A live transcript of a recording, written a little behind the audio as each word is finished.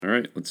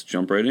right, let's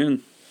jump right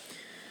in.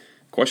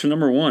 Question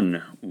number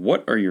 1.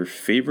 What are your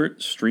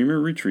favorite streamer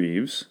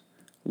retrieves?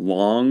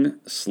 Long,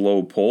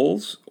 slow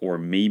pulls, or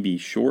maybe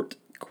short,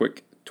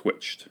 quick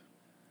twitched?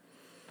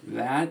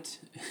 That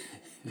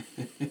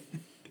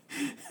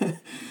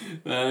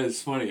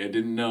is funny. I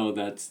didn't know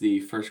that's the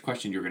first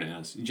question you're going to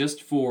ask.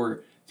 Just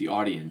for the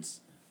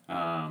audience,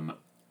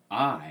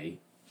 I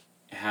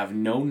have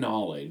no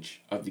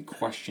knowledge of the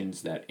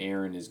questions that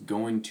Aaron is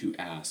going to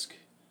ask.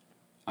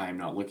 I am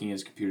not looking at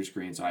his computer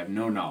screen, so I have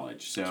no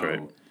knowledge. So That's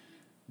right.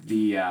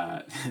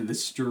 The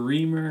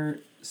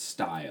streamer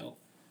style,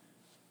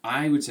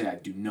 I would say I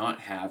do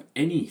not have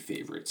any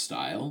favorite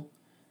style,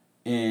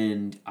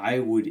 and I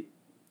would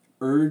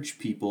urge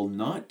people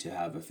not to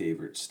have a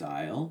favorite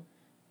style,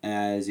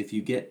 as if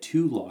you get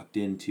too locked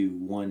into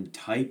one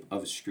type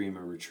of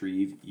streamer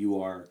retrieve,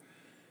 you are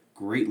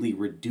greatly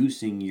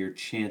reducing your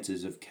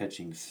chances of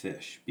catching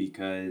fish,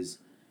 because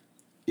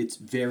it's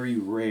very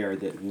rare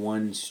that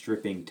one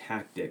stripping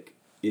tactic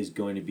is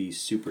going to be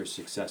super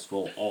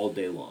successful all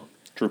day long.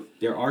 True.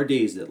 There are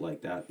days that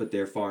like that, but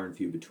they're far and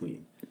few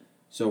between.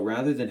 So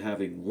rather than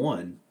having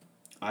one,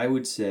 I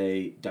would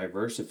say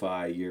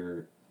diversify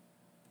your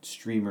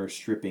streamer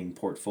stripping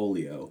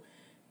portfolio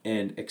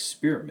and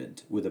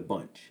experiment with a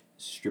bunch.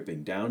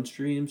 Stripping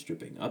downstream,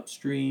 stripping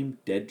upstream,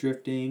 dead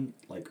drifting,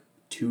 like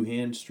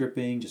two-hand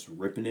stripping, just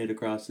ripping it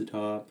across the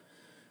top.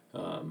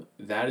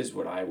 That is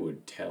what I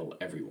would tell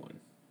everyone.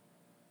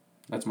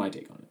 That's my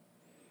take on it.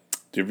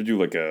 Do you ever do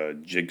like a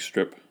jig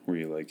strip where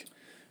you like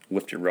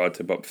lift your rod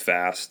tip up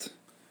fast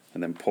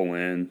and then pull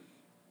in?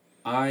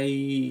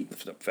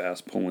 Lift it up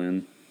fast, pull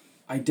in.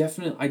 I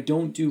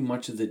don't do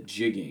much of the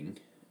jigging.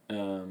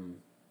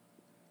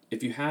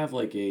 If you have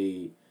like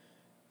a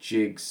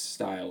jig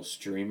style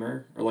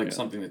streamer or like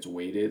something that's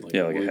weighted, like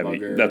like a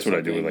heavy. That's what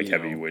I do with like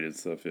heavy weighted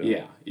stuff.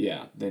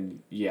 Yeah.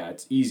 Then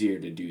it's easier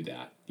to do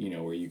that.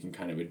 Where you can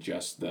kind of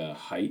adjust the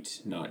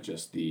height, not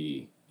just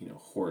the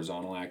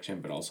horizontal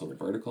action, but also the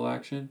vertical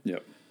action.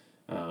 Yep.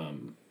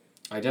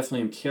 I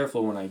definitely am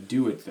careful when I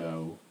do it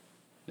though,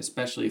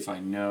 especially if I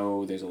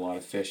know there's a lot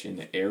of fish in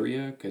the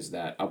area, because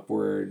that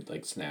upward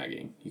like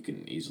snagging, you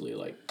can easily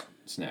like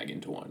snag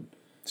into one.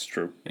 It's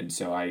true. And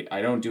so I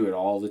don't do it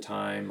all the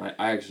time.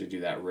 I actually do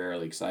that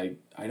rarely, because I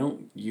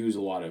don't use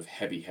a lot of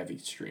heavy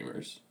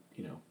streamers.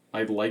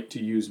 I'd like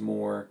to use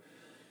more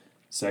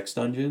sex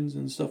dungeons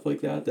and stuff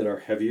like that are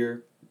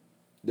heavier,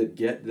 that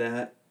get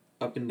that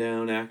up and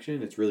down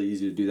action. It's really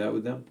easy to do that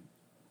with them.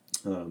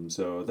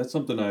 So that's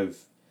something to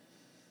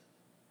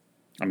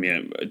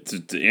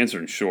answer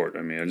in short,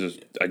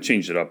 I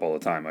change it up all the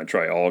time. I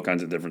try all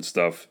kinds of different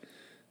stuff.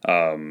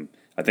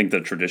 I think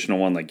the traditional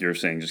one, like you're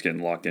saying, just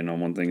getting locked in on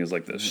one thing, is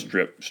like the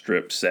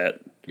strip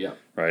set. Yeah.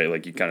 Right?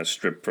 Like you kind of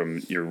strip from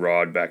your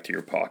rod back to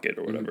your pocket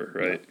or whatever,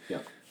 right? Yeah.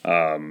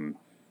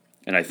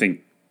 And I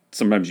think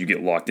sometimes you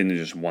get locked into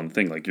just one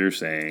thing, like you're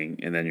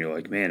saying, and then you're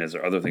like, man, is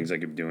there other things I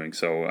could be doing?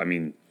 So,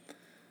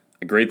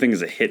 a great thing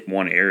is to hit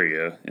one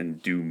area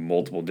and do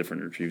multiple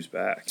different retrieves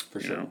back. For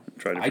sure.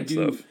 Try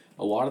different stuff.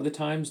 A lot of the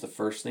times, the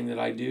first thing that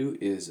I do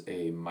is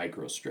a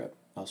micro strip.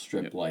 I'll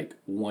strip like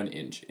 1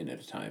 inch in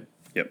at a time.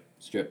 Yep.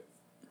 Strip,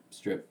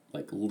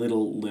 like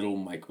little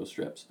micro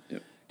strips.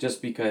 Yep.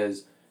 Just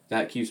because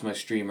that keeps my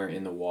streamer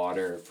in the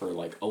water for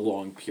like a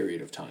long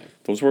period of time.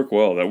 Those work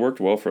well. That worked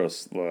well for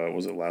us.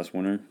 Was it last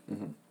winter?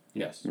 Mm-hmm.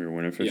 Yes. We were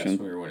winter fishing? Yes,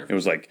 we were winter fishing.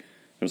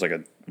 It was like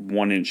a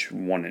 1 inch,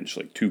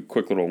 like two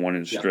quick little 1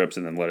 inch strips,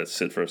 and then let it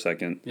sit for a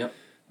second. Yep.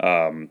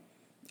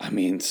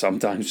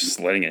 Sometimes just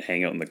letting it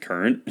hang out in the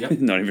current,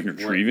 not even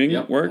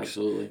retrieving, works.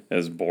 Absolutely.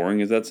 As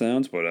boring as that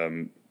sounds, but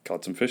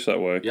caught some fish that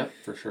way. Yep,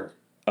 for sure.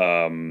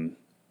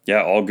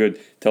 Yeah, all good.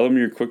 Tell them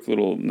your quick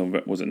little,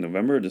 was it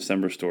November or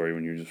December story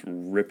when you were just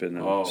ripping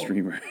a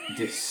streamer?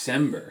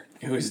 December.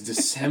 It was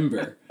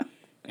December.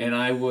 And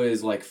I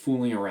was like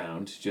fooling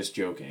around, just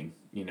joking,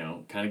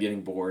 kind of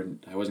getting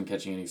bored. I wasn't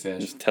catching any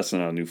fish. Just testing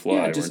out a new fly,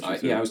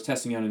 I was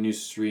testing out a new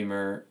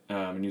streamer,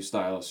 a new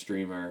style of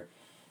streamer,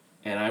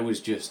 and I was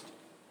just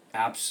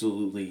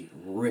absolutely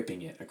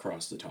ripping it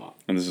across the top.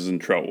 And this is in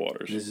trout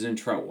waters.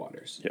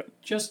 Yep.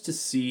 Just to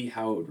see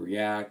how it would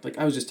react. Like,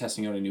 I was just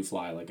testing out a new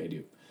fly like I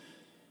do.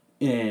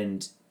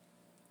 And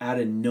out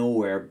of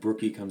nowhere,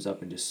 Brookie comes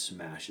up and just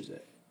smashes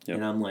it. Yep.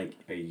 And I'm like,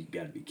 you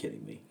got to be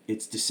kidding me.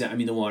 It's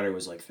December. the water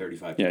was like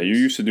 35 Yeah, you're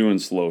used to doing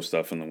slow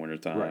stuff in the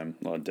wintertime. Right.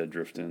 A lot of dead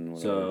drifting,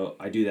 whatever. So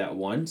I do that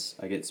once,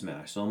 I get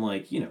smashed. So I'm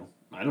like,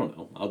 I don't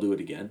know. I'll do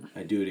it again.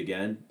 I do it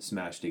again,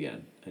 smashed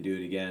again. I do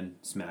it again,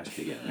 smashed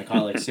again. I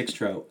caught like 6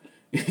 trout.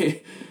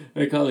 I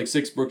caught like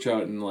 6 brook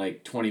trout in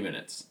like 20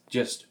 minutes.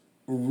 Just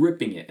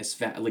ripping it as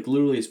fast, like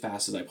literally as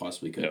fast as I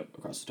possibly could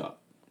across the top.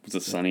 Was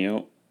it sunny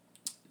out?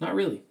 Not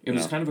really. It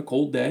was kind of a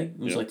cold day. It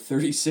was like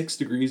 36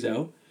 degrees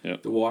out.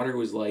 Yep. The water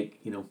was like,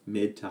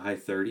 mid to high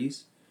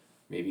 30s,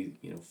 maybe,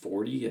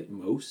 40 at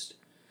most.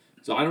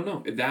 So I don't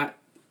know.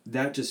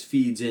 That just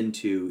feeds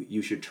into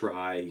you should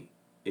try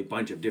a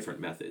bunch of different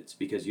methods,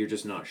 because you're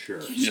just not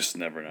sure. You just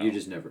never know.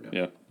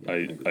 Yeah, I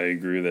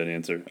agree with that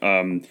answer.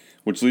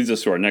 Which leads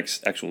us to our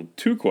next actual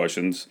 2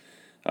 questions.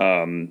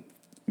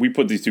 we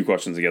put these two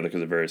questions together because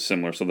they're very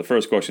similar. So the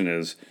first question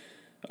is,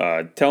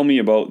 tell me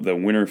about the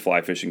winter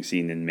fly fishing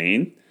scene in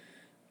Maine.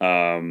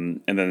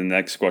 And then the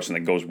next question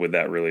that goes with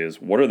that really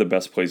is, what are the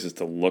best places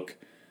to look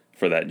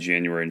for that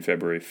January and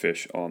February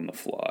fish on the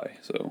fly?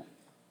 So,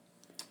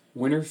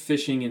 winter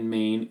fishing in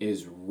Maine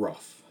is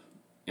rough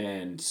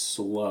and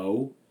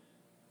slow,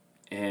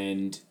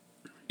 and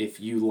if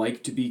you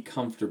like to be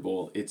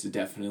comfortable, it's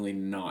definitely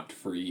not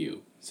for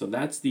you. So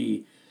that's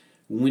the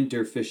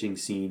winter fishing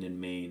scene in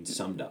Maine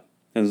summed up.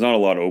 and there's not a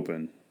lot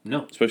open.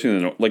 No. Especially in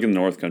the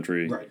North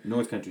Country. Right.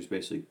 North Country's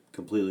basically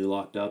completely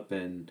locked up,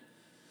 and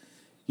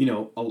you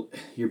know,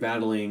 you're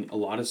battling a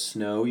lot of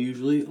snow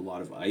usually, a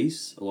lot of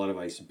ice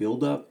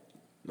buildup.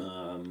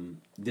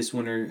 This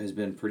winter has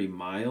been pretty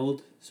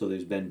mild, so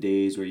there's been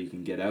days where you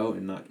can get out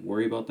and not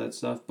worry about that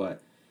stuff,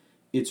 but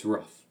it's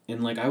rough.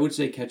 And like I would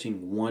say,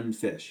 catching one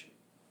fish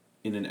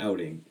in an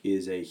outing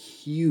is a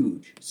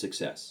huge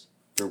success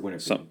for winter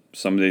fishing.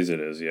 Some days it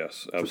is,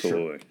 yes,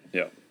 absolutely,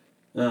 sure.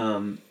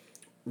 Yeah.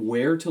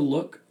 Where to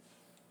look?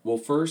 Well,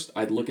 first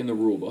I'd look in the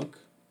rule book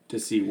to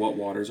see what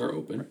waters are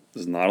open.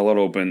 There's not a lot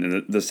open,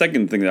 and the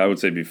second thing that I would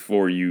say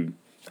before you,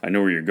 I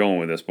know where you're going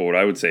with this, but what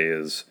I would say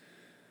is,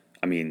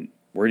 I mean,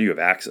 where do you have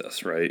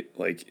access, right?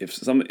 Like if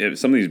some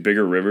of these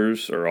bigger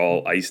rivers are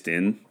all iced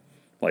in,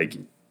 like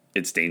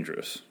it's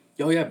dangerous.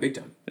 Oh yeah, big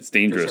time. It's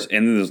dangerous, sure.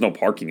 and then there's no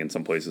parking in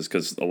some places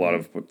because a lot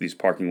of these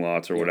parking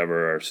lots or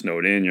whatever are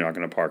snowed in. You're not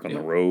going to park on the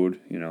road,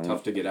 you know.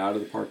 Tough to get out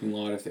of the parking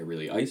lot if they're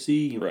really icy.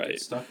 You might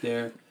get stuck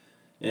there.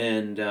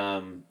 And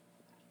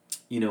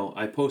you know,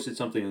 I posted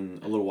something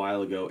a little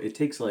while ago. It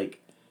takes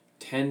like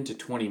 10 to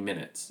 20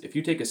 minutes. If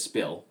you take a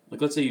spill,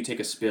 like let's say you take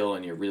a spill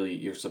and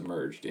you're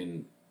submerged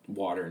in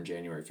water in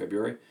January,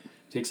 February,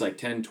 it takes like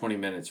 10, 20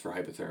 minutes for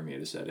hypothermia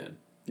to set in.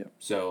 Yeah.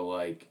 So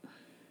like,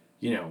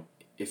 you know,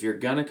 if you're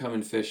gonna come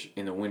and fish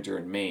in the winter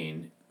in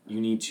Maine,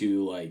 you need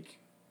to like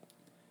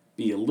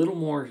be a little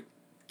more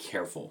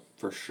careful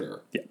for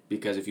sure. Yeah.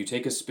 Because if you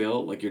take a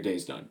spill, like your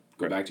day's done.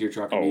 Go back to your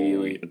truck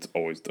immediately. It's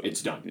always done.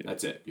 It's done. Yeah.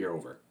 That's it. You're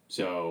over.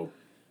 So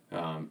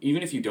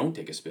even if you don't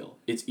take a spill,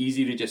 it's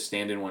easy to just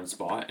stand in one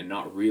spot and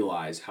not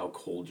realize how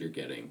cold you're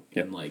getting.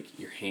 Yeah. And like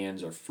your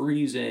hands are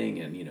freezing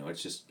and you know,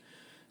 it's just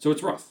so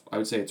it's rough. I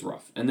would say it's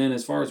rough. And then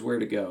as far as where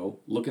to go,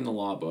 look in the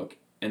law book.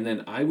 And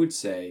then I would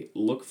say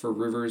look for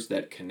rivers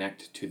that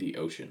connect to the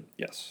ocean.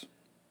 Yes.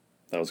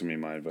 That was going to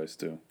be my advice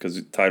too.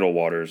 Because tidal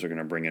waters are going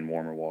to bring in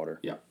warmer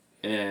water. Yeah.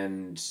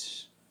 And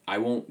I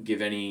won't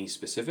give any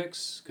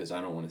specifics because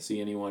I don't want to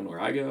see anyone where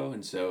I go.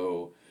 And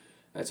so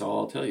that's all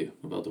I'll tell you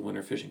about the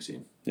winter fishing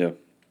scene. Yeah.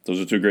 Those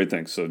are two great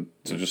things. So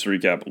just to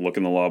recap, look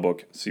in the law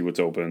book, see what's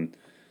open.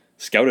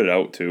 Scout it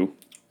out too.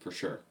 For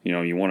sure. You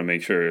know, you want to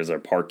make sure, is there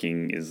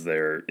parking? Is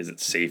it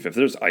safe? If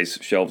there's ice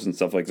shelves and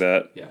stuff like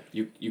that. Yeah,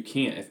 you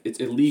can't. It's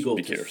illegal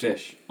to careful.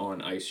 fish on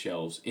ice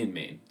shelves in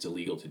Maine. It's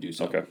illegal to do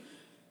so. Okay.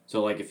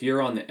 So, like, if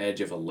you're on the edge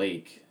of a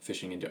lake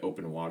fishing into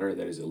open water,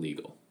 that is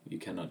illegal. You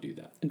cannot do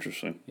that.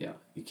 Interesting. Yeah,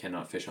 you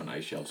cannot fish on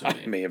ice shelves in I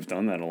Maine. may have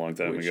done that a long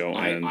time ago.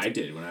 I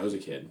did when I was a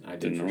kid. I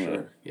did for sure.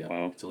 That. Yeah,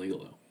 wow. it's illegal,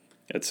 though.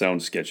 It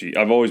sounds sketchy.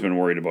 I've always been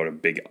worried about a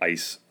big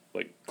ice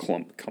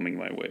clump coming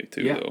my way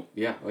too, though.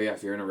 Yeah. Oh yeah,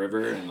 if you're in a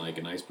river and like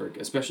an iceberg,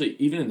 especially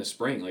even in the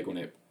spring, like when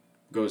it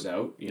goes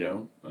out, you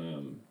know.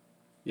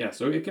 Yeah,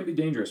 so it can be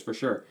dangerous for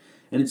sure.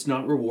 And it's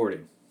not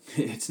rewarding.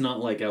 It's not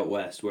like out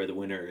west where the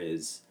winter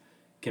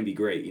can be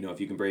great. You know,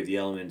 if you can brave the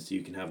elements,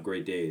 you can have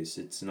great days.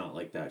 It's not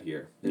like that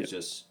here. It's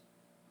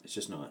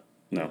just not.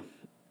 No.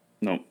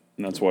 And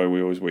that's why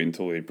we always wait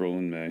until April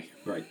and May.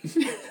 Right.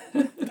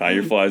 Tie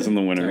your flies in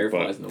the winter. Tie your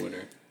flies in the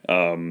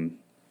winter.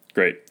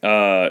 Great.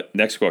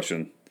 Next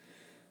question.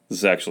 This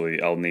is actually,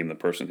 I'll name the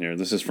person here.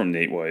 This is from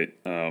Nate White.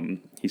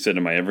 He said,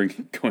 am I ever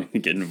going to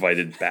get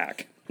invited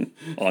back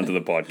onto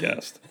the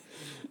podcast?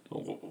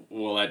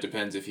 Well, that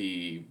depends if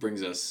he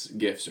brings us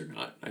gifts or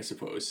not, I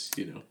suppose,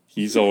 you know.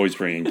 He's always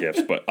bringing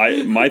gifts. But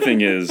my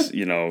thing is,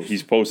 you know,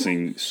 he's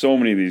posting so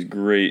many of these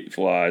great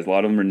flies. A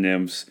lot of them are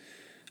nymphs.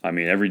 I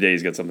mean, every day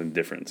he's got something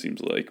different, it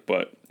seems like.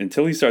 But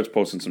until he starts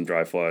posting some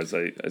dry flies,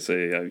 I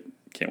say I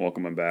can't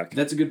welcome him back.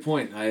 That's a good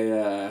point.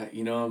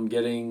 I'm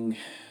getting,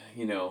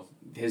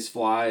 his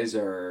flies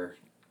are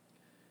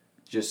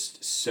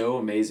just so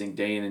amazing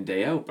day in and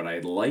day out, but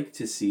I'd like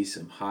to see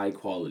some high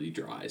quality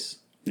dries.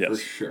 Yes, for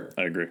sure.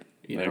 I agree.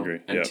 I agree.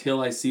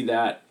 Until I see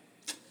that,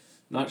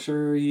 not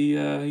sure he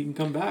can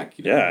come back.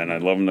 Yeah, and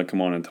I'd love him to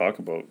come on and talk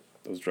about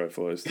those dry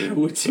flies too. I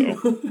would too.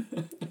 So,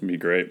 it'd be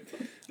great.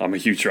 I'm a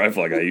huge dry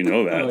fly guy, you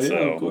know that. Oh, yeah, so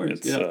of course.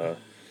 it's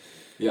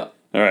yeah.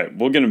 All right,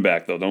 we'll get him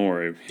back though. Don't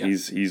worry. Yeah.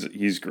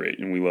 He's great,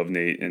 and we love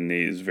Nate. And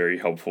Nate is very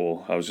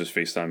helpful. I was just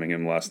FaceTiming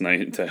him last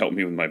night to help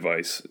me with my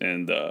vice,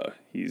 and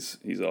he's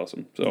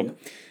awesome. So,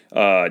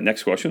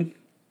 next question,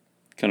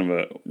 kind of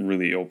a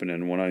really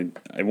open-ended one.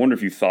 I wonder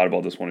if you thought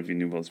about this one, if you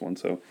knew about this one.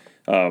 So,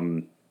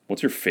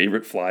 what's your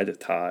favorite fly to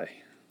tie?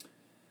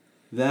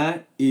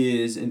 That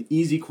is an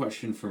easy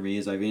question for me,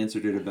 as I've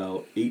answered it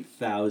about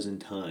 8,000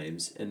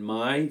 times. And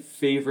my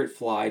favorite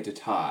fly to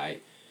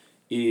tie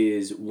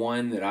is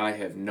one that I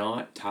have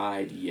not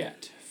tied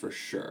yet, for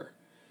sure.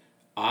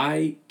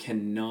 I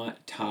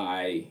cannot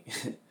tie.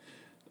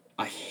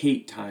 I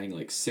hate tying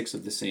like 6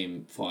 of the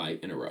same fly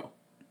in a row.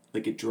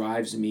 Like, it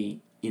drives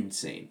me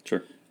insane.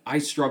 Sure. I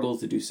struggle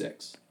to do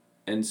 6.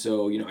 And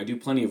so, I do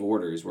plenty of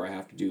orders where I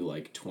have to do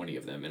like 20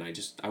 of them, and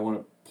I want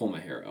to pull my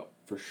hair out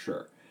for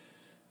sure.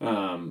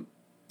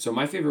 So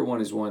my favorite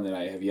one is one that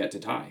I have yet to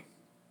tie,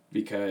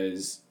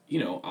 because,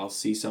 I'll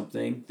see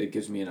something that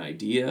gives me an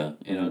idea,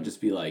 and I'll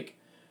just be like,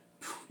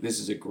 this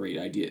is a great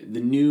idea. The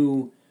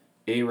new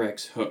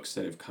Arex hooks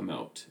that have come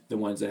out, the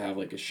ones that have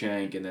like a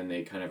shank and then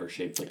they kind of are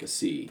shaped like a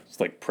C. It's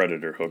like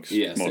predator hooks,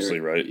 mostly,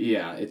 right?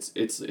 Yeah,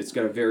 it's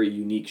got a very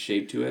unique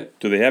shape to it.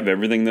 Do they have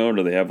everything though?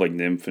 Do they have like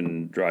nymph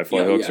and dry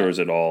fly hooks, or is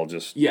it all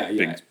just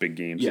big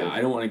game Yeah, stuff?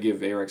 I don't want to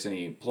give Arex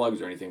any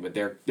plugs or anything, but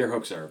their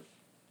hooks are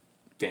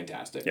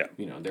fantastic. Yeah,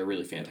 they're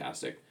really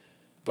fantastic.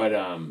 But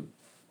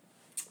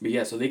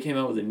yeah, so they came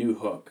out with a new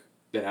hook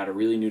that had a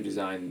really new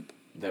design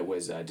that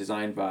was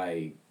designed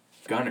by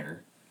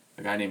Gunner.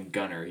 A guy named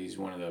Gunner. He's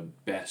one of the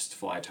best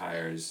fly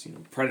tyers,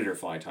 predator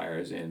fly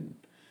tyers in,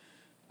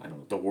 I don't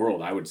know, the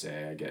world, I would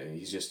say. I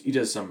guess he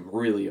does some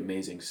really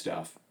amazing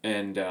stuff.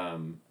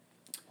 And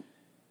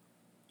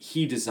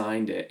he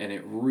designed it, and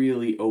it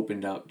really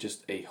opened up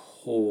just a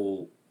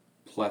whole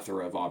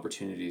plethora of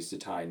opportunities to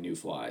tie new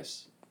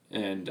flies.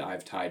 And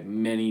I've tied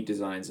many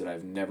designs that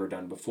I've never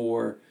done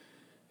before,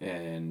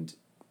 and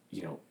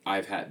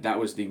that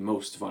was the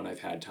most fun I've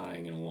had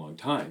tying in a long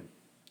time,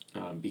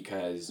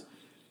 because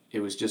it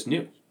was just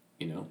new,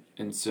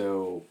 and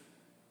so,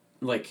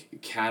 like,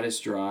 caddis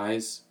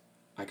dries,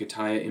 I could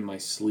tie it in my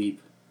sleep.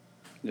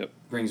 Yep.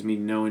 Brings me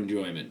no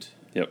enjoyment.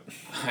 Yep.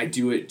 I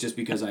do it just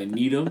because I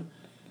need them,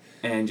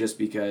 and just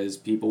because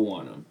people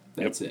want them.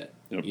 That's it.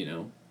 Yep.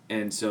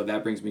 And so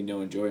that brings me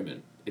no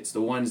enjoyment. It's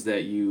the ones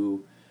that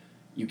you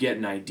get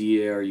an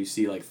idea, or you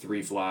see like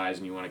 3 flies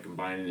and you want to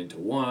combine it into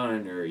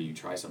one, or you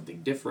try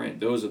something different.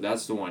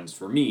 That's the ones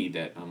for me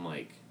that I'm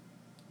like,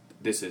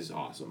 this is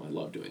awesome. I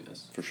love doing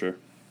this. For sure.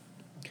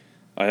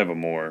 I have a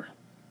more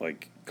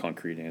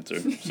concrete answer.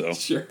 So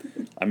Sure.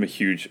 I'm a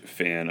huge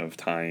fan of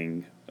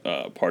tying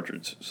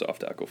partridge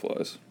soft tackle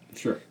flies.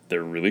 Sure.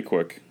 They're really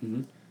quick.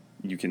 Mm-hmm.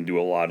 You can do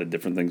a lot of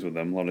different things with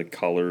them. A lot of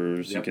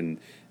colors. Yep. You can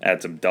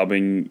add some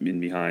dubbing in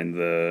behind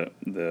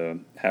the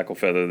hackle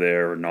feather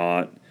there or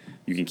not.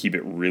 You can keep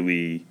it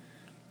really,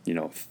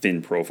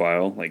 thin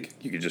profile. Like,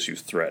 you could just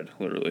use thread,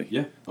 literally.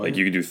 Yeah.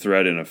 You could do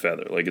thread in a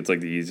feather. Like, it's like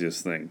the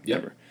easiest thing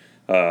ever.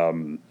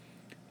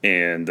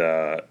 And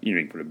you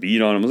can put a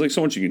bead on them. There's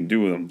so much you can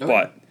do with them. Oh,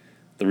 but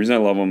the reason I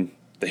love them,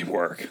 they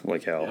work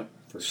like hell. Yeah,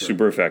 for sure.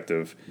 Super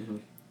effective. Mm-hmm.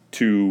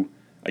 2,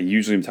 I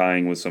usually am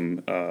tying with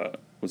some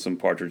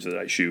partridge that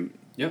I shoot.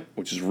 Yep.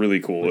 Which is really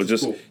cool. It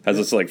just has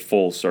this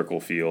full circle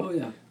feel. Oh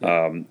yeah.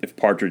 Yep. If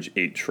partridge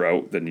ate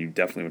trout, then you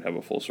definitely would have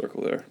a full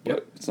circle there. But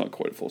Yep. it's not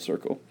quite a full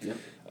circle. Yep.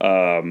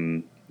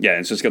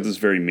 It's just got this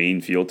very Maine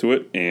feel to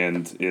it,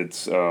 and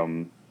it's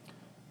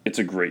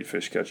a great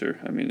fish catcher.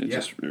 I mean,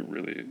 it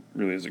really,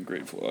 really is a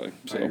great fly.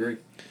 So I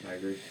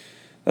agree.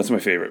 That's my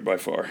favorite by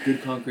far.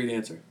 Good concrete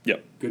answer.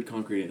 Yep. Good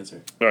concrete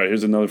answer. All right,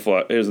 here's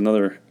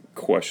another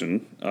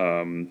question,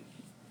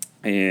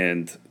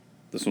 and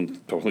this one's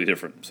totally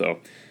different. So,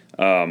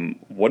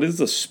 what is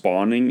the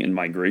spawning and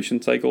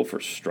migration cycle for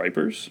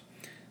stripers?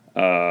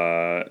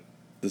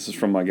 This is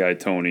from my guy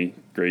Tony.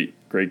 Great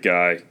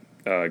guy,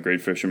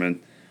 great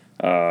fisherman.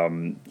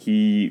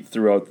 He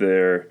threw out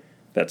there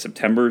that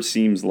September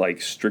seems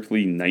like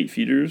strictly night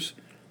feeders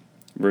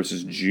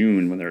versus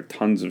June when there are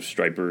tons of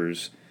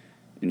stripers,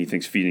 and he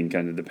thinks feeding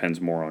kind of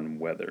depends more on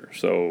weather.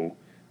 So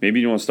maybe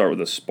you want to start with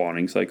the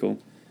spawning cycle?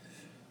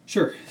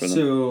 Sure.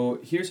 So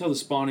here's how the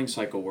spawning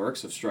cycle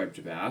works of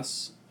striped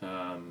bass.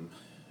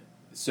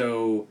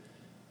 So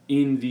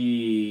in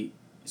the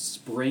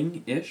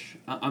spring-ish,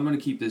 I'm going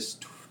to keep this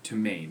to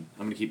Maine.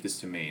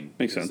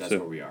 Makes sense. That's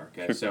where we are.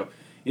 Okay. Sure. So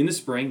in the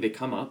spring, they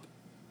come up,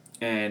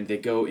 and they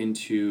go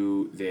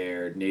into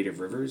their native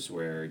rivers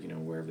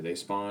wherever they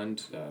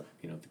spawned. The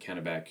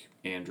Kennebec,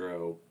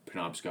 Andro,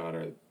 Penobscot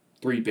are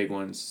 3 big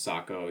ones.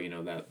 Saco,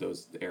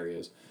 those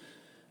areas.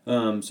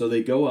 So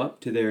they go up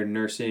to their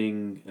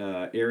nursing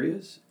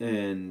areas,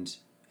 and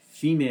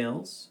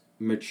females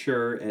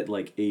mature at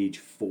age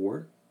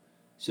 4.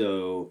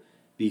 So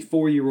the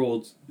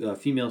 4-year-olds,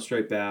 female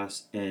striped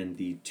bass, and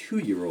the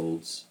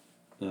 2-year-olds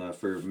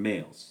for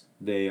males,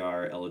 they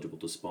are eligible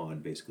to spawn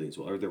basically as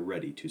well, or they're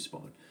ready to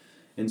spawn.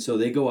 And so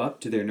they go up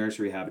to their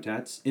nursery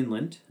habitats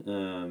inland.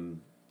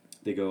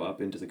 They go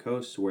up into the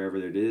coast, wherever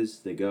it is.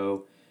 They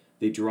go.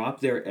 They drop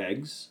their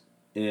eggs,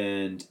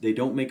 and they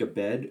don't make a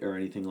bed or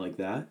anything like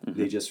that. Mm-hmm.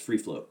 They just free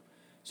float.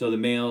 So the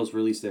males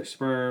release their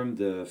sperm,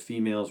 the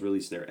females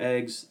release their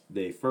eggs,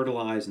 they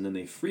fertilize, and then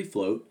they free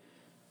float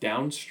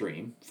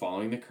downstream,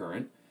 following the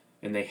current,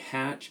 and they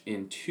hatch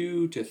in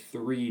 2 to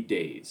 3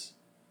 days.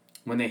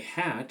 When they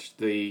hatch,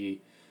 the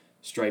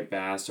striped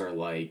bass are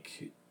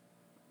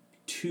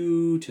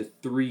 2 to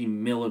 3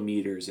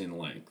 millimeters in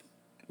length,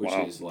 which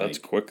is that's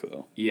quick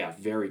though. Yeah,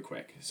 very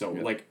quick. So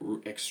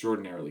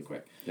extraordinarily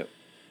quick. Yep.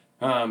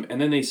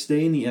 And then they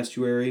stay in the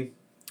estuary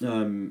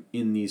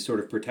in these sort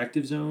of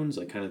protective zones,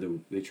 like kind of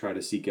they try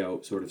to seek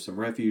out sort of some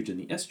refuge in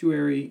the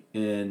estuary,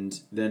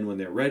 and then when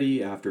they're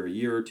ready, after a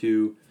year or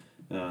two,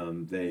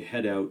 they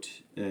head out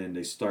and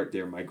they start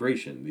their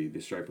migration,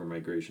 the striper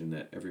migration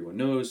that everyone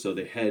knows. So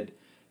they head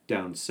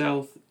down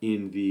south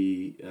in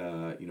the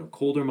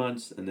colder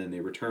months, and then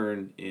they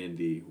return in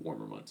the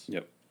warmer months.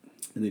 Yep.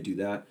 And they do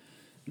that.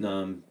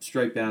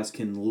 Striped bass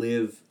can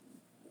live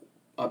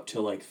up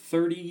to like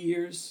 30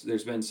 years.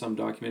 There's been some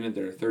documented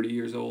that are 30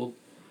 years old.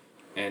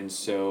 And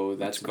so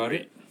that's about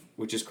it,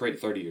 which is great.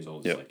 30 years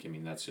old. Yep.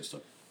 That's just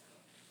an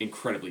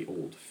incredibly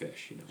old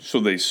fish, So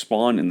they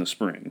spawn in the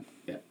spring.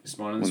 Yeah,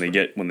 spawn in the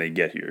spring. When they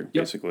get here,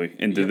 Yep. basically.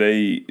 And do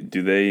they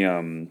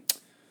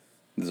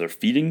does their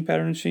feeding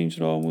patterns change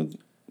at all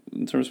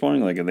in terms of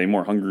spawning? Like, are they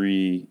more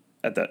hungry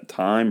at that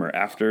time or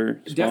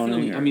after spawning?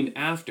 Definitely. Or? I mean,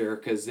 after,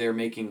 because they're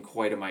making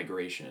quite a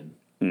migration.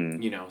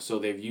 So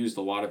they've used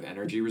a lot of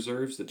energy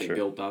reserves that they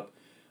built up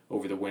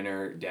over the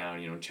winter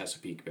down,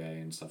 Chesapeake Bay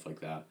and stuff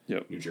like that.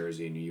 Yep. New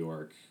Jersey, New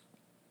York,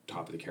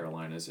 top of the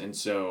Carolinas. And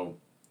so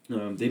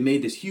they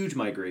made this huge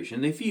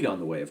migration. They feed on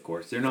the way, of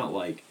course. They're not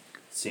like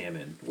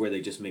salmon where they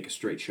just make a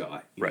straight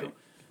shot. You know?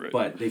 Right.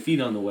 But they feed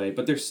on the way,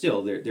 but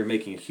they're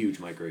making a huge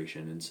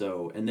migration.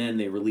 And then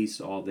they release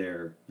all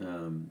their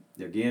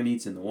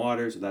gametes in the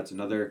water, so that's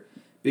another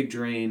big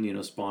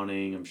drain,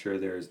 spawning. I'm sure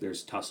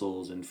there's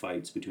tussles and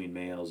fights between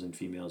males and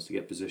females to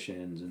get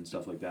positions and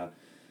stuff like that.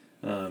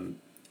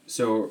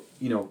 So,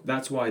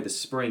 that's why the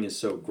spring is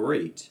so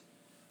great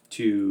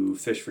to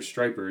fish for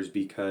stripers,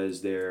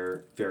 because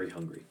they're very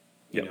hungry.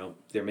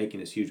 They're making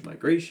this huge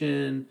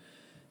migration.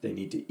 They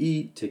need to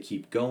eat to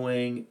keep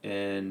going.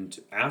 And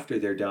after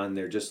they're done,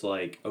 they're just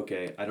like,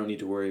 okay, I don't need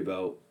to worry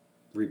about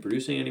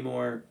reproducing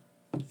anymore.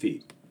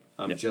 Feed.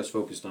 I'm just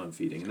focused on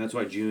feeding. And that's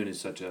why June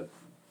is such a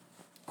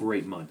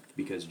great month,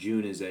 because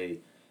June is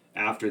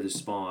after the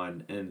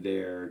spawn, and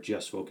they're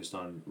just focused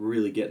on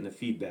really getting the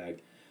feed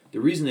bag.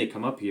 The reason they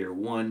come up here,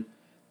 one,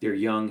 their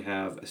young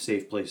have a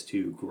safe place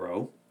to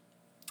grow,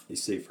 a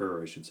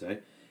safer, I should say,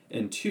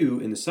 and two,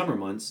 in the summer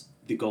months,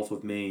 the Gulf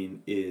of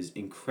Maine is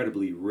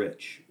incredibly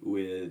rich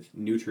with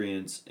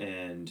nutrients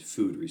and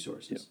food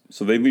resources. Yep.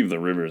 So they leave the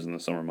rivers in the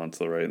summer months,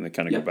 though, right? And they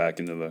kind of go back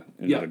into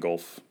the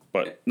Gulf,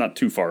 but not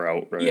too far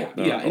out, right?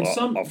 And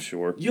some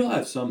offshore. You'll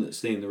have some that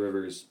stay in the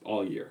rivers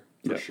all year,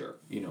 for sure.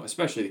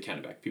 Especially the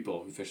Kennebec.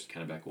 People who fish the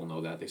Kennebec will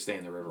know that they stay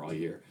in the river all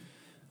year.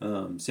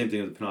 Same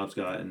thing with the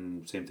Penobscot,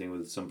 and same thing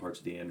with some parts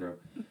of the Andro.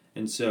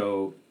 And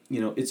so,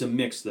 it's a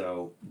mix,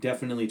 though.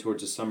 Definitely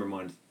towards the summer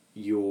month,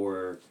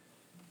 your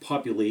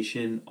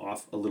population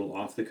a little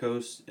off the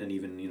coast, and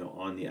even,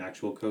 on the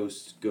actual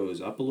coast,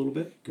 goes up a little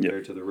bit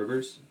compared to the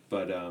rivers.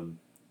 But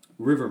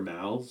river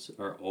mouths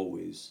are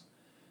always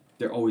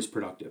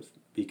productive,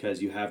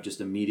 because you have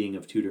just a meeting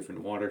of two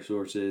different water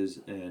sources,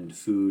 and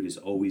food is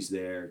always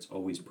there. It's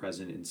always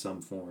present in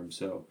some form.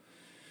 So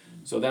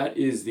that's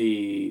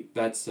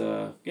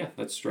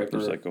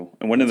striper cycle.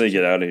 And when do they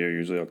get out of here?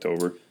 Usually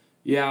October.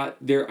 Yeah,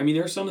 there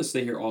are some that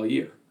stay here all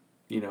year.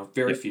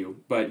 Very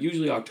few, but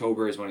usually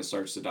October is when it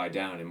starts to die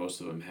down, and most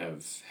of them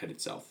have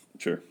headed south.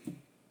 Sure.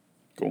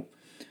 Cool.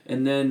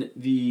 And then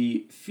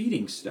the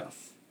feeding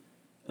stuff,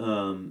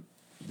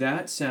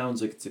 that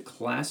sounds like it's a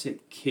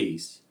classic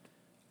case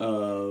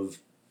of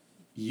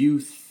you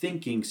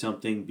thinking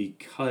something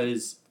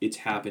because it's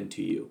happened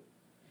to you.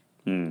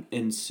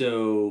 And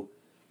so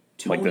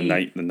Tony,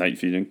 like the night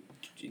feeding?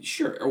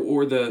 Sure,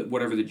 or the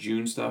whatever, the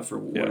June stuff, or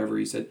whatever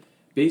he said.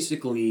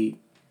 Basically,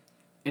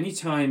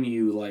 anytime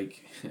you,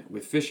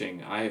 with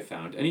fishing, I have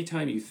found,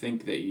 anytime you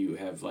think that you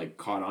have,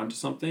 caught on to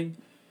something,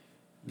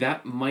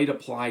 that might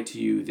apply to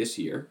you this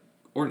year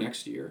or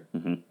next year,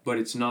 but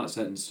it's not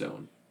set in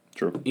stone.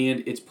 True.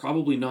 And it's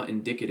probably not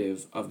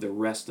indicative of the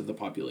rest of the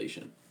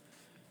population.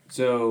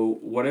 So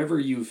whatever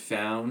you've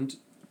found,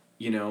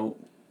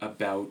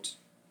 about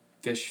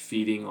fish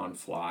feeding on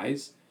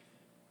flies,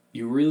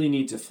 you really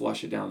need to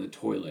flush it down the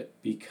toilet,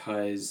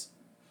 because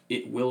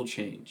it will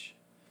change.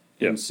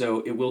 Yep. And so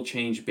it will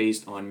change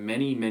based on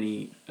many,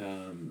 many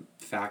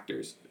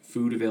factors.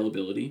 Food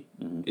availability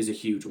is a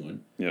huge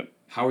one. Yep.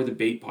 How are the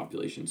bait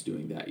populations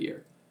doing that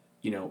year?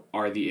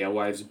 Are the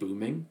alewives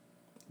booming?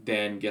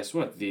 Then guess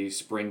what? The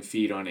spring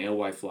feed on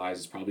alewife flies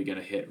is probably going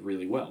to hit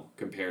really well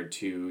compared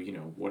to,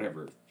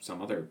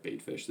 some other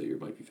bait fish that you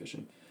might be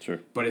fishing. Sure.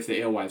 But if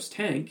the alewives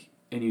tank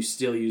and you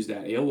still use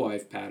that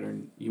alewife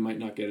pattern, you might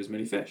not get as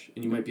many fish.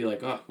 And you might be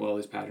like,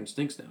 this pattern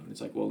stinks now. And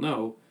it's like, well,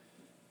 no.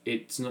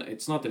 It's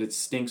not that it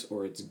stinks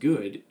or it's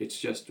good. It's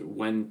just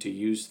when to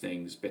use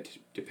things,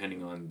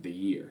 depending on the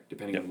year,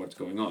 depending on what's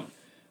going on.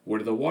 What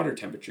are the water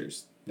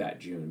temperatures that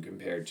June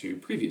compared to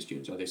previous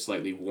Junes? Are they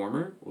slightly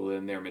warmer? Well,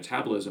 then their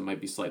metabolism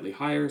might be slightly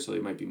higher, so they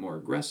might be more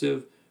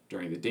aggressive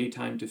during the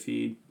daytime to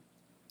feed.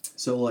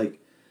 So,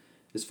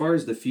 as far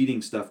as the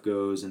feeding stuff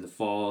goes in the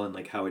fall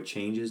and, how it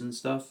changes and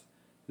stuff,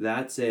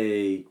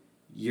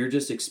 you're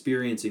just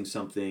experiencing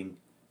something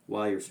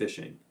while you're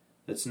fishing.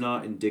 That's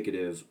not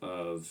indicative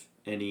of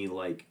any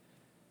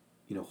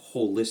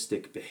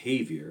holistic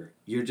behavior.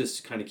 You're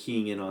just kind of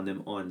keying in on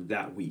them on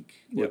that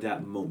week or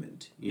that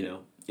moment,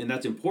 And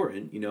that's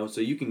important,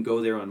 so you can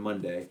go there on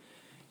Monday.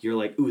 You're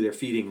like, ooh, they're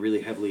feeding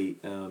really heavily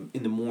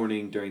in the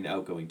morning during the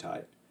outgoing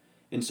tide.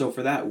 And so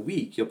for that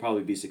week, you'll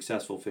probably be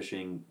successful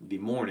fishing the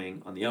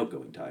morning on the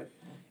outgoing tide.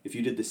 If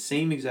you did the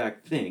same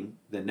exact thing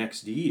the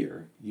next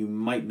year, you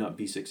might not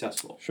be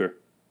successful. Sure.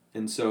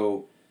 And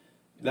so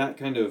that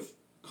kind of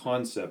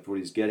concept, what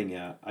he's getting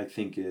at, I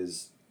think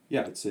is,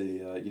 it's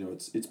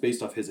it's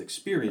based off his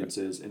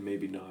experiences and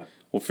maybe not.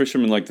 Well,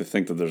 fishermen like to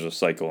think that there's a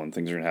cycle and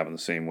things are going to happen the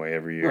same way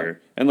every year. Right.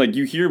 And, like,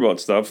 you hear about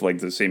stuff like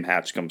the same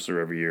hatch comes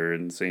through every year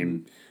in the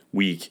same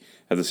week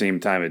at the same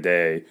time of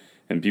day.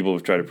 And people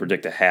have tried to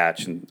predict a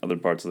hatch in other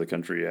parts of the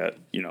country at,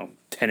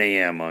 10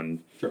 a.m. on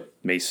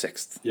May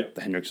 6th. Yeah.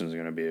 The Hendricksons are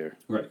going to be here.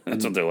 Right.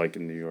 That's what they're like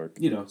in New York.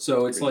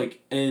 So it's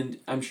like, and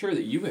I'm sure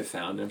that you have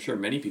found, and I'm sure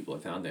many people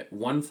have found, that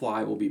one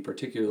fly will be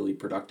particularly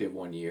productive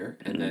one year,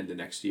 and then the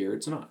next year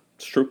it's not.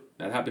 It's true.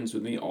 That happens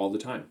with me all the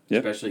time.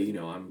 Yep. Especially,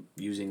 I'm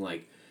using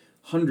like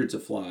hundreds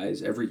of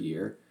flies every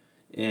year,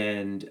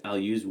 and I'll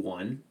use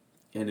one,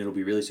 and it'll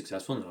be really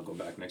successful, and then I'll go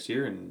back next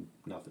year and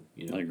nothing.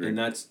 I agree. And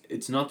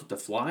it's not that the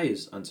fly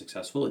is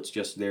unsuccessful. It's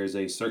just there's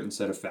a certain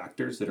set of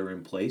factors that are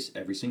in place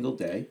every single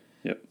day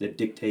that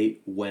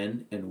dictate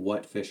when and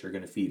what fish are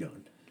going to feed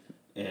on.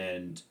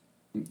 And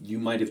you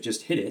might have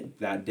just hit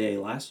it that day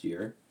last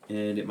year,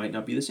 and it might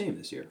not be the same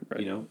this year.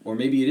 Right. Or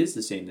maybe it is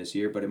the same this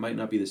year, but it might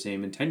not be the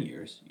same in 10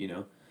 years.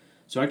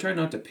 So I try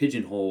not to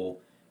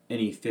pigeonhole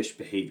any fish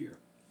behavior.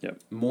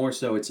 Yep. More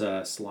so, it's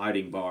a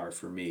sliding bar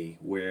for me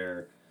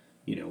where,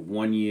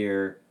 1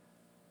 year.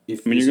 You're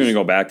going to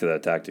go back to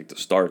that tactic to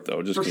start,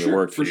 though, just because it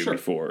worked for you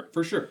before.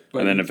 For sure. But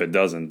and then if it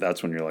doesn't,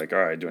 that's when you're like,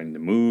 all right, do I need to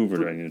move or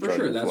do I need to try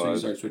to fly? That's when you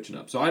start switching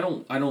up. So I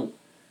don't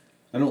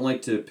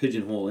like to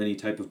pigeonhole any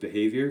type of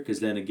behavior, because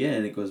then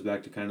again, it goes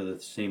back to kind of the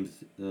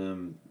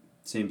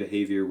same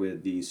behavior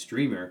with the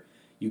streamer.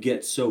 You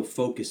get so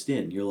focused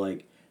in. You're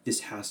like, this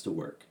has to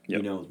work.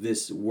 Yep.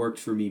 This worked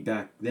for me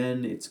back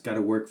then. It's got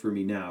to work for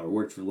me now. It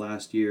worked for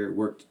last year. It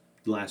worked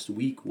last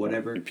week,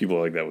 whatever. And people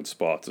are like that with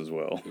spots as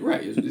well.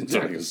 Right,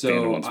 exactly.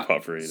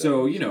 Spot for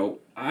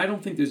I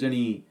don't think there's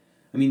any.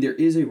 I mean, there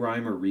is a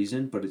rhyme or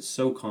reason, but it's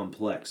so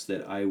complex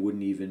that I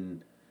wouldn't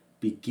even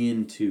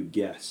begin to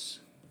guess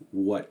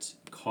what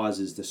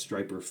causes the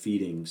striper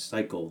feeding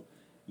cycle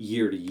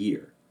year to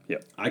year.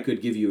 Yep. I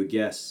could give you a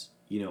guess,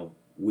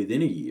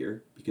 within a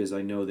year, because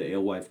I know the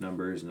alewife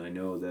numbers and I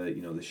know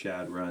the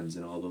shad runs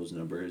and all those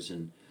numbers,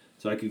 and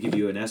so I could give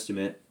you an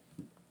estimate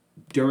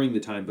during the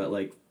time, but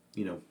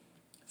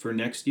for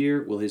next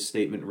year, will his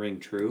statement ring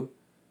true?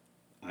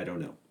 I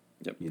don't know.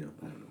 Yep. I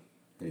don't know.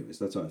 Anyways,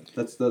 that's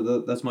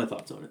my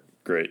thoughts on it.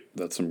 Great.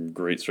 That's some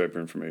great striper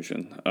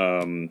information.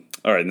 All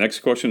right, next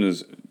question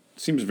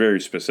seems very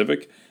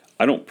specific.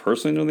 I don't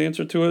personally know the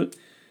answer to it,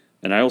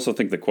 and I also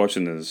think the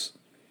question is,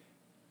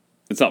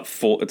 it's not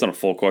a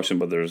full question,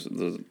 but there's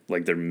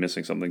like they're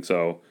missing something.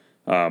 So,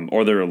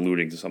 or they're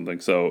alluding to something.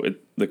 So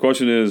the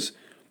question is,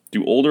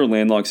 do older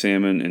landlocked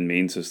salmon in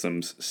Maine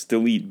systems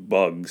still eat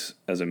bugs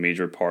as a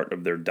major part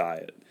of their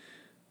diet?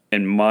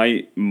 And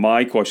my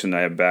question I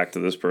have back to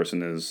this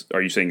person is,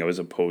 are you saying as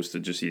opposed to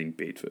just eating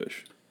bait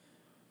fish?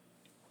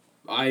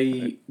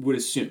 I would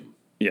assume.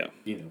 Yeah.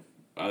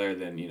 Other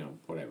than,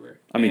 whatever.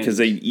 I mean, because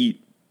they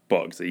eat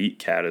bugs. They eat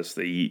caddis.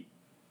 They eat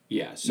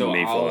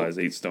mayflies,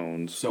 8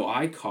 stones. So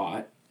I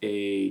caught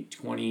a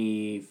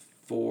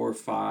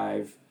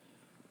 24-5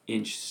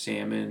 inch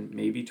salmon,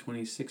 maybe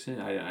 26 inch.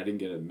 I didn't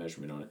get a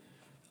measurement on it.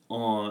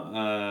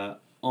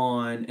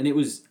 And it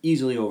was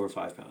easily over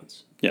 5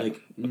 pounds. Yeah. Like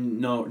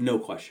no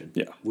question.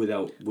 Yeah.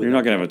 Without you're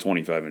not gonna have a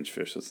 25-inch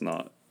fish. That's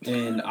not.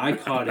 And I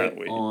caught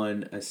it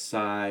on a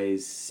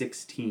size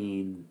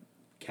 16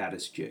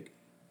 caddis jig.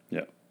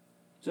 Yeah.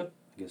 So I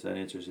guess that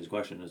answers his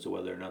question as to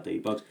whether or not they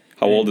eat bugs.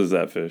 How old is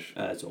that fish?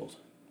 It's old.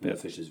 The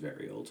fish is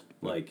very old.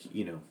 Like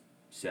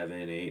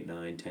 7, 8,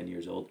 9, 10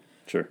 years old.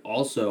 Sure.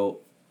 Also,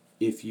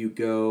 if you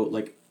go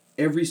like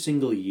every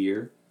single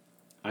year,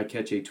 I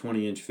catch a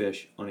 20-inch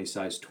fish on a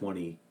size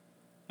 20.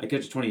 I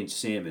catch a 20-inch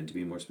salmon, to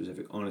be more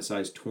specific, on a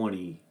size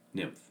 20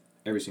 nymph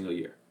every single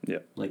year. Yeah.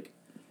 Like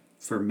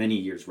for many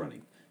years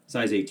running.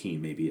 Size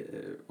 18 maybe,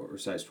 or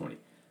size 20.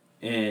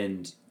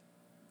 And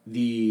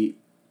the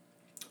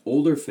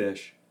older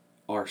fish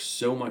are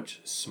so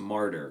much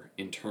smarter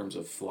in terms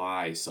of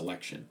fly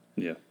selection.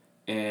 Yeah.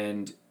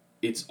 And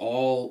it's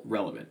all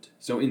relevant.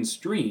 So in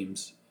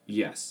streams,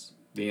 yes.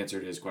 The answer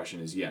to his question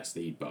is yes,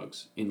 they eat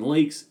bugs. In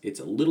lakes, it's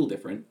a little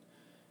different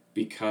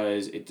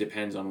because it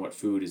depends on what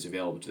food is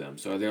available to them.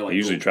 So they're like, they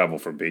usually travel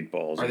for bait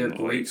balls. Are there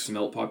great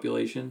smelt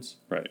populations?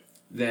 Right.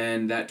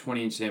 Then that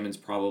 20-inch salmon's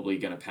probably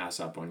going to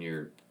pass up on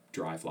your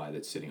dry fly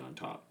that's sitting on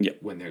top. Yep.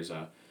 When there's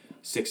a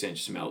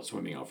 6-inch smelt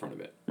swimming out front of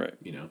it. Right.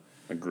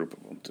 A group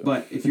of them too.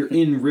 But if you're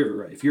in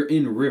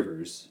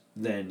rivers,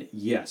 then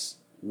yes,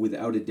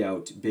 without a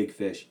doubt, big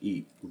fish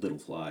eat little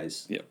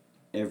flies. Yep.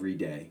 Every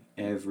day,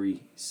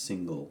 every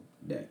single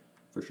day,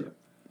 for sure.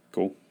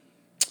 Cool.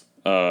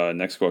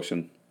 Next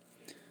question.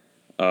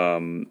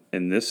 And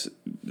this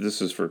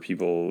is for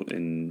people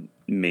in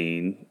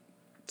Maine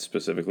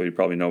specifically. You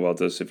probably know about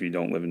this if you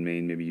don't live in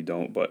Maine. Maybe you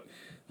don't. But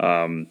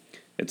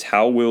It's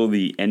how will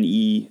the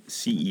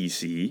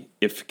NECEC,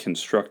 if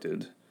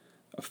constructed,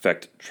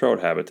 affect trout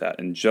habitat?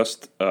 And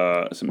just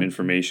some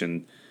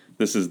information,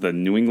 this is the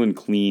New England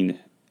Clean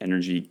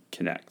Energy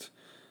Connect.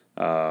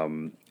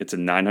 It's a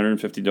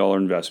 $950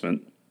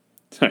 investment.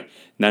 Sorry,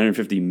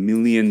 $950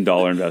 million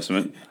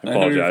investment. I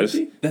apologize.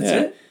 That's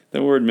it?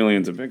 The word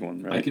million's a big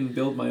one, right? I can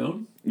build my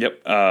own?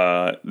 Yep.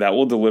 That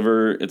will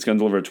deliver, it's going to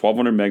deliver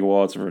 1,200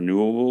 megawatts of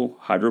renewable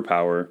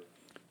hydropower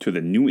to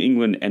the New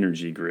England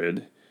energy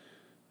grid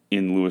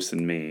in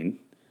Lewiston, Maine.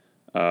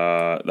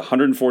 The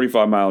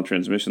 145-mile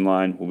transmission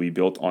line will be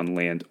built on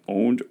land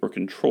owned or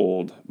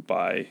controlled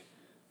by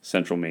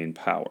Central Maine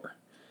Power.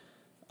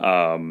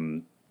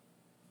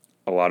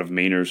 A lot of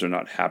Mainers are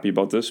not happy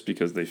about this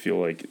because they feel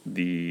like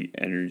the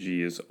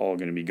energy is all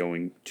going to be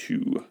going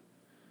to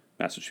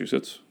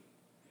Massachusetts,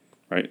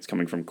 right? It's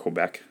coming from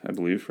Quebec, I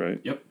believe,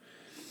 right? Yep.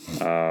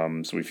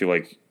 So we feel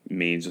like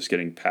Maine's just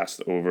getting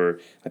passed over.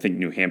 I think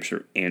New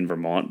Hampshire and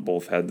Vermont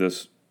both had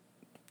this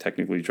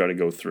technically try to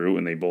go through,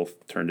 and they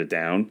both turned it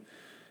down.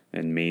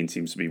 And Maine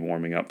seems to be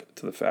warming up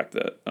to the fact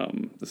that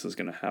this is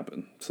going to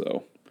happen.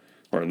 So,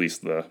 or at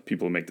least the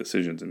people who make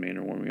decisions in Maine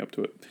are warming up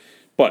to it.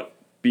 But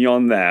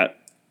beyond that,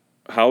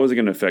 how is it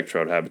going to affect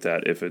trout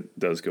habitat if it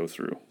does go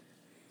through?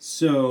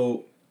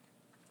 So,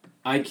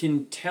 I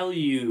can tell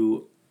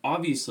you,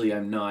 obviously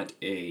I'm not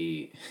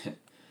I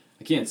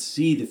can't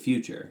see the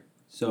future,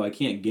 so I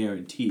can't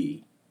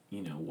guarantee,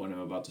 what I'm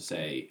about to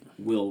say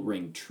will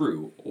ring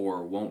true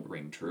or won't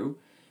ring true.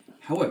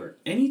 However,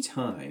 any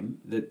time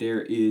that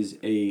there is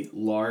a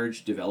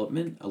large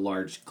development, a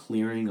large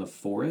clearing of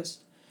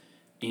forest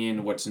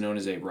in what's known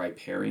as a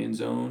riparian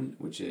zone,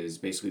 which is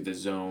basically the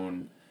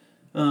zone,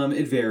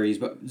 it varies,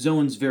 but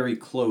zones very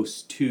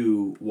close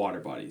to water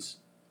bodies.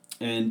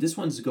 And this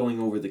one's going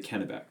over the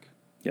Kennebec.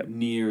 Yep.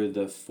 Near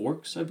the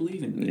Forks, I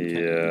believe.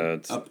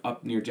 It's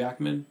up near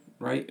Jackman,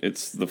 right?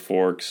 It's the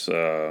Forks.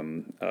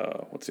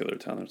 What's the other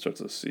town that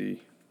starts with a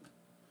C?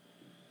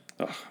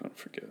 Oh, I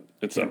forget.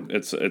 It's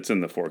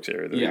in the Forks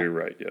area. There. Yeah. You're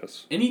right.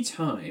 Yes.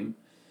 Anytime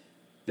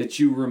that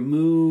you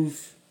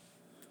remove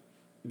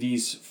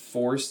these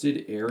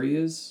forested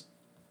areas,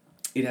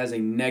 it has a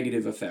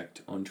negative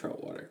effect on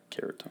trout water.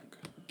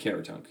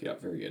 Caratunk, yeah,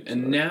 very good.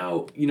 And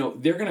now,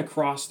 they're going to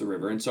cross the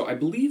river, and so I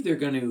believe they're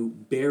going to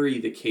bury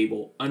the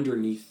cable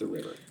underneath the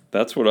river.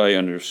 That's what I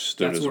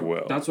understood as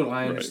well. That's what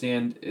I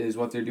understand is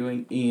what they're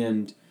doing.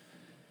 And,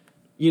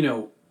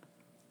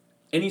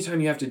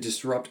 anytime you have to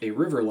disrupt a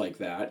river like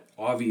that,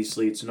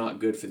 obviously it's not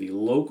good for the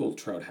local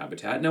trout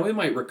habitat. Now, it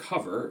might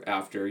recover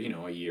after,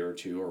 a year or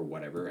two or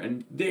whatever,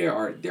 and there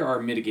are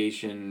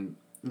mitigation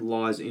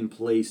laws in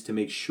place to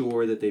make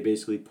sure that they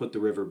basically put the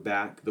river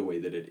back the way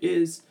that it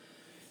is.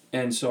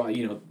 And so,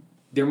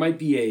 there might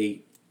be a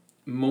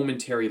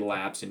momentary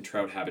lapse in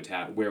trout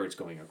habitat where it's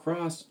going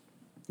across.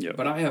 Yep.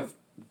 But I have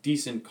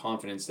decent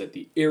confidence that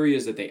the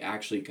areas that they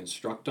actually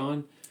construct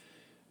on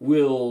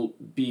will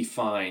be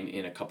fine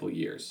in a couple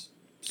years.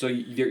 So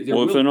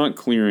if they're not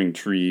clearing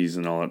trees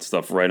and all that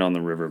stuff right on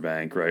the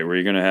riverbank, right, where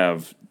you're going to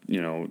have,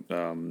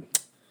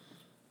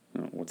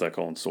 what's that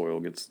called? Soil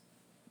gets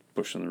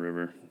pushed in the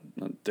river.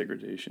 Not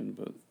degradation,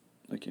 but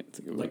I can't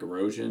think of it. Like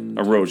erosion?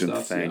 Erosion,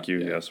 thank you.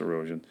 Yeah. Yes,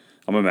 erosion.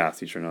 I'm a math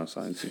teacher, not a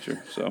science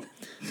teacher. So,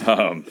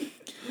 for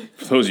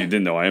those of you who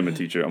didn't know, I am a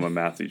teacher. I'm a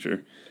math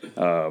teacher.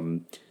 I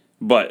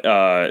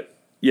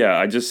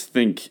just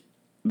think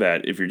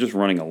that if you're just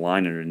running a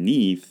line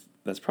underneath,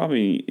 that's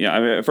probably,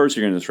 at first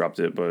you're going to disrupt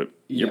it, but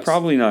you're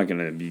probably not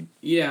going to be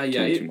doing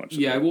too much.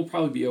 Yeah, it will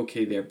probably be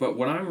okay there. But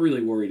what I'm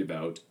really worried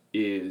about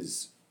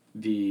is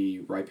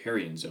the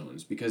riparian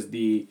zones, because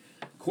the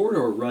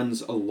corridor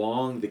runs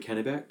along the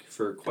Kennebec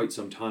for quite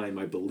some time,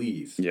 I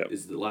believe. Yeah.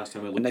 Is the last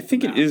time I looked. And I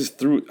think it is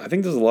through. I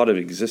think there's a lot of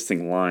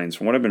existing lines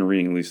from what I've been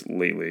reading, at least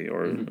lately,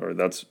 or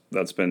that's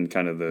been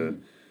kind of the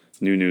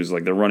new news.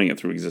 Like they're running it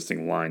through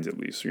existing lines at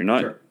least. So you're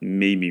not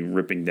maybe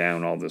ripping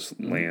down all this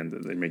land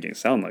that they're making it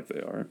sound like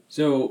they are.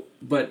 So,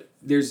 but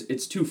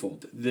it's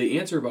twofold. The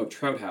answer about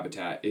trout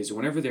habitat is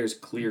whenever there's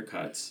clear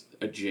cuts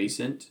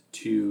adjacent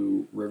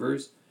to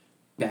rivers,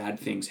 bad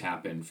things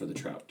happen for the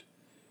trout.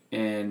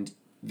 And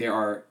there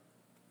are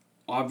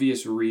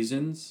obvious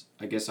reasons.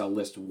 I guess I'll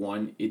list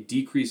one. It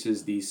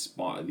decreases the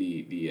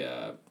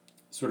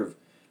sort of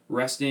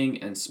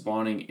resting and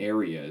spawning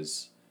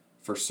areas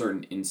for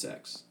certain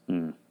insects.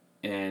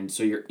 And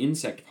so your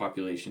insect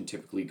population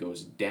typically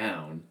goes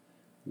down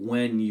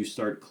when you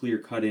start clear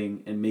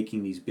cutting and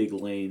making these big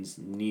lanes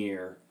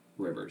near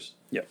rivers.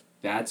 Yep.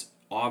 That's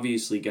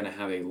obviously going to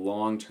have a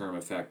long-term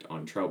effect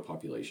on trout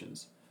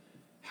populations.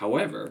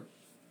 However,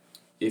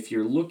 if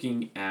you're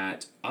looking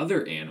at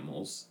other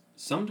animals,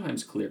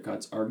 sometimes clear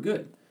cuts are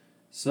good,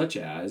 such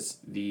as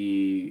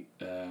the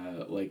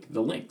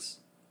lynx.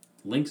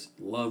 Lynx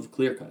love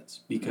clear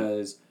cuts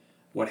because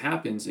what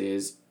happens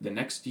is the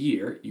next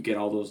year you get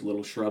all those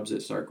little shrubs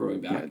that start growing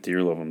back. Yeah,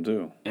 deer love them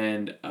too.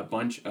 And a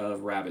bunch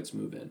of rabbits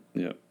move in.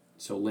 Yeah.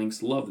 So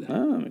lynx love that.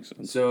 Ah, that makes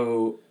sense.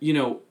 So,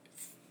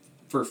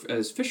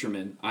 as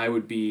fishermen, I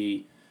would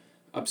be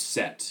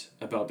upset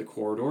about the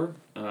corridor.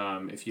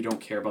 If you don't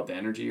care about the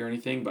energy or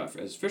anything, but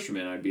as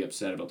fishermen, I'd be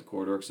upset about the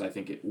corridor because I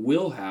think it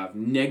will have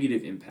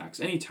negative impacts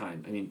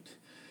anytime. I mean,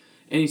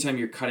 anytime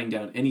you're cutting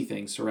down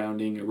anything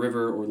surrounding a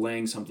river or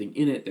laying something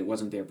in it that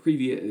wasn't there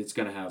previous, it's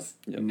going to have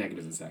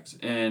negative effects.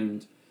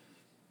 And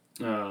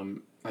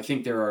I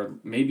think there are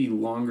maybe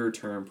longer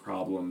term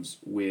problems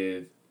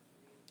with,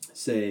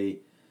 say,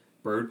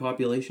 bird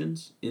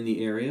populations in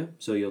the area,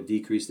 so you'll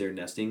decrease their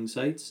nesting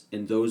sites,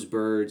 and those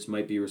birds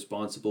might be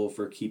responsible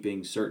for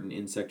keeping certain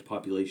insect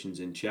populations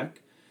in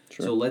check.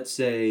 Sure. So let's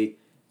say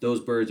those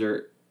birds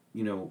are,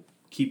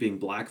 keeping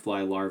black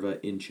fly larvae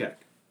in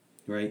check,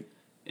 right?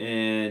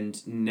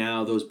 And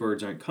now those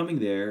birds aren't coming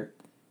there.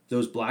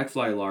 Those black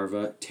fly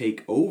larvae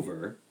take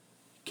over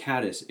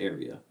caddis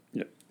area.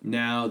 Yep.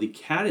 Now the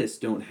caddis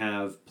don't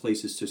have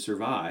places to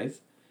survive,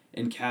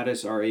 and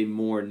caddis are a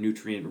more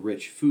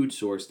nutrient-rich food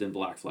source than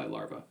black fly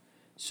larvae.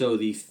 So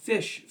the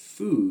fish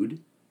food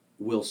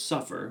will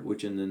suffer,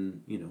 which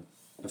then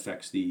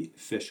affects the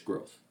fish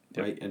growth,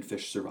 right, and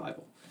fish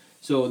survival.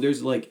 So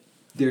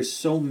there's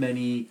so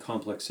many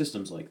complex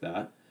systems like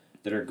that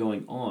are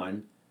going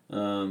on.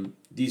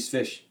 These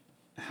fish,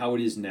 how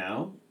it is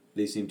now,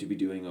 they seem to be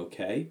doing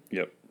okay.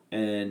 Yep.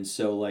 And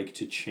so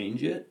to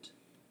change it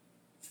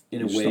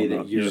in a way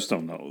that you just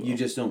don't know. You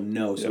just don't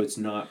know. So it's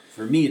not,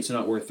 for me, it's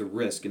not worth the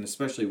risk, and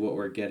especially what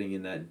we're getting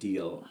in that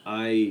deal.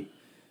 I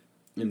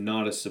am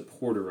not a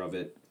supporter of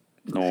it.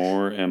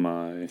 Nor am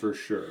I. For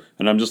sure.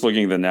 And I'm just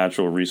looking at the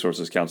Natural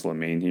Resources Council of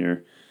Maine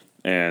here,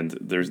 and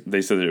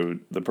they said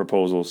the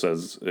proposal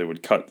says it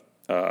would cut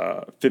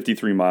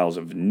 53 miles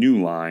of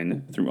new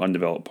line through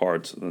undeveloped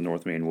parts of the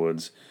North Maine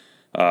woods.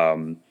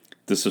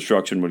 This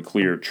destruction would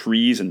clear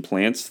trees and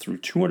plants through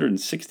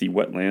 260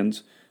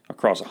 wetlands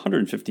across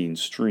 115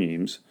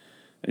 streams,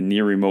 a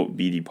near remote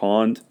Beatty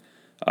Pond.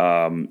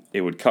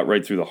 It would cut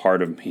right through the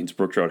heart of Maine's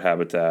brook trout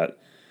habitat,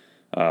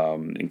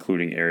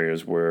 including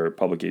areas where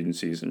public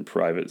agencies and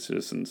private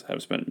citizens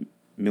have spent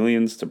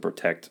millions to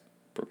protect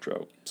brook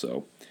trout.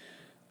 So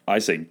I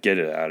say get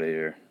it out of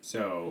here.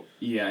 So,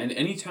 yeah, and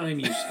anytime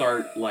you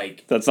start,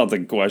 That's not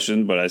the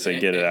question, but I say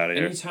get it out of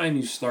here. Anytime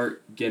you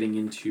start getting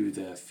into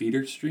the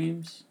feeder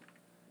streams,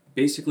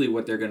 basically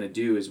what they're going to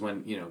do is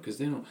when, because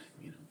they don't,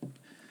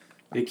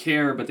 they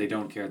care, but they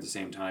don't care at the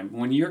same time.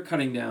 When you're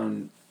cutting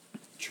down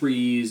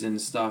trees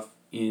and stuff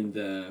in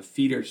the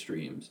feeder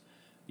streams,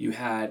 you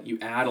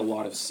add a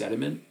lot of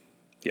sediment.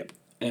 Yep.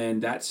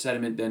 And that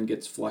sediment then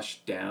gets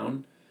flushed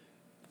down,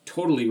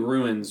 totally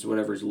ruins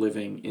whatever's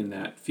living in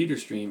that feeder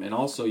stream, and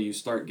also you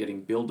start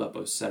getting buildup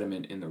of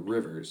sediment in the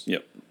rivers.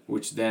 Yep.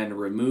 Which then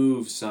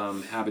removes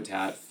some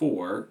habitat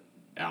for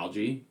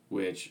algae,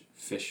 which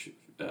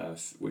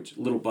which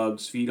little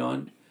bugs feed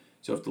on.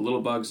 So if the little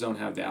bugs don't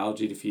have the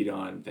algae to feed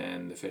on,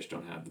 then the fish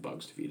don't have the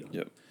bugs to feed on.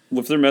 Yep. Well,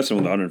 if they're messing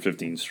with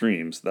 115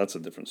 streams, that's a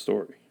different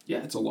story.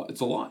 Yeah, it's a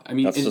lot. I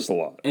mean, that's just a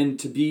lot. And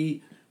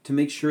to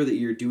make sure that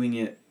you're doing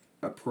it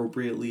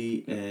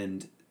appropriately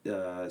and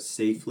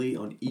safely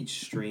on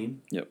each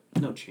stream. Yep.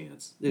 No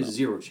chance. There's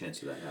zero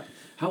chance of that happening.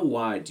 How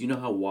wide? Do you know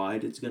how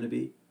wide it's going to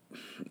be?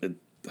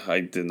 I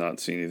did not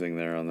see anything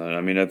there on that.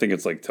 I mean, I think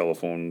it's like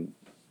telephone.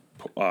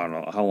 I don't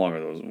know. How long are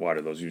those? Wide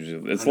are those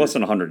usually? It's less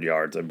than 100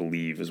 yards, I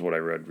believe, is what I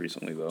read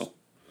recently, though.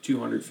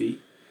 200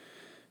 feet?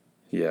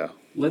 Yeah.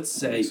 Let's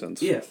say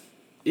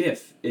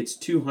if it's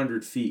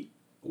 200 feet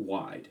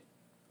wide,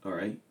 all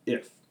right?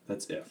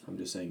 That's if. I'm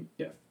just saying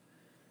if.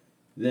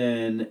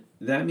 Then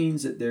that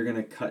means that they're going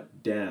to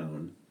cut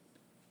down.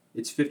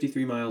 It's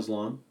 53 miles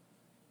long?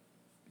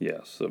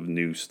 Yes, of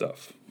new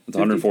stuff. It's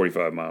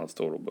 145 miles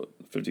total, but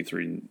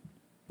 53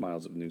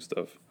 miles of new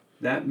stuff.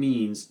 That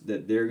means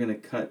that they're going to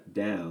cut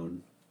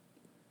down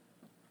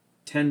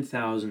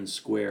 10,000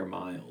 square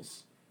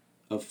miles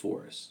of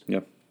forest.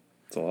 Yep,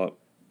 it's a lot.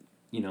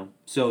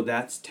 So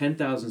that's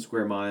 10,000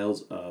 square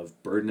miles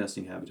of bird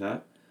nesting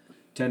habitat,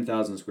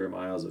 10,000 square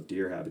miles of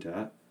deer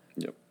habitat.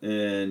 Yep.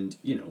 And,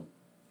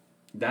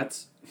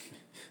 that's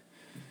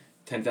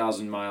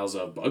 10,000 miles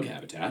of bug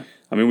habitat.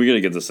 I mean, we got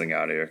to get this thing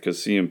out of here because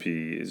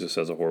CMP just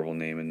has a horrible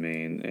name in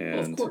Maine,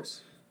 and of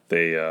course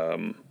they've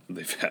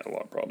had a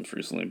lot of problems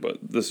recently. But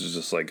this is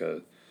just like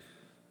a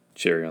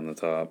cherry on the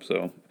top.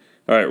 So,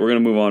 all right, we're gonna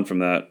move on from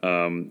that.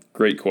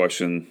 Great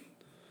question.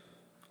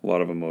 A lot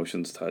of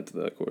emotions tied to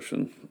that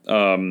question.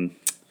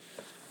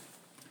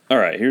 All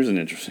right, here's an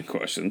interesting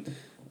question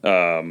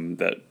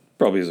that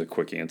probably is a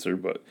quick answer,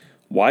 but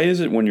why is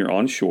it when you're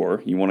on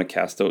shore, you want to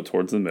cast out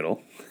towards the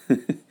middle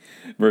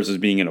versus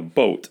being in a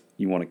boat,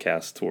 you want to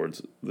cast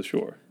towards the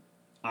shore?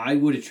 I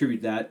would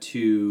attribute that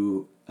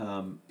to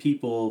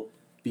people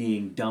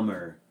being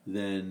dumber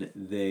than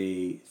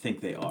they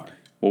think they are.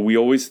 Well, we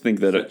always think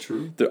that... Is that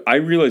true? I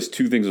realize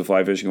two things with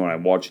fly fishing when I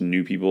watch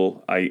new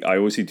people. I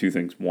always see two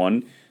things.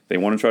 One, they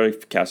want to try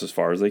to cast as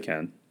far as they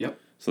can. Yep.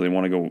 So they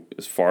want to go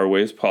as far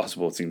away as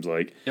possible, it seems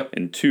like. Yep.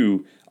 And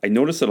two, I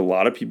noticed that a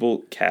lot of people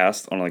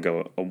cast on like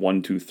a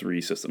 1, 2,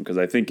 3 system. Because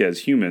I think as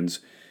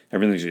humans,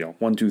 everything's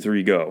 1, 2,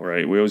 3, go,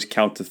 right? We always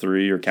count to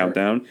 3 or count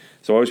down.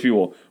 So always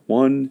people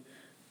 1,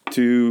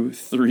 2,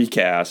 3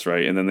 casts,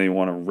 right? And then they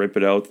want to rip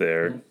it out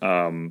there.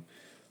 I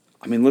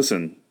mean,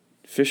 listen,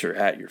 fish are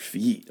at your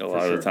feet a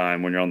lot of the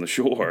time when you're on the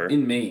shore.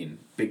 In Maine,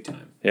 big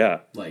time. Yeah.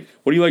 Like,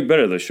 what do you like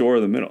better, the shore or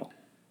the middle?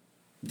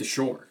 The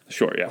shore. The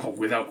shore, yeah. Oh,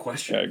 without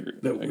question. Yeah,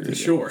 I agree. The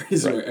shore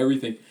is where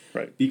everything...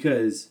 Right.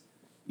 Because,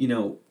 you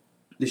know,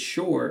 the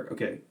shore,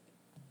 okay,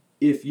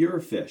 if you're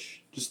a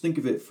fish, just think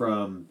of it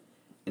from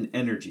an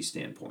energy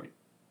standpoint.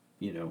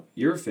 You know,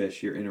 you're a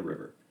fish, you're in a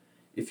river.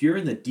 If you're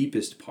in the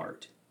deepest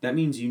part, that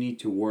means you need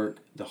to work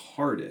the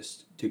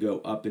hardest to go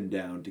up and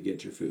down to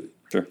get your food.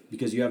 Sure.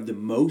 Because you have the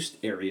most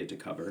area to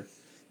cover,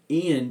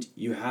 and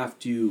you have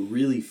to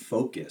really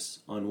focus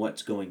on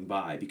what's going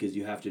by, because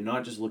you have to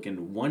not just look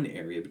in one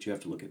area, but you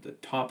have to look at the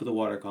top of the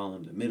water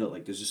column, the middle.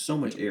 Like, there's just so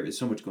much area,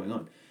 so much going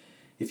on.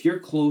 If you're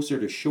closer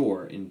to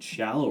shore in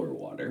shallower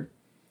water,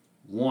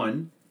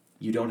 one,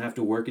 you don't have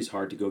to work as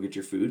hard to go get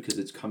your food because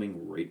it's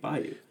coming right by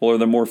you. Well, are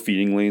there more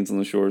feeding lanes on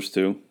the shores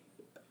too?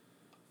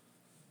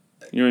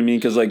 You know what I mean?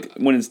 Because like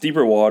when it's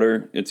deeper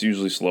water, it's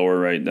usually slower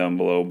right down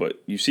below.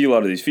 But you see a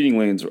lot of these feeding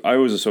lanes. I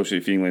always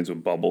associate feeding lanes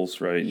with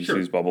bubbles, right? You see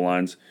these bubble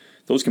lines.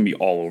 Those can be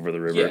all over the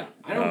river. Yeah,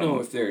 I don't know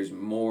if there's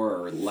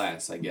more or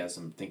less. I guess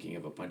I'm thinking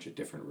of a bunch of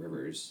different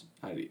rivers.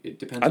 It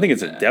depends. I think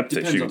it's a depth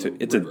issue.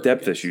 It's a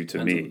depth issue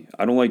to me.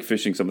 I don't like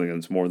fishing something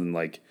that's more than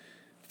like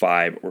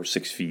 5 or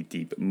 6 feet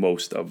deep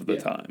most of the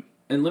time.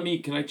 And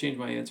can I change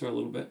my answer a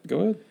little bit? Go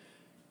ahead.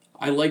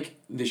 I like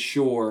the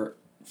shore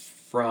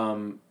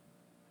from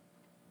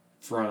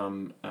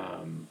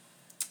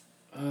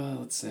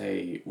let's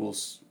say,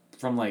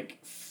 from like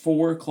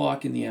 4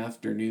 o'clock in the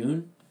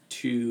afternoon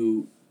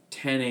to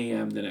 10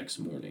 a.m. the next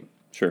morning.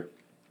 Sure.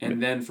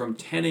 And then from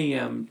 10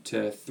 a.m.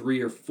 to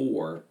 3 or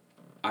 4,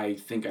 I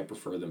think I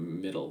prefer the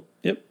middle.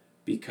 Yep.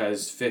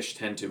 Because fish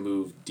tend to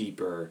move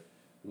deeper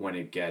when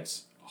it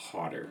gets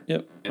hotter.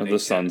 Yep. And the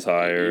sun's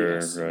higher,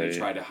 right? They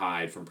try to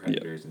hide from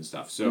predators and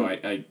stuff. So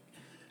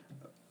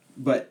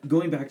But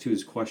going back to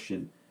his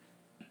question,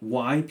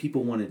 why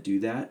people want to do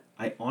that,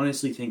 I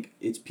honestly think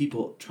it's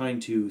people trying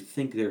to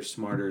think they're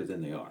smarter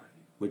than they are,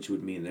 which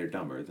would mean they're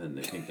dumber than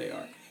they think they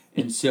are.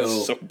 And so...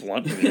 so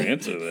blunt with your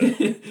answer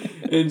there.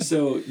 And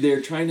so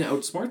they're trying to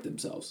outsmart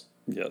themselves.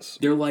 Yes.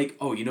 They're like,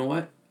 oh, you know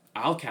what?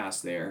 I'll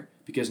cast there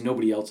because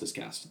nobody else has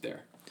casted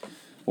there.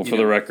 Well, for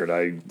the record,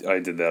 I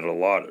did that a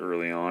lot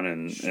early on,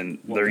 and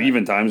there are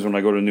even times when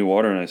I go to new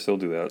water and I still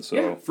do that. So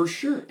yeah, for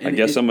sure. And I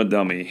guess I'm a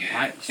dummy.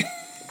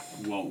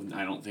 Well,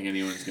 I don't think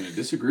anyone's going to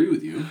disagree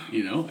with you.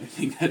 You know, I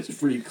think that's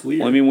pretty clear.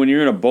 Well, I mean, when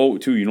you're in a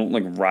boat too, you don't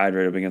like ride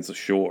right up against the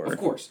shore. Of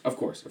course. Like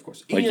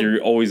and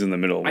you're always in the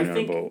middle when you're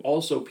in a boat. I think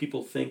also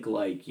people think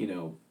like, you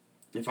know,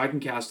 if I can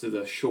cast to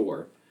the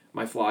shore,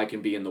 my fly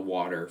can be in the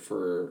water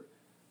for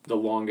the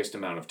longest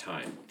amount of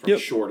time from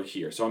shore to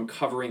here. So I'm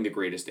covering the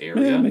greatest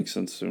area. Yeah, that makes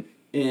sense too.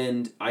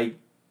 And I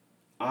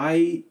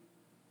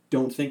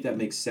don't think that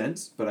makes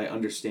sense, but I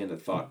understand the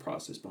thought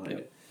process behind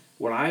it.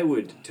 What I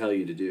would tell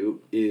you to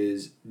do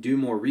is do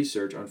more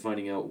research on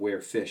finding out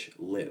where fish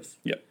live.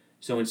 Yep.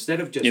 So instead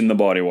of just... in the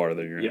body water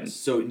that you're in. Yes.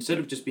 So instead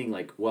of just being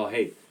like, well,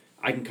 hey,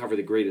 I can cover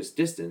the greatest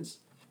distance,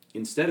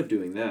 instead of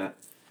doing that,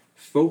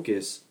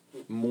 focus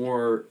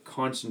more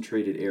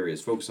concentrated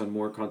areas. Focus on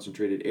more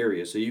concentrated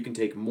areas so you can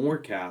take more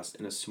casts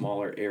in a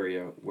smaller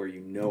area where you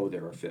know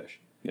there are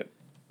fish. Yep.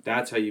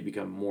 That's how you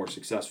become more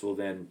successful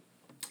than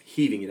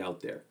heaving it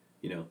out there,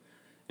 you know.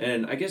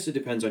 And I guess it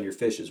depends on your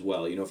fish as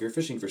well. You know, if you're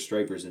fishing for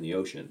stripers in the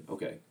ocean,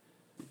 okay,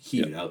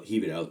 heave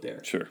it out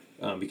there. Sure.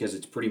 Because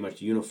it's pretty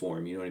much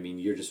uniform. You know what I mean?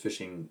 You're just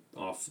fishing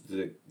off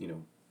the, you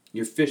know,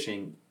 you're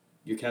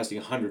casting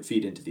 100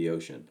 feet into the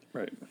ocean.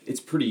 Right. It's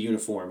pretty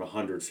uniform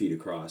 100 feet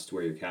across to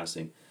where you're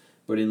casting.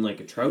 But in like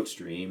a trout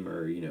stream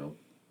or, you know,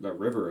 a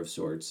river of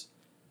sorts,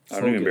 I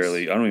don't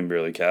even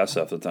barely cast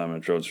half the time in a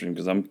trout stream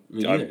because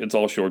it's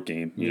all short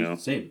game, you know.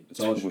 Same.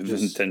 It's all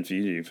within 10 feet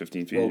of you,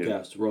 15 feet of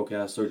you. Roll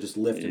cast, or just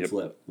lift and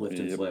flip,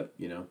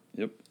 you know.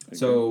 Yep.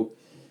 So,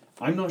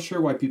 I'm not sure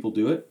why people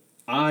do it.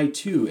 I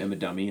too am a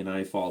dummy, and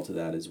I fall to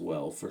that as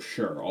well, for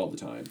sure, all the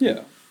time.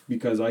 Yeah.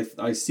 Because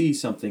I see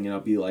something and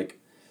I'll be like,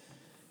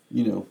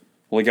 you know.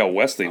 Like out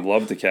west, they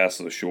love to cast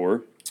to the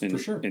shore. For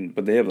sure.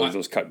 But they have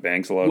those cut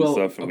banks a lot of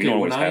stuff, and we don't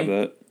always have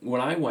that. When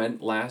I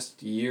went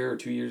last year or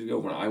 2 years ago,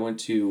 when I went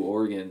to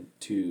Oregon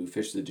to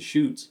fish the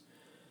Deschutes,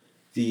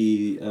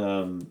 the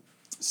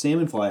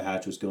salmon fly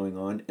hatch was going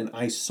on, and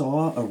I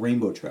saw a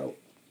rainbow trout,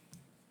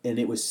 and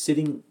it was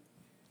sitting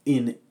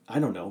in,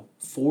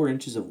 4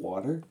 inches of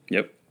water.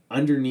 Yep.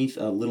 Underneath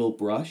a little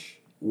brush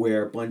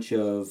where a bunch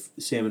of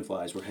salmon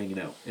flies were hanging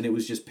out, and it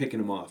was just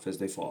picking them off as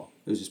they fall.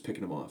 It was just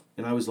picking them off.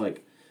 And I was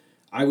like,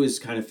 I was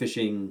kind of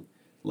fishing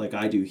like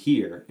I do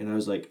here, and I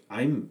was like,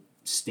 I'm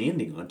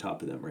standing on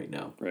top of them right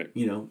now. Right.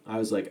 You know, I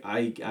was like,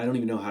 I don't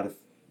even know how to...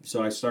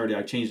 So I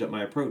changed up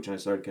my approach, and I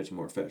started catching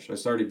more fish. I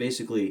started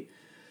basically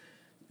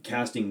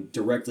casting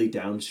directly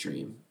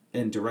downstream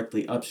and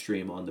directly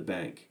upstream on the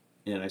bank,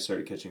 and I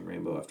started catching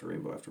rainbow after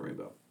rainbow after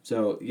rainbow.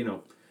 So, you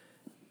know,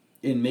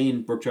 in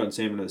Maine, brook trout and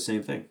salmon are the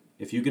same thing.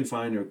 If you can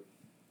find a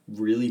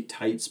really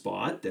tight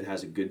spot that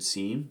has a good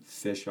seam,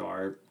 fish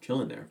are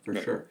chilling there for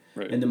sure.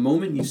 Right. And the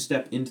moment you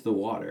step into the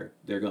water,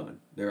 they're gone.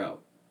 They're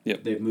out.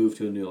 Yep. They've moved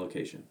to a new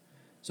location.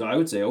 So I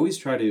would say always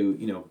try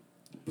to,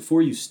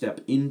 before you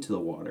step into the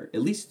water,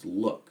 at least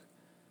look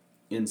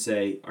and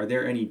say, are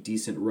there any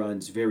decent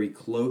runs very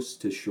close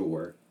to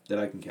shore that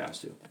I can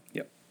cast to?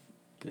 Yep.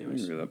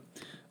 Anyways. I agree with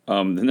that.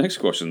 The next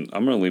question,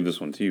 I'm going to leave this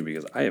one to you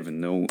because I have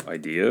no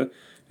idea.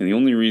 And the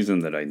only reason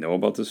that I know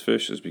about this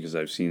fish is because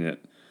I've seen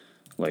it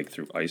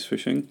through ice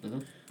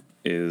fishing,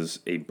 is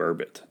a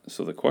burbot.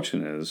 So the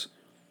question is,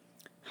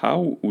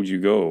 how would you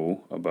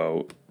go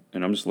about,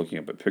 and I'm just looking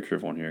up a picture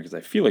of one here because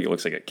I feel like it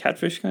looks like a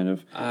catfish kind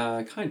of.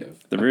 Kind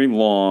of. They're very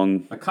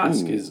long. A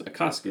cusk is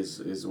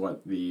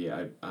what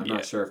I'm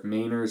not sure if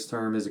Mainer's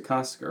term is a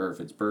cusk or if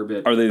it's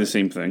burbot. Are they the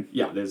same thing?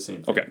 Yeah, they're the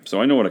same thing. Okay,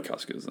 so I know what a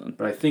cusk is then.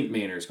 But I think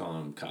Mainer's calling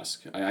them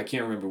cusk. I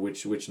can't remember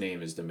which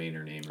name is the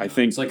Mainer name. I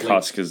think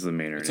cusk is the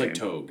Mainer name. It's like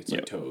togue. It's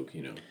like togue,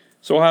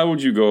 So how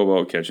would you go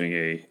about catching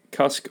a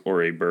cusk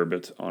or a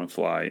burbot on a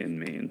fly in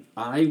Maine?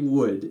 I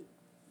would,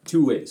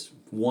 two ways.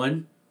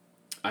 One,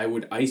 I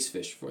would ice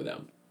fish for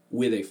them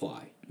with a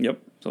fly. Yep.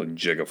 So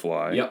jig a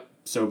fly. Yep.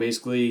 So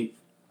basically,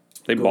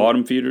 they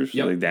bottom feeders?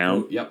 Yep. Are they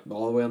down?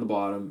 All the way on the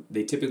bottom.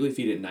 They typically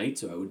feed at night,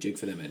 so I would jig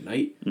for them at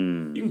night.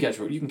 You can catch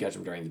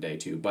them during the day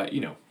too, but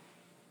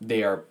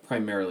they are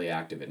primarily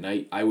active at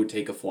night. I would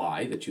take a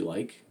fly that you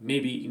like,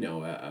 maybe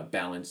a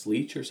balanced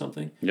leech or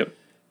something. Yep.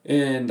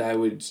 And I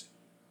would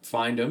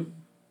find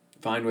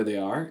where they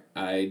are.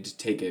 I'd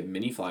take a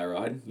mini fly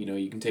rod.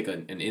 You can take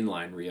an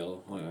inline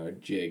reel or a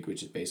jig,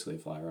 which is basically a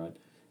fly rod,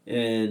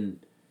 and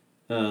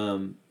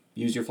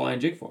use your fly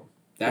and jig for them.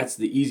 That's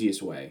the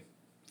easiest way,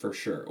 for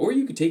sure. Or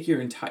you could take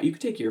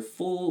your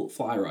full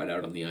fly rod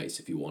out on the ice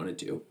if you wanted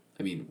to.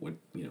 I mean,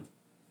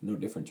 no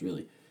difference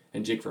really,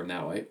 and jig for them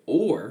that way.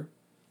 Or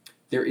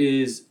there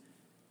is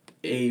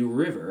a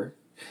river,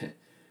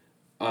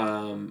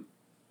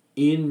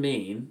 in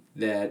Maine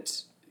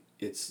that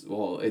it's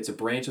a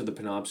branch of the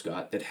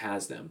Penobscot that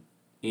has them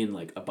in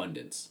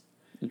abundance.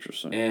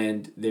 Interesting.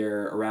 And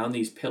they're around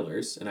these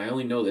pillars, and I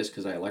only know this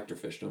because I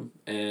electrofished them,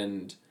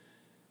 and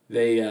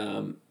they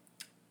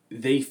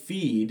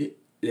feed.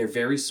 They're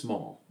very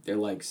small. They're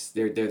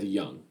the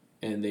young,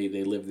 and they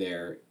live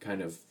there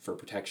kind of for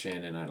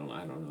protection. And I don't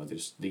know.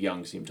 The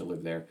young seem to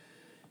live there,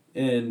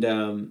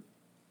 and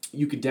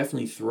you could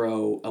definitely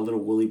throw a little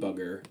woolly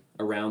bugger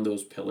around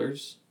those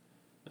pillars,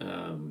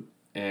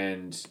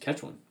 and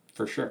catch one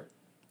for sure.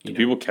 Do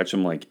people catch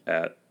them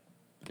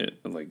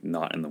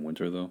not in the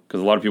winter though? Because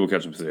a lot of people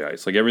catch them through the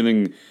ice.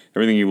 Everything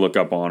you look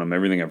up on them,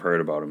 everything I've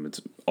heard about them, it's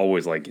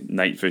always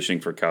night fishing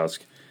for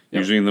cusk. Yep.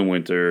 Usually in the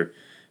winter,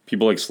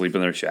 people sleep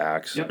in their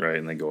shacks, right?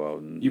 And they go out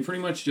and you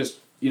pretty much just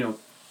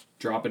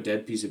drop a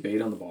dead piece of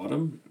bait on the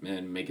bottom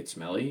and make it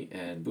smelly,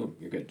 and boom,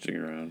 you're good. Jig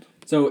around.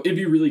 So it'd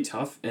be really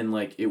tough, and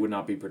it would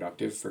not be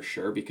productive for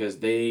sure because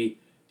they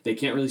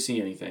can't really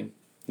see anything.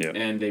 Yeah.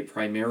 And they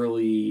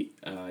primarily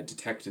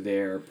detect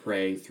their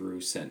prey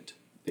through scent.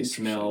 They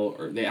smell,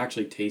 or they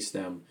actually taste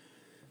them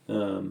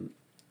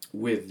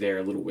with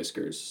their little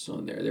whiskers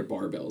on their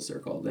barbells, they're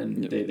called.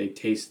 And they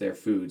taste their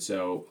food.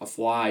 So a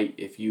fly,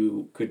 if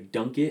you could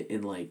dunk it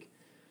in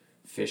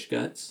fish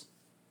guts,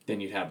 then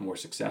you'd have more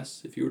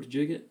success if you were to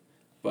jig it.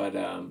 But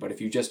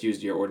if you just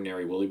used your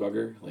ordinary woolly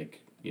bugger,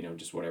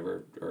 just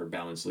whatever, or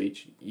balanced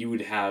leech,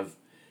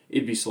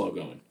 it'd be slow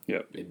going.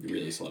 Yep. It'd be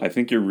really slow. I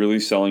think you're really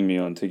selling me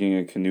on taking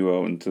a canoe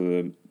out into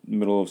the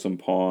middle of some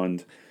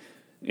pond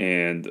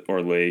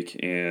or lake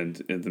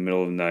and in the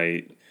middle of the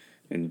night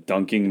and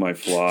dunking my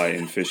fly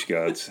in fish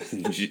guts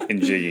and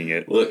jigging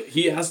it. Look,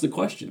 he asked the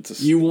question.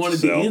 You wanted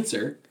the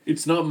answer.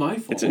 It's not my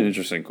fault. It's an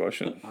interesting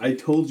question. I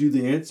told you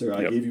the answer.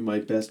 I gave you my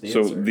best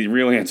answer. So the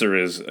real answer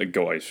is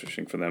go ice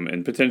fishing for them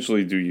and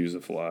potentially do use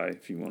a fly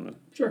if you want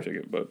to jig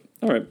it. But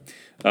all right.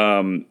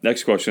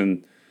 Next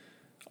question.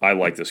 I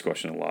like this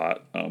question a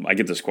lot. I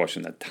get this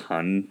question a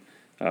ton,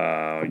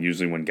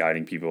 usually when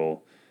guiding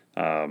people.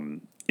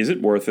 Is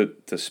it worth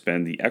it to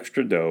spend the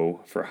extra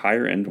dough for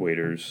higher end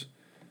waders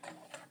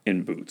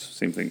in boots?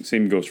 Same thing.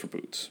 Same goes for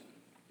boots.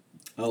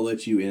 I'll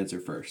let you answer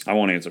first. I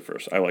want to answer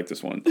first. I like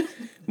this one.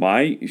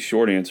 My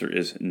short answer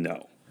is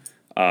no.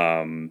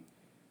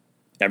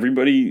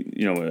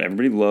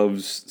 Everybody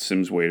loves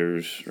Sims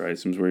waders, right?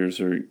 Sims waders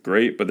are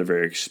great, but they're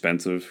very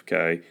expensive.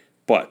 Okay,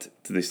 but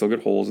do they still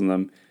get holes in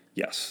them?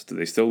 Yes. Do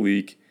they still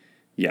leak?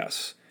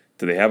 Yes.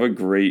 Do they have a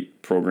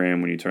great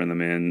program when you turn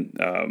them in?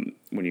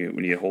 When you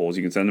get holes,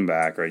 you can send them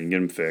back, right? You can get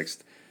them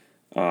fixed.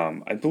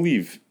 I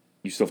believe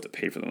you still have to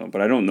pay for them,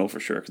 but I don't know for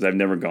sure because I've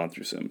never gone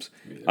through Sims.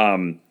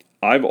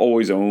 I've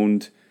always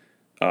owned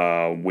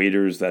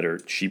waders that are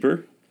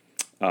cheaper.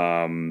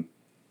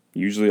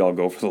 Usually I'll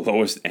go for the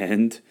lowest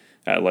end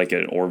at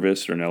an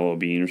Orvis or an LL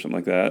Bean or something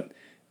like that.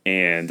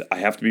 And I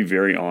have to be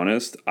very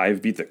honest.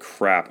 I've beat the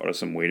crap out of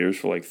some waders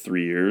for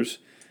 3 years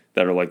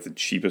that are the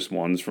cheapest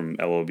ones from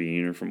LL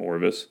Bean or from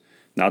Orvis.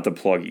 Not to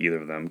plug either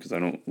of them because I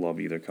don't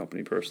love either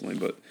company personally,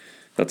 but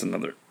that's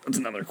another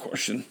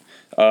question.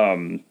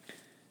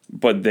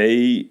 But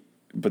they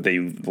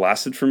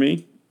lasted for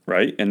me,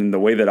 right? And the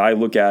way that I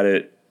look at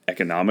it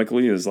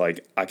economically is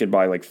like I could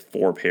buy like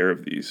 4 pair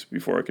of these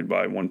before I could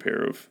buy 1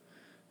 pair of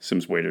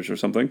Sims waders or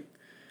something.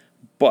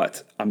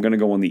 But I'm going to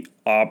go on the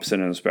opposite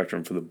end of the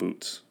spectrum for the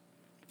boots.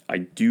 I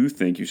do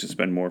think you should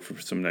spend more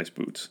for some nice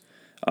boots.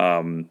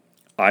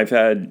 I've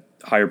had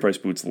higher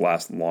priced boots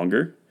last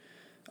longer.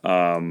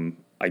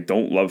 I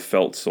don't love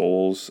felt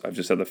soles. I've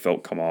just had the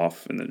felt come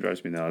off, and it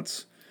drives me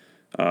nuts.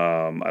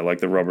 I like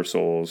the rubber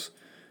soles,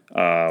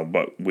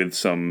 but with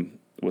some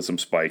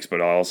spikes.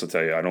 But I'll also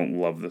tell you, I don't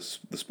love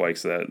the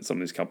spikes that some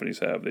of these companies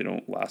have. They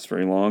don't last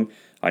very long.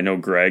 I know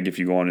Greg, if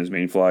you go on his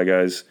Maine Fly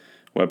Guys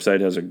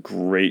website, has a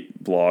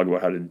great blog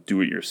about how to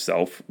do it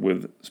yourself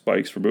with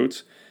spikes for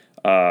boots.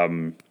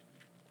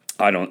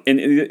 I don't, and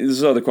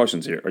there's other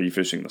questions here. Are you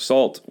fishing the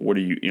salt? What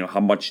are you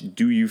how much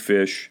do you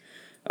fish?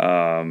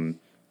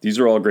 These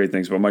are all great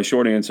things, but my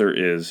short answer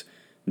is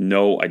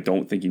no, I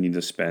don't think you need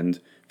to spend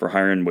for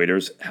higher end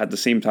waders. At the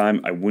same time,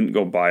 I wouldn't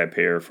go buy a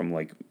pair from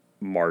like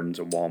Martin's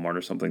or Walmart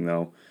or something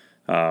though.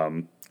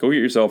 Go get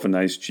yourself a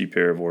nice cheap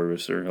pair of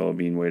Broaddus or Hello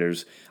Bean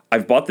waders.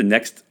 I've bought the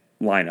next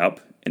line up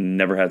and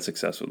never had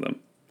success with them.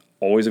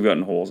 Always have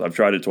gotten holes. I've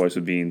tried it twice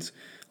with beans,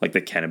 like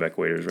the Kennebec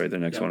waders, right? The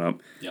next one up.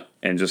 Yeah.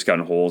 And just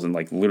gotten holes in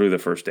like literally the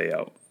first day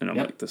out. And I'm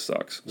like, this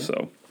sucks. Yep.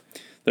 So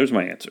there's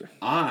my answer.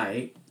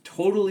 I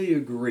totally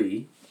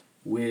agree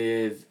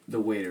with the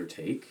wader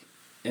take,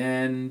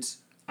 and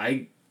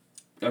I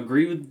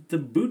agree with the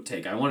boot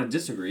take. I want to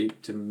disagree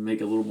to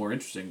make it a little more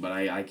interesting, but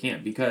I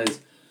can't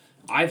because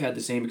I've had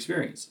the same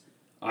experience.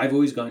 I've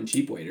always gotten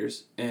cheap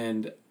waders,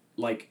 and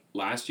like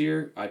last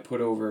year, I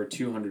put over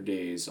 200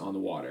 days on the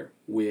water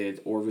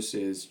with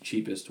Orvis's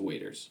cheapest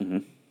waders. Mm-hmm.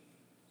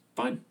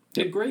 Fine.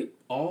 Did great.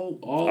 All.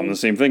 I'm the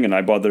same thing, and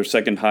I bought their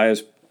second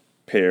highest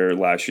pair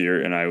last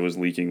year, and I was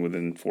leaking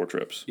within 4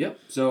 trips. Yep.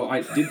 So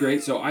I did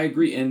great. So I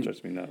agree. And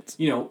drives me nuts.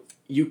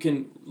 You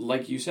can,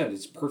 like you said,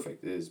 it's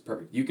perfect. It is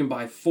perfect. You can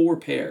buy 4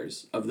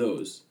 pairs of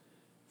those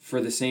for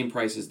the same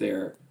price as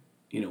their,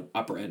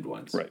 upper end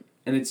ones. Right.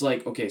 And it's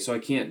like, okay, so I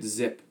can't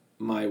zip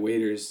my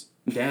waders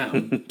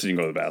down so you can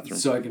go to the bathroom.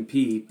 So I can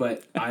pee,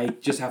 but I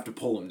just have to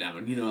pull them down,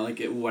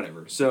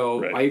 whatever.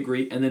 So right. I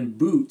agree. And then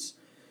boots,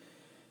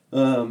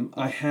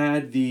 I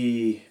had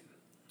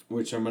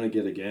which I'm going to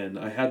get again,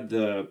 I had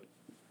the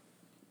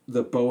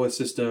BOA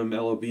system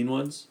LO Bean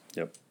ones.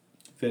 Yep.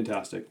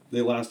 Fantastic.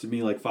 They lasted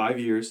me like 5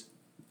 years,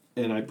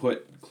 and I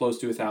put close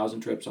to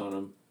 1,000 trips on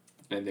them,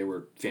 and they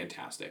were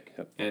fantastic.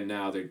 Yep. And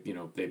now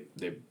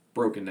they're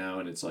broken now,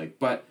 and it's like,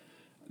 but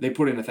they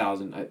put in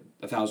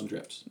 1,000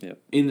 trips. Yep.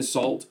 In the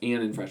salt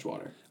and in fresh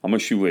water. I'm a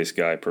shoelace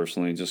guy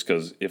personally, just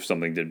because if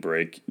something did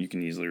break, you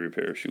can easily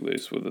repair a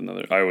shoelace with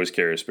another. I always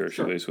carry a spare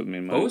shoelace with me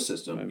in my BOA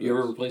system. You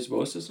ever replace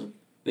BOA system?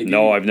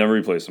 No, I've never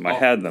replaced them. I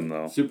had them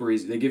though. Super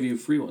easy. They give you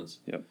free ones.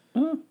 Yep.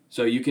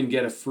 So you can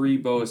get a free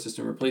BOA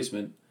system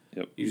replacement.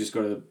 Yep. You just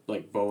go to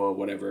BOA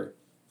whatever,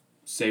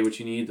 say what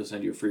you need. They'll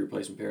send you a free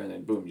replacement pair, and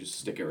then boom, you just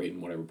stick it right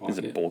in whatever pocket. Is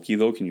it bulky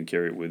though? Can you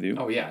carry it with you?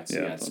 Oh yeah,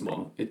 it's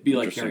small. It'd be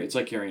like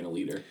carrying a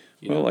liter.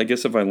 Well, I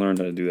guess if I learned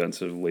how to do that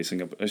instead of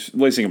lacing up a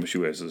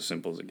shoelace is as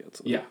simple as it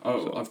gets. Yeah.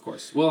 Oh, so. Of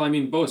course. Well, I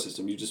mean, BOA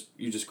system, you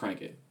just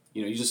crank it.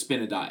 You just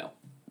spin a dial.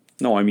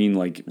 No, I mean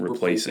like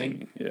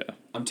replacing. Yeah.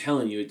 I'm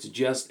telling you, it's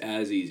just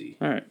as easy.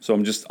 All right. So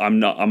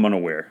I'm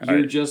unaware.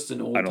 You're just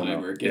an old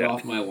timer. Get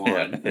off my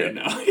lawn. Yeah.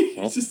 No,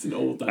 it's just an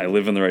old timer. I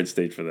live in the right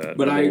state for that.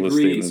 But I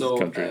agree. So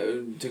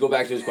to go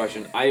back to his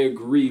question, I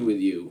agree with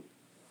you.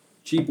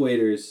 Cheap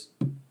waders,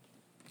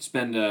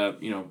 spend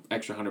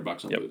extra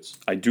 $100 on boots.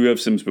 I do have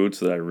Sims boots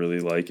that I really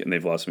like, and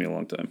they've lasted me a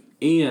long time.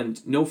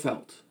 And no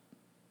felt.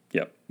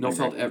 Yep. No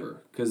felt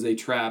ever, because they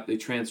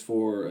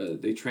transport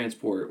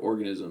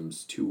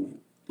organisms to.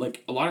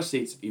 Like, a lot of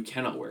states, you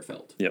cannot wear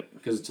felt. Yep.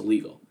 Because it's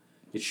illegal.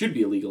 It should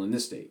be illegal in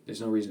this state.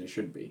 There's no reason it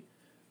shouldn't be.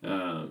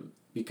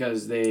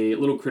 Because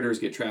little critters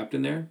get trapped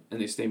in there,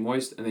 and they stay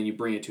moist, and then you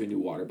bring it to a new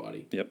water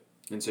body. Yep.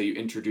 And so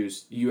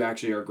you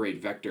actually are a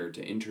great vector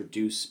to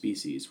introduce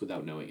species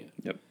without knowing it.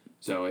 Yep.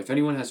 So if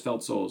anyone has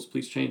felt soles,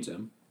 please change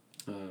them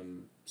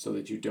so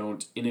that you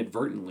don't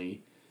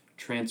inadvertently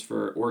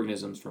transfer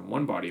organisms from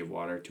one body of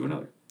water to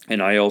another.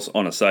 And I also,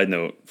 on a side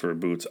note for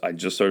boots, I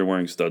just started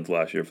wearing studs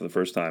last year for the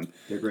first time.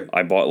 They're great.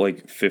 I bought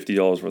like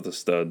 $50 worth of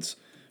studs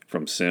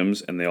from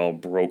Sims, and they all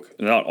broke.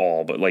 Not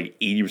all, but like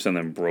 80% of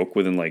them broke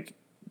within like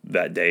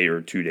that day or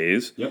 2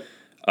 days. Yep.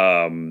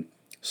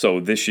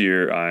 So this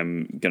year,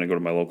 I'm going to go to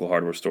my local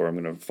hardware store.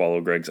 I'm going to follow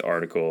Greg's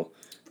article,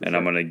 and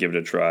I'm going to give it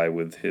a try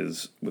with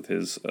his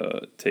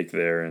take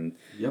there and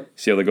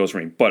see how that goes for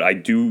me. But I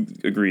do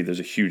agree there's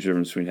a huge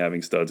difference between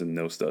having studs and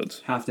no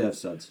studs. Have to have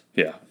studs.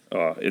 Yeah.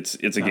 It's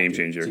a game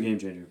changer. It's a game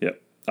changer. Yeah.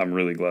 I'm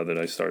really glad that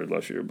I started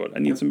last year, but I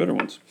need some better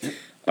ones.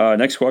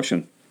 Next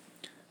question.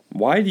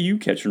 Why do you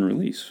catch and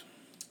release?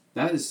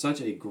 That is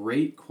such a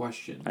great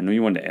question. I know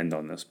you wanted to end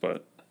on this,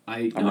 but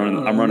I'm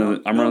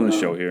running the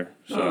show here.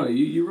 So. No,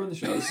 you run the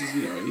show. This is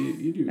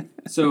you do.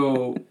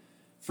 So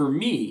for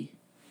me,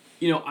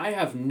 I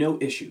have no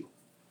issue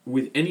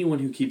with anyone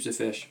who keeps a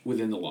fish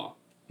within the law.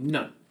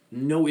 None.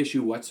 No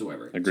issue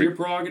whatsoever. Agreed. It's your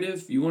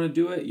prerogative. You want to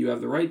do it. You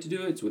have the right to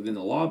do it. It's within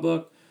the law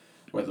book.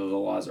 Whether the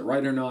laws are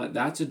right or not,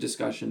 that's a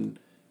discussion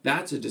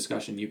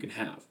you can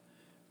have.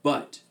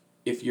 But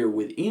if you're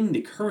within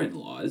the current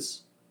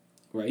laws,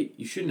 right,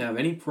 you shouldn't have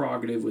any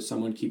prerogative with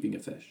someone keeping a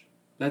fish.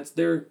 That's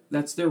their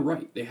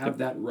right. They have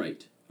that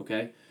right,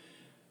 okay?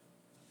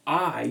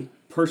 I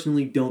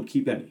personally don't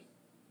keep any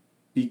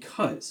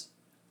because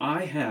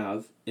I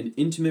have an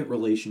intimate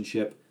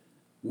relationship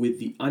with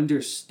the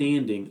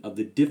understanding of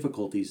the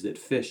difficulties that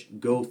fish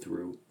go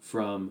through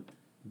from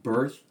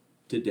birth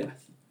to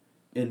death.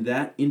 And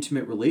that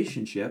intimate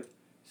relationship,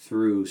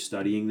 through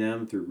studying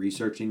them, through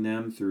researching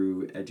them,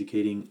 through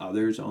educating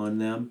others on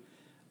them,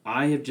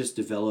 I have just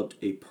developed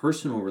a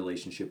personal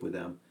relationship with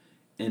them,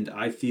 and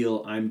I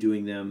feel I'm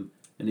doing them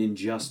an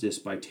injustice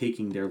by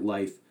taking their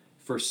life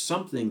for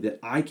something that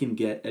I can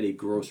get at a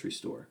grocery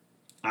store.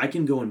 I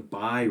can go and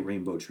buy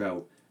rainbow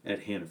trout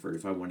at Hannaford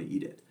if I want to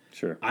eat it.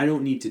 Sure. I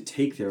don't need to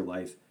take their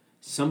life.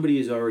 Somebody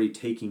is already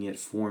taking it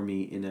for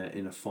me in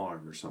a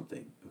farm or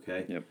something,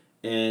 okay? Yep.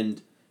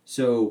 And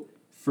so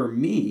for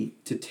me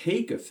to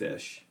take a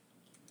fish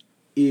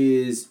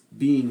is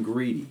being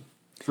greedy.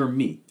 For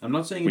me, I'm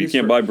not saying you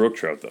can't buy brook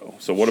trout though.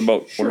 So what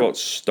about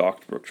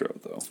stocked brook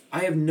trout though? I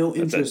have no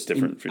interest. That's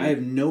different for you. I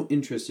have no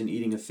interest in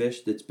eating a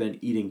fish that's been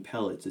eating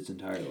pellets its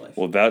entire life.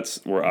 Well,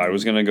 that's where I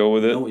was gonna go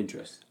with it. No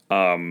interest.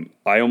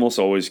 I almost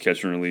always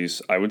catch and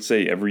release. I would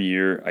say every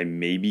year I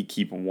maybe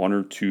keep one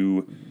or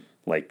two,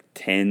 like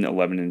 10,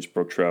 11-inch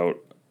brook trout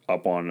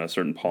up on a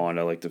certain pond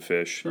I like to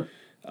fish. Sure.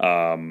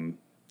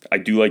 I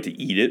do like to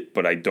eat it,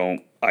 but I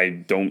don't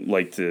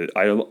like to.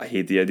 I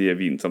hate the idea of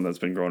eating something that's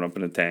been growing up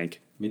in a tank.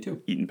 Me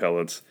too. Eating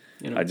pellets.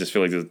 You know, I just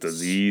feel like there's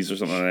disease or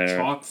something there.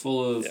 Chock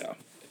full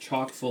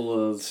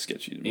of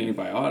sketchy to me.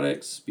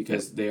 Antibiotics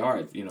because they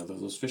are. You know,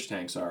 those fish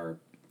tanks are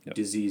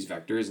disease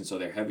vectors, and so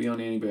they're heavy on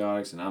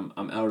antibiotics, and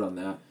I'm out on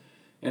that.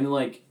 And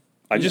like,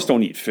 I just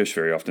don't eat fish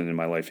very often in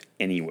my life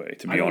anyway.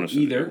 To be honest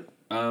with you.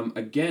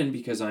 Again,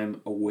 because I'm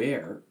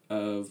aware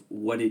of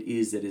what it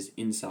is that is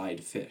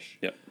inside fish.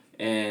 Yep.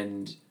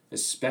 And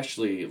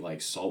especially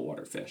like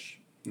saltwater fish.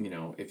 You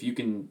know, if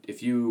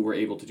you were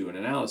able to do an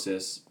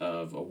analysis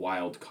of a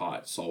wild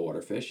caught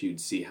saltwater fish, you'd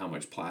see how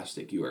much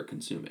plastic you are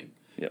consuming.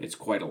 Yep. It's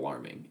quite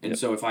alarming. And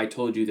so if I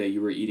told you that you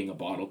were eating a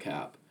bottle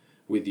cap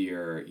with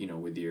your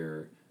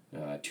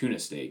tuna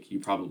steak,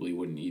 you probably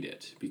wouldn't eat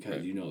it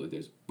because you know that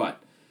there's.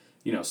 But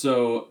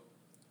so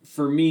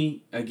for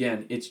me,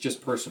 again, it's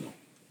just personal.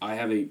 I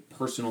have a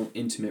personal,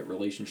 intimate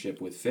relationship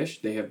with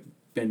fish. They've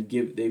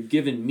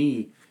given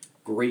me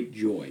great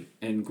joy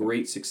and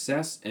great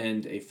success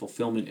and a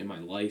fulfillment in my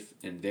life,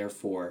 and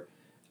therefore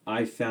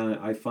I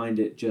find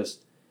it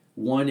just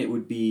one, it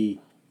would be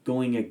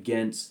going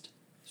against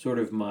sort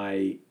of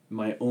my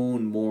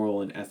own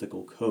moral and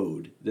ethical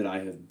code that I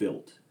have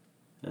built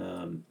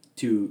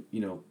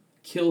to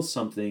kill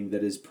something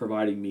that is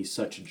providing me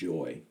such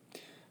joy.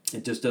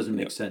 It just doesn't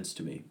make sense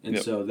to me, and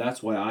so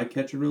that's why I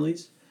catch and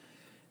release.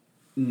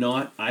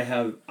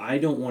 I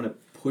don't want to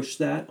push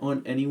that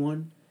on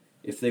anyone.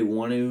 If they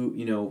want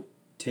to,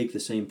 take the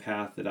same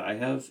path that I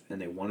have and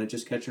they want to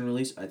just catch and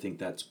release, I think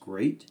that's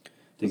great.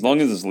 As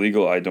long as it's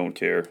legal, I don't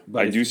care.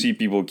 But I do see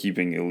people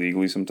keeping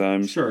illegally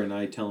sometimes. Sure, and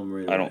I tell them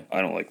right away. I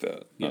don't like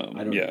that. Yeah,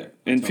 I don't either.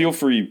 And feel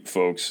free,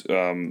 folks,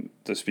 to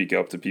speak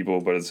up to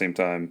people, but at the same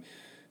time,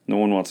 no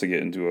one wants to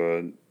get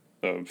into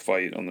a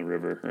fight on the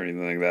river or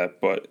anything like that.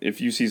 But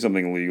if you see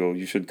something illegal,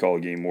 you should call a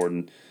game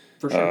warden.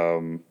 For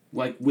sure.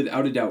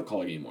 Without a doubt,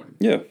 call a game warden.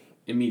 Yeah.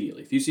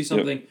 Immediately. If you see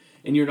something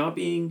and you're not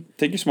being...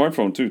 Take your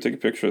smartphone, too. Take a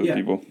picture of the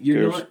people.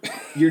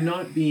 You're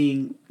not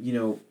being,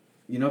 you're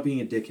not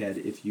being a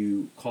dickhead if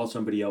you call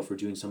somebody out for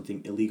doing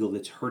something illegal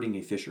that's hurting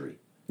a fishery.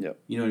 Yeah.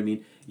 You know what I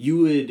mean? You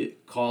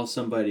would call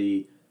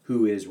somebody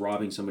who is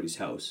robbing somebody's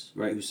house,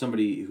 right? Who's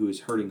somebody who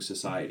is hurting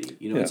society.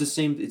 It's the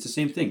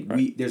same thing.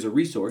 Right. There's a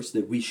resource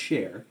that we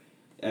share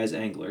as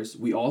anglers.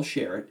 We all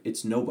share it.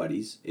 It's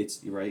nobody's.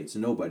 It's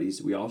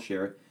nobody's. We all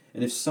share it.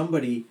 And if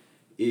somebody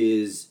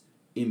is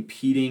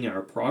impeding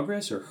our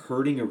progress or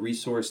hurting a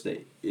resource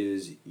that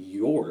is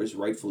yours,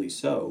 rightfully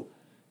so,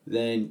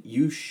 then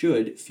you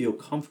should feel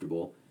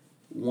comfortable,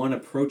 one,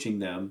 approaching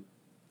them,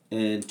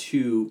 and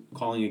two,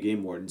 calling a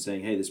game warden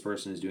saying, hey, this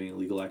person is doing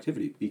illegal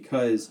activity.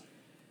 Because,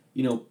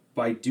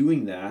 by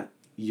doing that,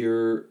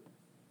 you're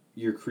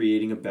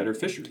creating a better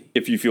fishery.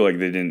 If you feel like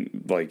they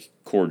didn't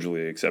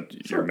cordially accept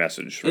your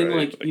message,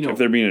 right? And if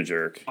they're being a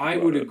jerk. I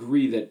would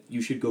agree that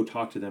you should go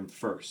talk to them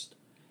first.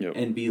 Yep.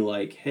 And be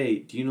like, hey,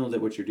 do you know that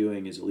what you're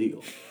doing is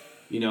illegal?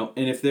 And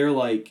if they're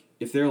like,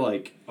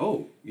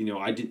 oh,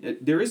 I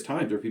did. There is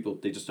times where people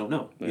they just don't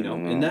know,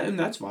 and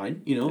that's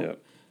fine, Yep.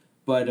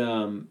 But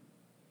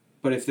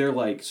if they're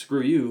like,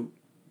 screw you,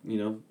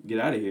 get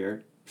out of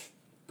here,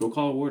 go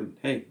call a warden.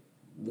 Hey,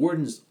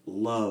 wardens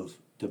love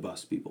to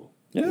bust people.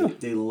 Yeah,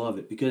 they love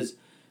it because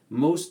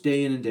most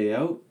day in and day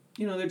out,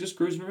 they're just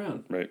cruising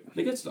around. Right.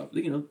 They get stuff.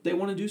 They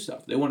want to do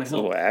stuff. They want to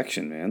help. A little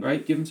action, man.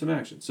 Right? Give them some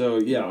action. So,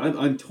 yeah,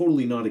 I'm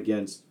totally not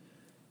against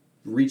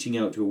reaching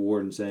out to a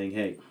warden saying,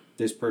 hey,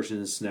 this person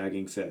is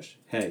snagging fish.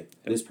 Hey,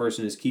 this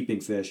person is keeping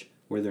fish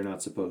where they're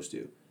not supposed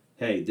to.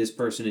 Hey, this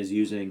person is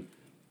using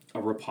a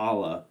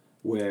Rapala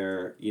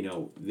where,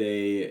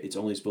 it's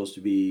only supposed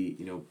to be,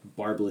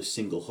 barbless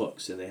single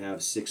hooks, and they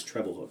have 6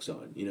 treble hooks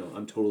on.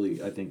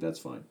 I think that's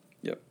fine.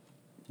 Yep.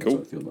 That's Cool.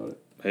 how I feel about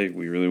it. Hey,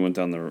 we really went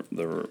down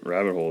the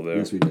rabbit hole there.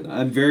 Yes, we did.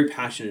 I'm very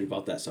passionate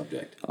about that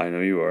subject. I know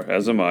you are,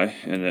 as am I,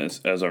 and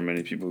as are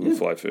many people who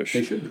fly fish.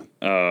 They should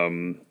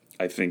be.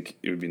 I think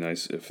it would be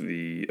nice if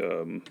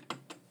the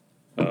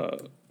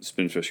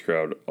spinfish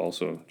crowd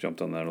also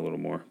jumped on that a little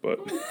more, but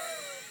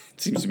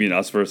it seems to be an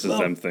us versus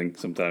them thing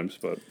sometimes.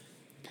 But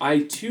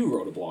I too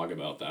wrote a blog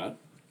about that.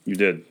 You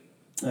did.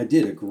 I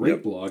did a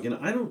great blog, and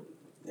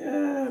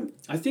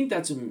I think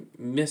that's a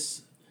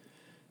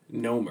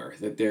misnomer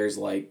that there's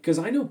because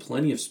I know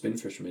plenty of spin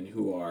fishermen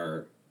who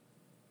are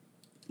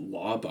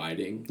law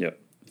abiding. Yep.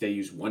 They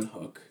use one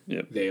hook.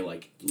 Yep. They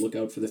look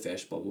out for the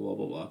fish. Blah blah blah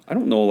blah blah. I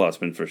don't know a lot of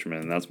spin fishermen,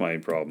 and that's my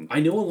problem. I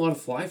know a lot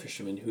of fly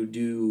fishermen who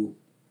do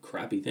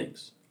crappy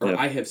things. Or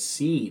I have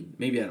seen,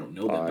 maybe I don't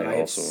know them, but I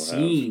have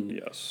seen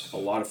a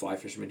lot of fly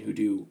fishermen who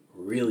do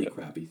really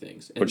crappy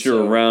things. And but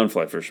you're around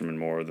fly fishermen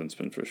more than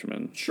spin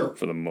fishermen. Sure.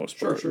 For the most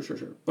part. Sure.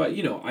 But,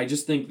 I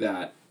just think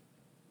that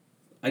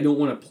I don't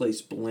want to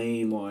place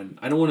blame on...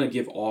 I don't want to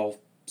give all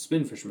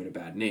spin fishermen a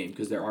bad name,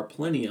 because there are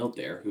plenty out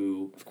there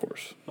who... Of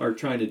course. ...are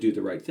trying to do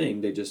the right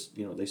thing. They just,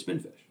 they spin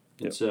fish.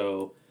 And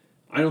so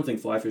I don't think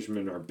fly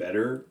fishermen are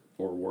better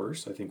or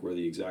worse. I think we're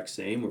the exact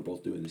same. We're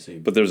both doing the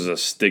same. But there's a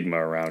stigma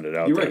around it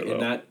out there. You're right, though.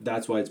 and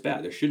that's why it's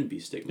bad. There shouldn't be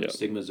stigma.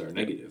 Stigmas are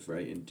negative,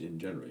 right? In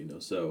general,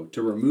 So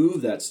to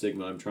remove that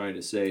stigma, I'm trying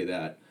to say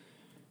that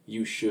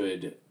you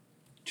should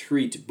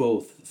treat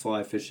both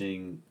fly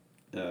fishing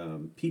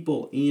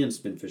people and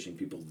spin fishing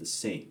people the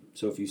same.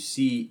 So if you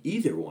see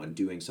either one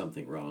doing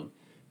something wrong,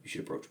 you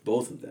should approach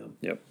both of them.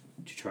 Yep.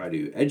 To try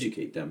to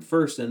educate them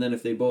first, and then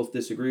if they both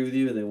disagree with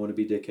you and they want to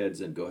be dickheads,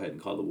 then go ahead and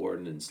call the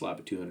warden and slap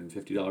a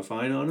 $250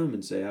 fine on them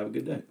and say, have a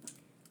good day.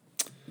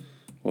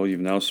 Well,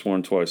 you've now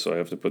sworn twice, so I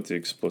have to put the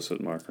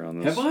explicit marker on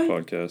this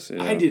podcast.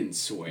 Yeah. I didn't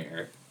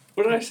swear.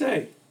 What did I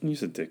say? You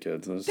said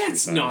dickheads.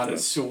 That's not a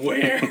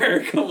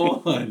swear. Come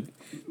on.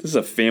 This is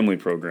a family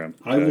program.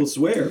 Okay? I will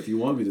swear if you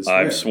want me to swear.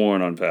 I've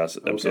sworn on past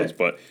episodes,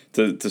 but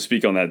to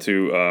speak on that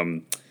too,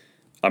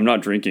 I'm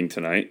not drinking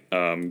tonight.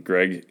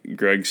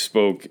 Greg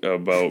spoke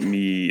about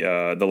me.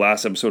 The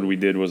last episode we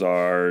did was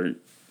our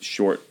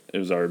short. It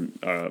was our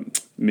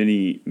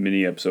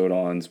mini episode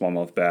on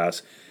smallmouth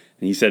bass,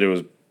 and he said it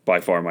was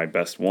by far my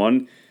best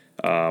one.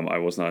 I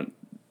was not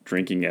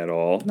drinking at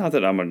all. Not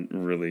that I'm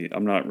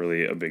not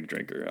really a big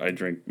drinker. I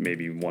drink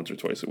maybe once or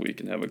twice a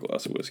week and have a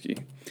glass of whiskey.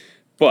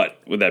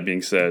 But with that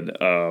being said,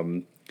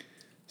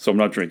 so I'm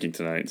not drinking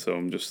tonight. So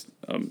I'm just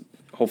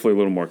hopefully a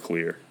little more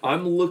clear.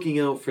 I'm looking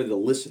out for the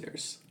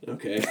listeners,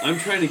 okay? I'm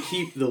trying to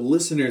keep the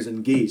listeners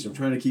engaged. I'm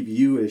trying to keep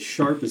you as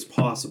sharp as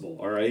possible,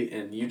 all right?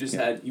 And you just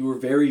you were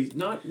very,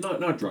 not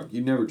drunk.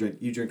 You never drink,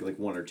 you drink like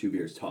 1 or 2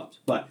 beers tops.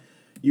 But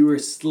you were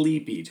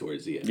sleepy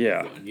towards the end.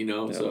 Yeah. Of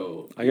one,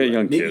 so. I got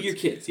young kids. Maybe your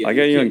kids. Yeah, I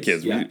got young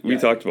kids. We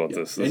talked about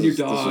this. And your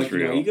dog,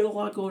 you got a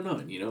lot going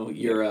on,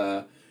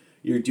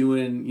 You're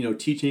doing,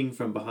 teaching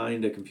from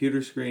behind a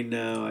computer screen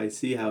now. I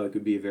see how it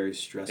could be a very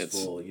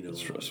stressful,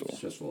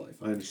 stressful life.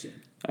 I understand.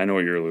 I know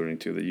what you're alluding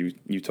to, that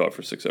you taught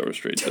for 6 hours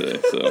straight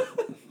today,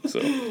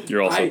 so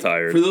you're also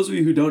tired. For those of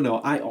you who don't know,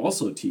 I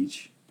also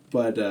teach,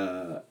 but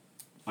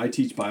I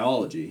teach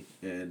biology,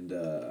 and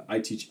I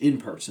teach in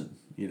person,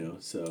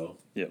 so,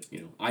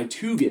 I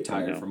too get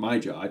tired from my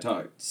job. I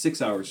taught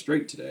 6 hours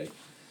straight today.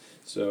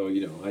 So,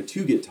 I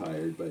too get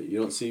tired, but you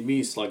don't see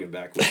me slugging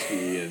back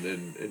whiskey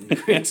and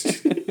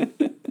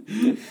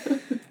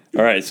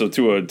All right, so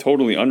to a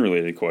totally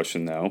unrelated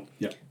question now.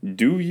 Yeah.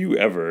 Do you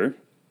ever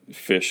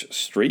fish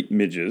straight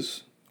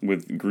midges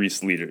with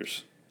grease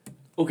leaders?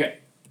 Okay.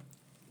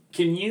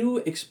 Can you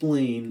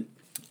explain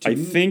I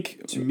think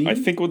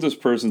what this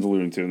person's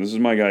alluding to, and this is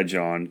my guy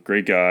John,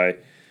 great guy.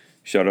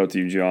 Shout out to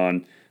you,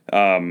 John.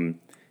 I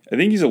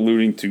think he's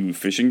alluding to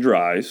fishing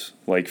dries,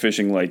 like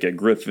fishing like a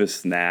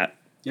Griffiths gnat.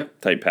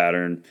 Type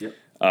pattern.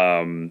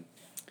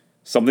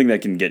 Something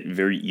that can get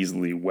very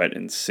easily wet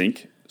and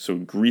sink. So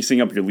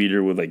greasing up your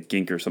leader with like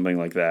gink or something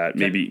like that.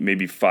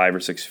 Maybe 5 or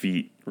 6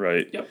 feet,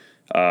 right?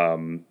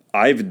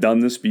 I've done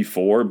this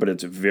before, but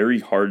it's very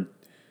hard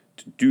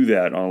to do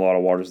that on a lot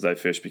of waters that I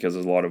fish because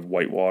there's a lot of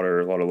white water,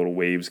 a lot of little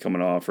waves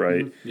coming off,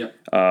 right?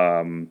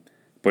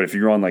 But if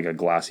you're on like a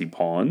glassy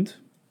pond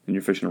and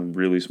you're fishing a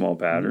really small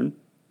pattern,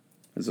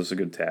 is this a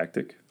good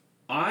tactic?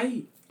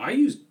 I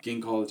use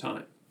gink all the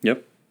time.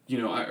 Yep.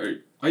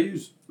 I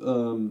use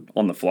on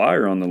the fly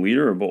or on the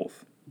leader or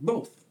both?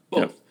 Both.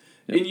 Yep.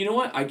 And you know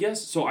what? I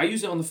guess so. I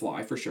use it on the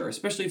fly for sure,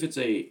 especially if it's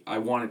I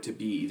want it to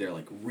be either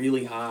like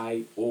really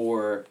high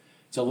or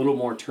it's a little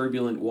more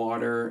turbulent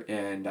water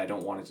and I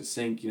don't want it to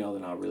sink.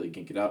 Then I'll really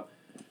gink it up.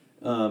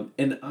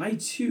 And I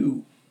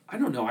too, I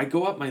don't know. I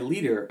go up my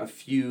leader a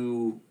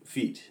few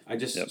feet. I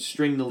just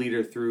string the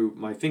leader through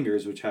my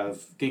fingers, which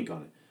have gink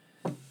on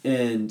it,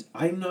 and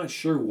I'm not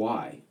sure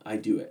why I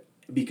do it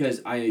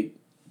because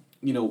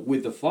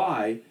with the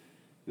fly,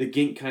 the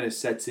gink kind of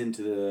sets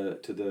into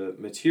the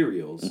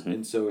materials,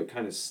 and so it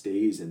kind of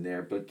stays in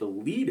there. But the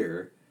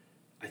leader,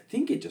 I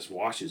think it just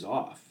washes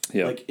off.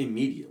 Yeah. Like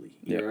immediately.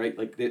 Yeah. Right?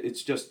 Like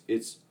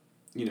it's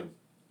you know,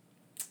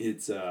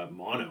 it's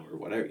mono or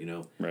whatever, you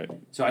know. Right.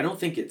 So I don't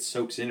think it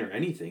soaks in or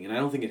anything, and I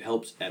don't think it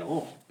helps at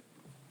all.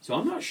 So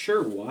I'm not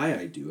sure why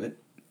I do it,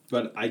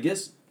 but I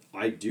guess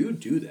I do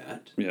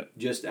that. Yeah.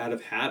 Just out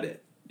of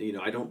habit. You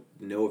know, I don't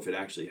know if it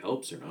actually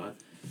helps or not,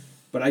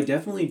 but I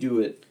definitely do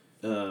it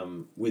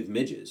with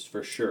midges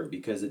for sure,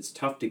 because it's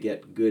tough to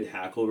get good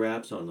hackle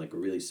wraps on like a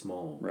really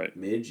small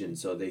midge, and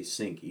so they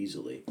sink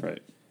easily. Right.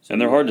 So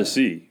And they're hard to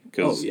see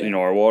because, yeah. you know,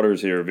 our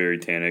waters here are very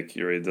tannic.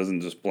 It doesn't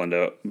just blend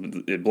out.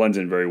 It blends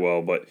in very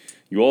well. But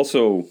you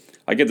also,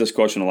 I get this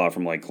question a lot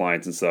from like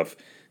clients and stuff,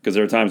 because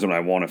there are times when I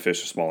want to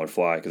fish a smaller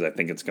fly because I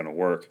think it's going to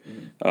work.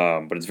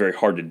 But it's very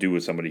hard to do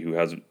with somebody who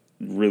has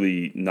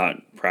really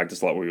not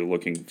practiced a lot what you're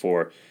looking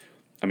for.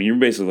 I mean, you're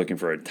basically looking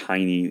for a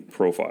tiny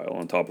profile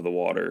on top of the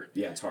water.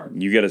 Yeah, it's hard.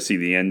 You got to see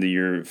the end of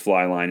your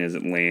fly line as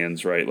it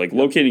lands, right? Like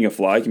locating a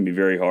fly can be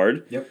very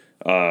hard. Yep.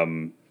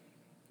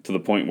 To the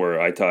point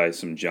where I tie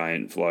some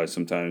giant flies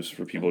sometimes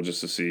for people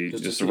just to see,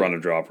 just to run a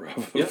dropper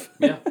off of.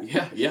 Yeah.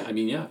 I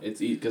mean, yeah,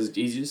 it's because it's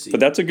easy to see. But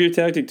that's a good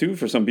tactic too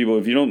for some people.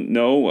 If you don't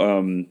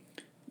know,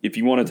 if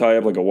you want to tie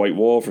up like a white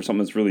wolf or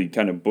something that's really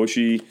kind of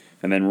bushy,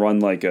 and then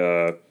run like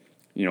a,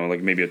 you know,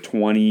 like maybe a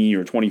 20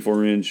 or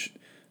 24-inch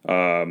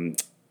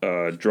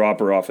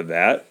dropper off of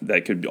that.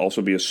 That could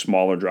also be a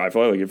smaller dry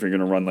fly. Like if you're going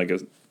to run like a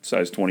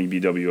size 20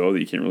 BWO that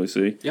you can't really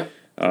see. Yep.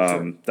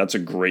 Sure. That's a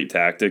great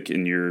tactic,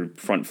 and your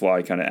front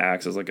fly kind of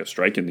acts as like a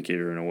strike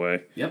indicator in a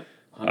way. Yep.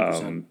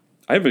 100%.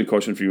 I have a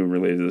question for you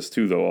related to this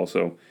too, though.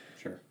 Also,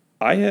 sure.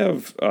 I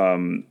have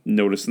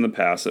noticed in the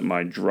past that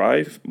my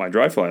dry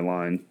fly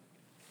line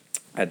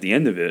at the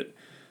end of it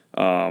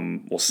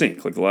will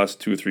sink like the last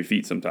 2 or 3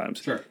 feet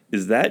sometimes. Sure.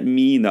 Is that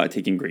me not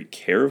taking great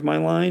care of my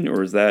line,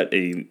 or is that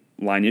a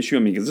line issue? I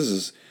mean, because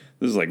this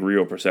is like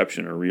real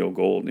perception or real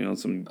gold. You know,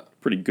 some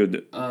pretty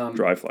good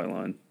dry fly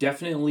line.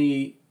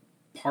 Definitely.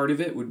 Part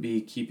of it would be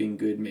keeping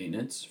good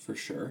maintenance, for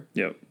sure.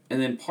 Yep. And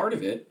then part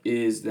of it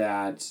is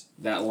that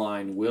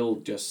line will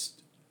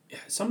just...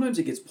 Sometimes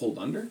it gets pulled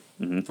under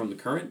from the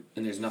current,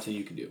 and there's nothing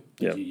you can do.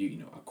 Like you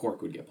know, a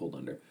cork would get pulled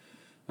under.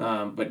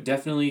 But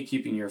definitely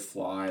keeping your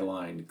fly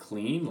line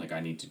clean. Like, I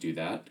need to do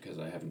that because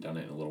I haven't done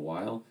it in a little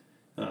while.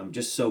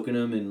 Just soaking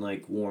them in,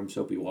 like, warm,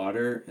 soapy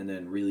water and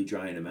then really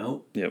drying them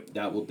out. Yep.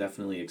 That will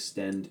definitely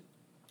extend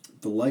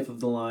the life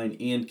of the line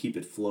and keep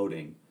it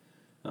floating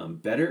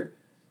better.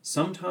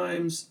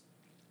 Sometimes,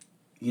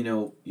 you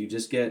know, you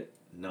just get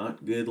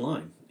not good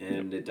line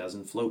and it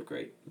doesn't float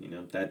great. You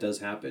know, that does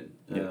happen.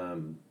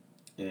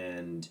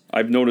 And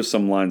I've noticed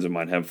some lines of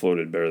mine have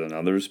floated better than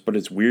others, but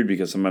it's weird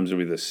because sometimes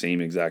it'll be the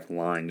same exact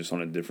line, just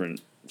on a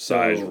different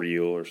size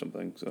reel or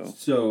something.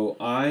 So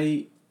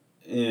I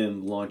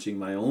am launching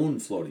my own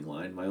floating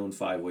line, my own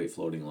 5-weight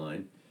floating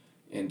line,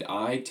 and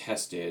I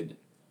tested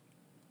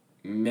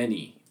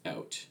many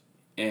out,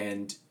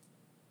 and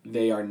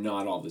they are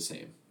not all the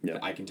same. Yeah.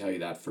 I can tell you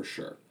that for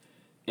sure.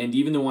 And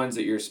even the ones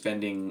that you're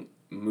spending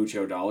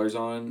mucho dollars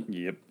on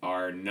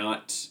are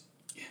not...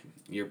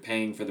 You're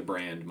paying for the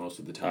brand most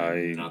of the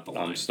time, not the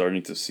line. I'm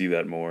starting to see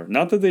that more.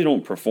 Not that they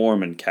don't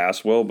perform and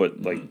cast well,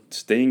 but like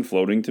staying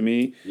floating to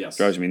me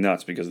drives me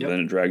nuts because then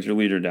it drags your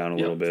leader down a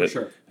little bit. For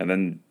sure. And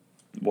then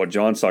what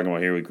John's talking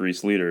about here with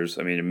grease leaders,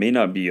 I mean, it may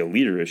not be a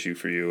leader issue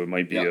for you. It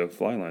might be a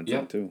fly line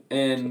thing too.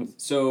 And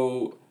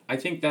so I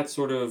think that's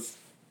sort of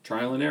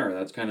trial and error.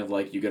 That's kind of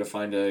like you got to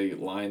find a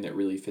line that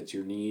really fits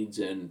your needs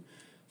and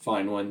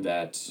find one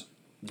that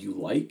you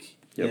like.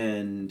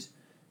 And,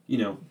 you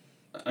know,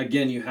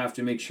 again, you have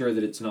to make sure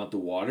that it's not the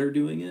water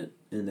doing it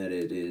and that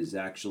it is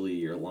actually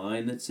your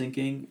line that's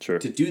sinking. Sure.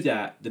 To do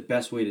that, the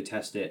best way to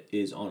test it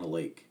is on a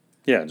lake.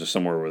 Yeah, just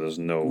somewhere where there's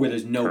no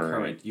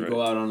current. You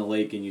go out on a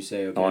lake and you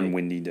say, okay, on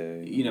windy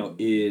day, you know,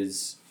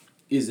 is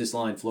this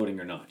line floating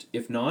or not?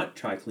 If not,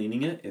 try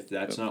cleaning it. If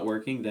that's not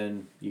working,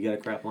 then you got a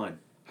crap line.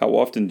 How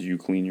often do you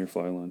clean your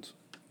fly lines?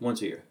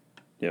 Once a year.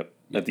 Yep.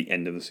 At the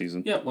end of the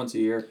season? Yeah, once a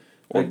year.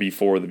 Or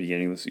before the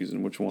beginning of the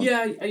season? Which one?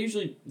 Yeah, I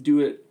usually do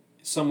it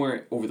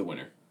somewhere over the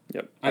winter.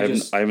 Yep. I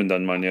haven't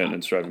done mine yet, and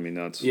it's driving me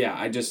nuts. Yeah,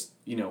 I just,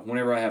 you know,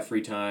 whenever I have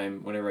free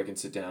time, whenever I can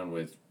sit down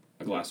with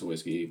a glass of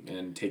whiskey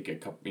and take a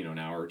couple, you know, an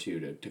hour or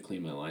two to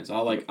clean my lines.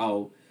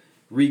 I'll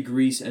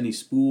re-grease any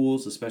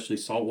spools, especially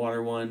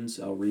saltwater ones.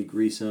 I'll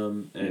re-grease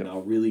them, and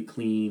I'll really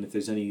clean. If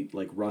there's any,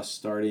 like, rust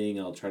starting,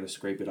 I'll try to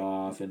scrape it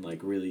off and, like,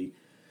 really,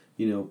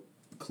 you know,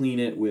 clean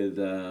it with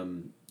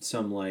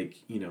some, like,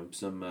 you know,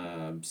 some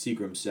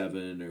Seagram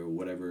 7 or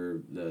whatever,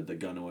 the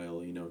gun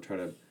oil, you know, try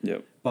to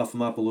buff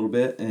them up a little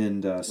bit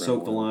and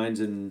soak the lines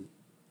in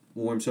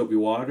warm soapy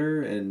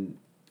water. And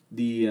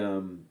the...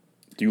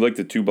 Do you like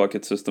the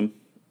 2-bucket system?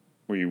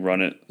 Where you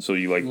run it, so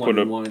you like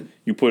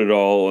you put it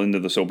all into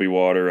the soapy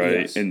water,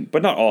 right? Yes.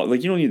 But not all.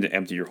 Like, you don't need to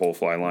empty your whole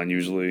fly line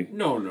usually.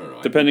 No.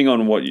 Depending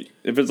on what,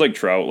 if it's like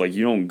trout, like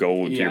you don't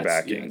go to your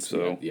backing.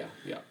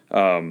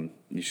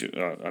 You should.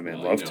 I mean,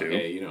 I'd love to.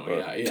 Hey, you know,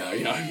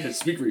 yeah.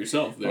 Speak for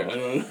yourself there.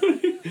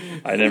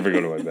 I never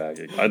go to my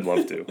backing. I'd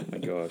love to. My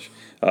gosh.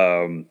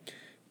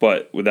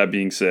 But with that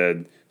being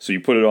said, so you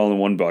put it all in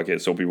one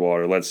bucket, soapy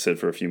water, let it sit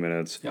for a few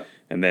minutes, Yep.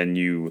 and then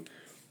you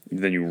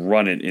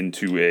run it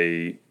into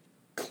a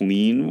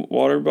clean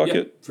water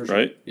bucket, for sure.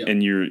 right? Yep.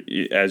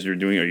 And as you're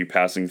doing, are you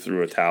passing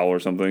through a towel or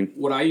something?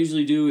 What I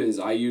usually do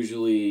is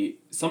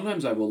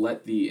sometimes I will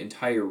let the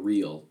entire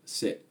reel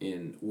sit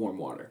in warm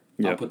water.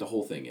 I'll put the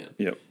whole thing in.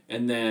 Yep.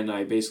 And then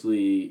I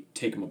basically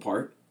take them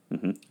apart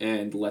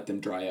and let them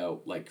dry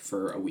out like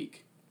for a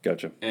week.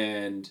 Gotcha.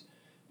 And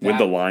with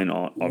the line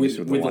on,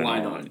 obviously with the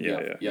line on.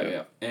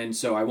 Yeah. And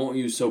so I won't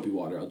use soapy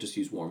water. I'll just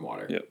use warm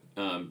water.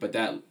 Yep. But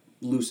that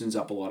loosens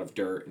up a lot of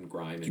dirt and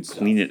grime and stuff.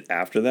 Clean it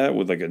after that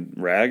with like a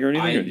rag or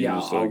anything?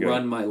 I'll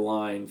run my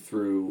line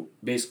through.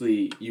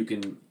 Basically,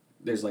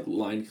 there's like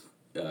line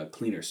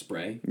cleaner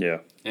spray. Yeah.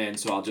 And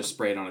so I'll just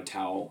spray it on a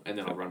towel, and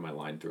then I'll run my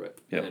line through it.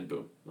 Yep. And then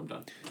boom, I'm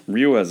done.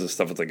 Rio has this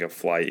stuff with like a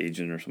fly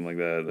agent or something like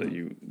that that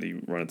you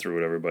run it through,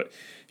 whatever. But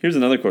here's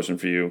another question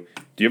for you.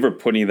 Do you ever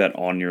put any of that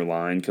on your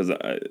line? Because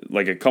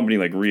like a company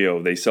like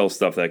Rio, they sell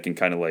stuff that can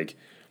kind of like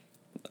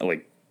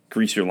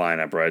grease your line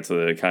up, right? So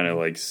that it kind of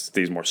like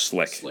stays more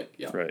slick.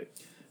 Yeah. Right.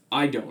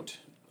 I don't.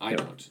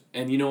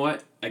 And you know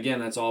what? Again,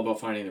 that's all about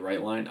finding the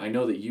right line. I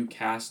know that you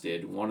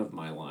casted one of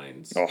my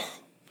lines. Oh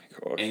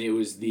my gosh.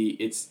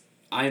 And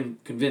I'm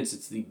convinced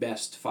it's the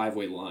best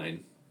 5-way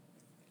line.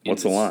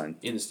 What's the line?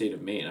 In the state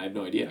of Maine. I have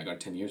no idea. I got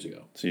it 10 years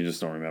ago. So you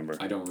just don't remember.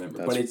 I don't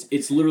remember. But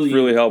it's literally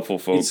really helpful,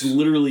 folks. It's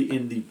literally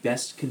in the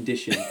best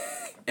condition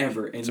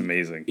ever. And it's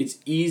amazing. It's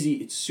easy.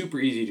 It's super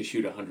easy to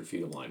shoot 100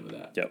 feet of line with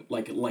that. Yep.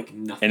 Like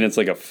nothing. And it's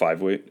like a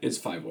 5-weight. It's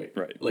 5-weight.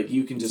 Right. Like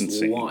you can just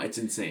insane. It's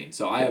insane.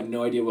 So I have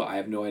no idea what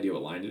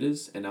line it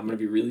is, and I'm gonna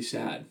be really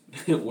sad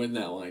when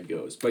that line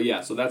goes. But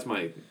yeah, so that's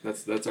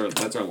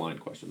our line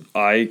question.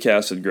 I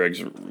casted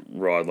Greg's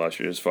rod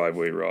last year, his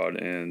 5-weight rod,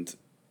 and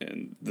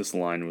this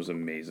line was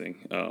amazing.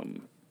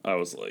 I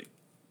was like,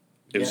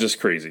 it was just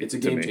crazy. It's a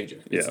game changer.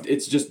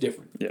 It's just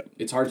different. Yeah.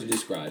 It's hard to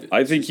describe it.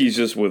 I think he's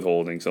just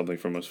withholding something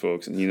from us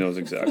folks, and he knows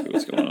exactly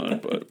what's going on,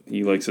 but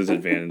he likes his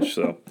advantage.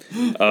 So,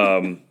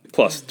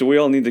 plus, do we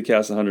all need to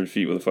cast 100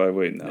 feet with a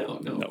 5-weight? No,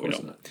 we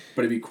don't. Not.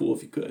 But it'd be cool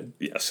if you could.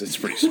 Yes, it's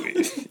pretty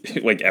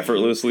sweet. Like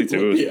effortlessly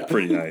too. It was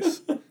pretty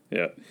nice.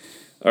 Yeah.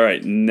 All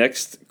right.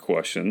 Next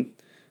question.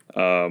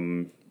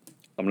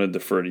 I'm going to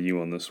defer to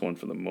you on this one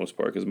for the most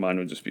part because mine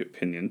would just be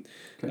opinion.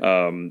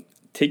 Okay.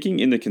 Taking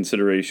into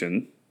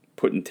consideration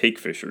put and take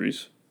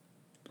fisheries,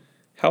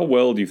 how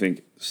well do you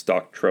think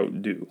stock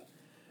trout do?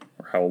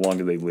 Or how long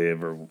do they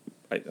live? Or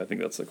I think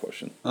that's the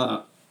question.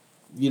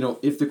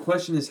 If the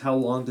question is how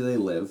long do they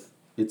live,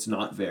 it's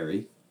not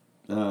very,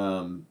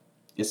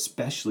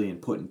 especially in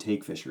put and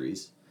take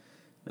fisheries.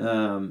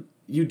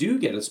 You do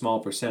get a small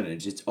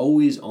percentage. It's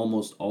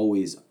almost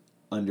always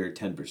under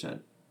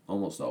 10%.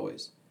 Almost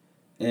always.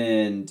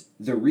 And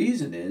the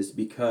reason is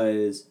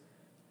because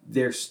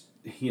there's,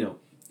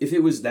 if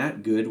it was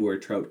that good where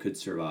trout could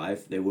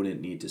survive, they wouldn't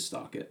need to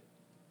stock it.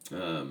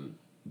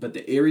 But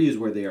the areas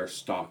where they are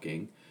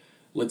stocking,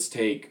 let's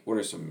take, what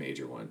are some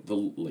major ones?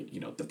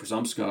 The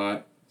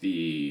Presumpscot,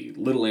 the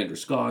Little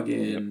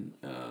Androscoggin,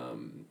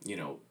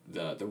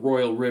 the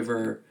Royal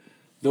River,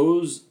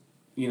 those,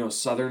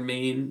 southern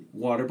Maine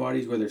water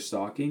bodies where they're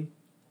stocking,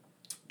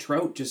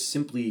 trout just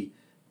simply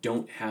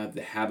don't have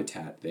the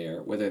habitat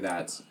there, whether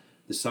that's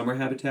the summer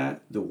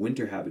habitat, the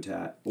winter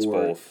habitat,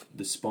 or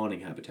the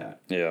spawning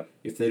habitat. Yeah.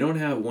 If they don't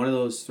have one of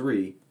those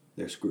three,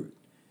 they're screwed.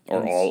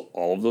 Or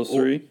all of those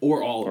three?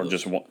 Or all of those. Or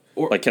just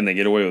one? Can they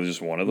get away with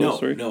just one of those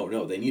three?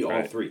 No. They need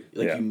all three.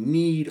 You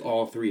need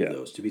all three of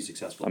those to be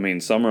successful. I mean,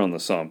 summer on the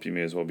sump, you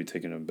may as well be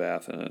taking a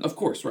bath in it. Of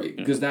course, right.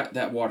 Because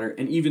that water,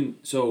 and even,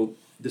 so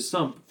the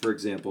sump, for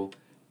example,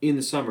 in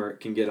the summer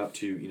can get up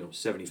to,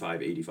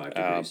 75, 85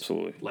 degrees.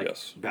 Absolutely,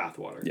 bath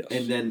water. Yes.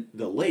 And then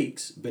the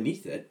lakes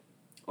beneath it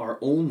are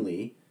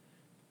only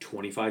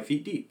 25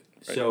 feet deep.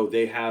 Right. So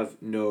they have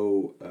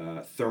no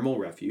thermal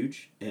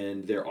refuge,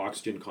 and their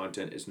oxygen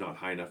content is not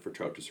high enough for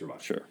trout to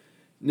survive. Sure.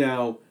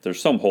 Now,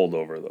 there's some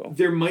holdover, though.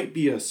 There might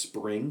be a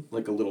spring,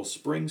 like a little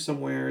spring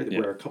somewhere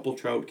where a couple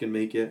trout can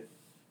make it,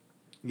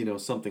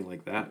 something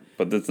like that.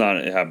 But that's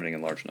not happening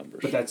in large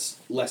numbers. But that's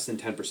less than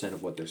 10%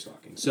 of what they're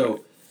stocking.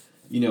 So,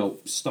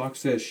 stocked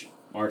fish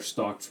are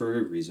stocked for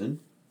a reason.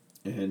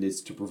 And it's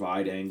to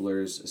provide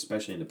anglers,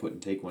 especially in the put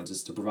and take ones,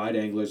 it's to provide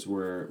anglers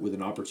with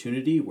an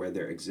opportunity where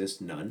there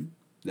exists none.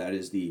 That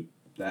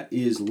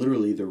is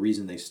literally the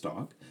reason they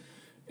stock.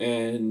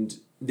 And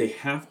they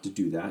have to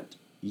do that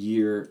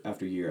year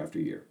after year after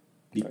year.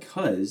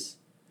 Because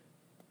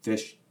the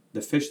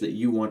fish that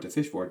you want to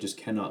fish for just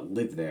cannot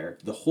live there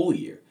the whole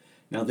year.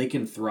 Now they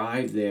can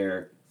thrive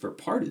there for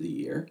part of the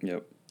year.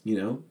 Yep.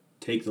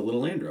 Take the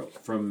Little Andro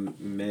from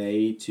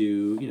May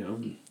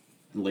to,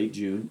 late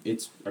June.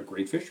 It's a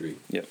great fishery.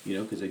 Yep.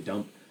 Because they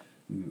dump,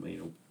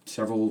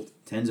 several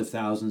tens of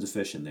thousands of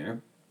fish in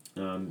there.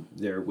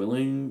 They're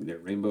willing. They're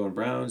rainbow and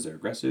browns. They're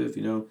aggressive.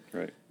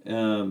 Right.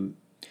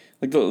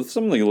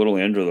 Something like a Little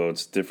Andro though,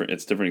 it's different.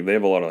 It's different. They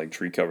have a lot of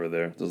tree cover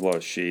there. There's a lot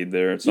of shade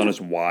there. It's not as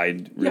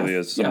wide really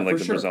as something like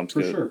the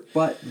Presumpscot. For sure.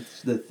 But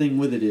the thing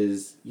with it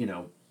is,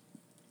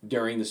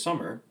 during the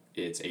summer,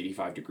 it's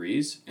 85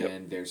 degrees, Yep.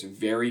 and there's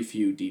very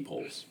few deep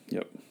holes.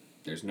 Yep.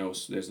 There's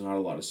not a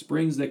lot of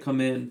springs that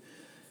come in,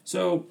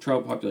 so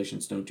trout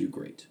populations don't do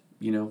great.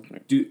 You know,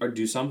 Right.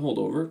 do some hold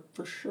over?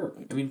 For sure.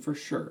 I mean, for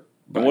sure.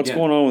 But And what's again,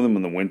 going on with them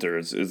in the winter?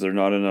 Is there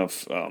not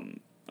enough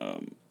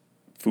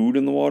food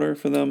in the water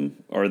for them?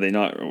 Are they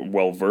not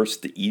well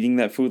versed to eating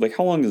that food? Like,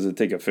 how long does it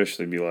take a fish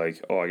to be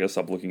like, oh, I guess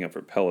I'm looking up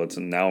for pellets,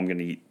 and now I'm going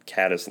to eat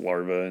caddis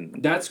larvae?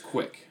 And That's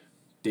quick.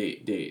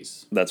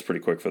 Days. that's pretty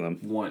quick for them.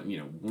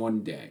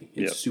 One day.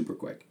 It's Yep. super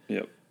quick.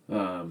 Yep.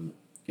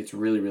 It's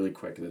really, really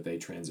quick that they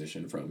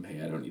transition from,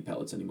 hey, I don't need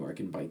pellets anymore. I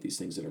can bite these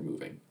things that are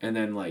moving. And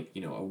then, like,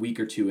 a week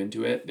or two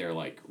into it, they're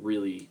like,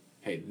 really,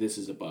 hey, this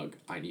is a bug.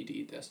 I need to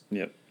eat this.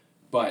 Yep.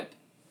 But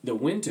the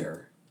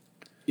winter,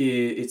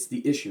 it's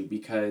the issue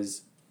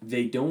because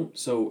they don't.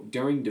 So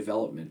during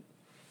development,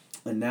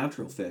 a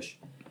natural fish,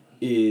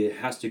 it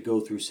has to go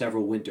through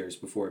several winters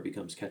before it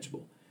becomes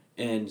catchable.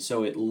 And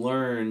so it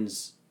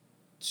learns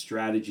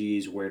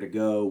strategies, where to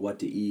go, what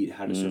to eat,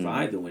 how to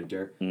survive the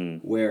winter,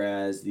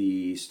 whereas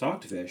the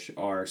stocked fish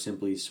are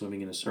simply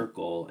swimming in a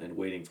circle and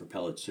waiting for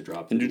pellets to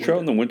drop. And do trout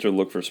in the winter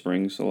look for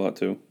springs a lot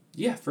too?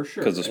 Yeah, for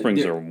sure. Because the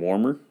springs are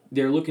warmer?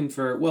 They're looking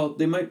for,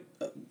 they might,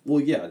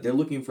 they're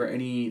looking for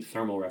any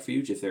thermal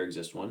refuge if there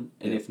exists one.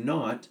 And if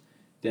not,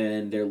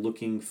 then they're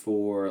looking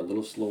for a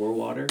little slower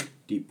water,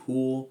 deep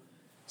pool,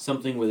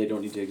 something where they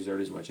don't need to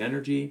exert as much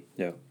energy.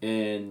 Yeah.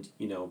 And,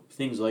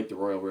 things like the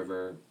Royal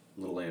River,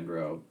 Little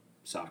Andro,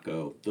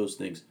 Saco, those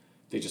things,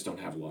 they just don't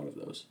have a lot of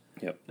those.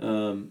 Yep.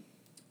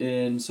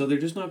 And so they're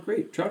just not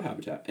great trout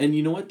habitat. And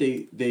you know what?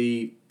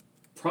 They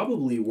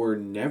probably were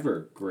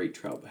never great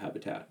trout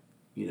habitat.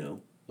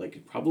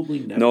 Probably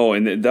never. No,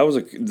 and that was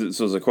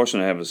a question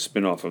I have a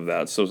spin-off of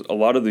that. So a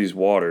lot of these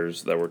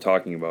waters that we're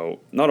talking about,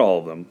 not all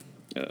of them,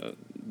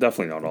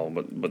 definitely not all of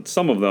them, but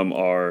some of them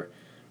are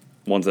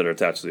ones that are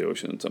attached to the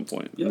ocean at some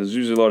point. Yep. There's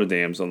usually a lot of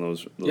dams on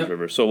those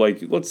rivers. So,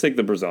 like, let's take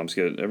the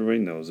Brazomskit. Everybody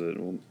knows it.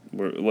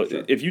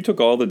 Sure. If you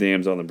took all the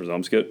dams on the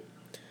Brazomskit,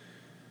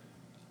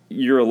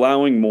 you're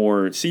allowing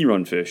more sea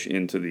run fish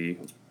into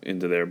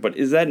there. But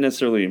is that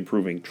necessarily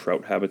improving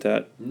trout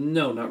habitat?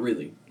 No, not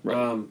really.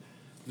 Right.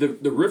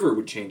 The river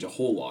would change a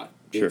whole lot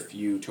Sure. if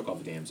you took all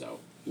the dams out.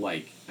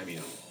 A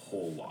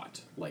whole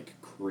lot. Like,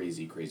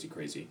 crazy, crazy,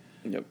 crazy.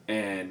 Yep.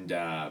 And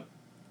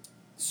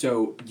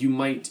so you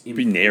might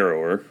Be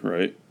narrower,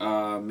 right?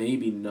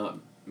 maybe not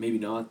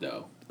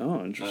though.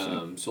 Oh,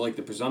 interesting. So like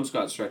the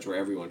Presumpscot stretch where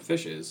everyone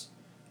fishes,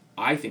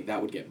 I think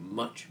that would get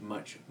much,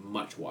 much,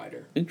 much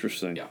wider.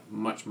 Interesting. Yeah,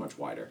 much, much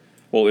wider.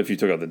 Well, if you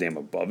took out the dam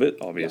above it,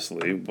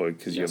 obviously,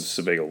 because you have Yes.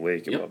 Sebago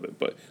Lake above it.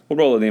 But what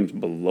about all the dams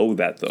below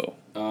that, though?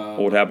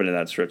 What would happen to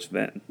that stretch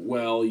then?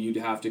 Well, you'd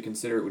have to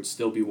consider it would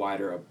still be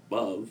wider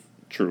above,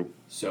 True.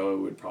 so it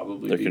would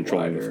probably They're be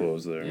controlling wider. the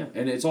flows there. Yeah,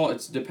 and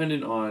it's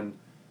dependent on,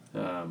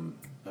 oh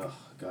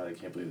God, I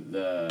can't believe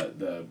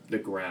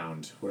the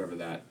ground, whatever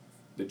that,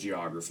 the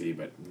geography,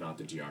 but not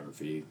the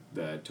geography,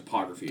 the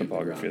topography of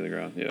the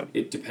ground. Yeah.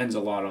 It depends a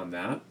lot on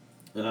that.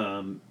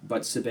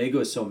 But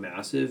Sebago is so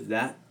massive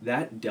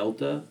that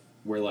delta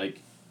where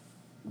like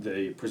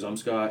the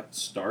Presumpscot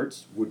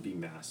starts would be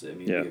massive. I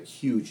mean, it'd be a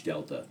huge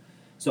delta.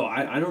 So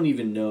I don't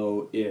even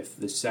know if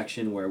the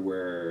section where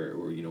where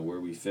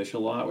we fish a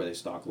lot, where they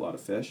stock a lot of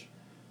fish,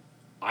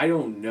 I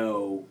don't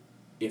know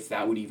if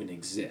that would even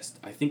exist.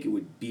 I think it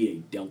would be a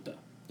delta.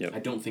 Yep. I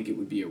don't think it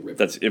would be a river.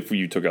 That's if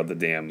you took out the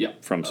dam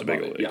from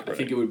Sebago Lake. Yeah, right? I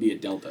think it would be a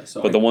delta.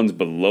 So But the ones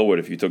below it,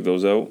 if you took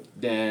those out,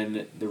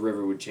 then the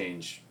river would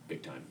change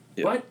big time.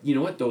 Yep. But you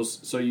know what?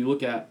 So you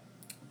look at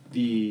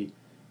the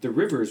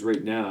rivers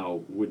right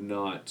now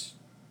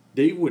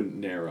they wouldn't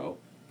narrow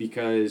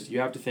because you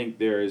have to think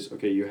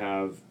you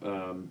have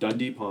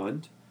Dundee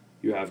Pond,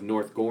 you have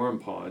North Gorham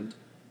Pond,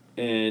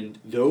 and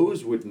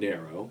those would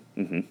narrow,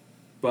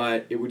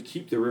 but it would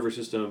keep the river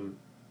system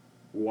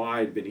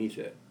wide beneath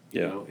it.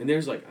 You know? And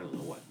there's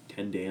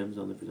 10 dams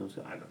on the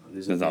Presumpscot? I don't know.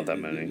 there's not that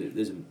many.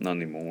 Not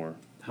anymore.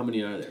 How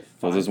many are there?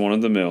 5? Well, there's one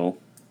at the mill.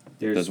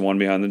 There's one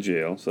behind the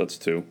jail, so that's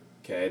 2.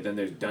 Okay, then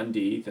there's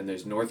Dundee, then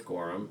there's North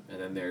Gorham, and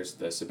then there's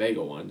the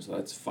Sebago one, so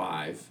that's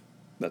 5.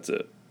 That's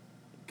it.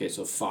 Okay,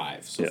 so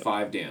 5. So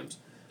 5 dams.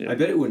 Yeah. I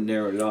bet it wouldn't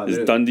narrow it at all. Is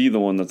Dundee the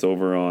one that's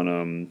over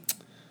on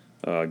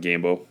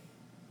Gambo?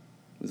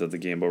 Is that the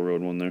Gambo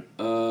Road one there?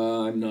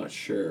 I'm not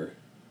sure.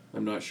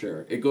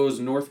 It goes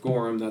North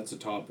Gorham, that's the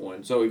top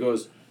one. So it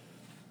goes...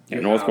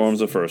 North Gorham's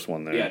the first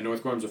one there. Yeah,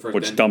 North Gorham's the first.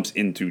 Which dumps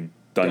into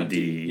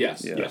Dundee.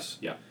 Yes.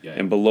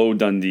 And below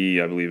Dundee,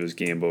 I believe, is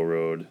Gambo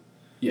Road.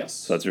 Yes.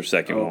 So that's your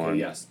second one.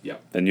 Yes,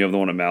 yep. Then you have the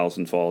one at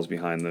Madison Falls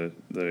behind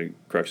the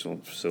correctional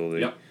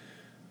facility. Yep.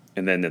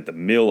 And then at the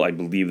mill, I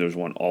believe there's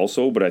one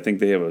also, but I think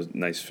they have a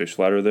nice fish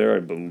ladder there, I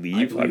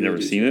believe. I've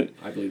never seen it.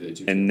 I believe they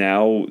do. And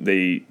now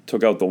they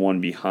took out the one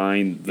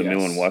behind the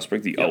mill in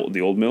Westbrook, the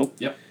old mill.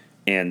 Yep.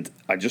 And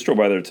I just drove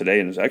by there today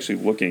and was actually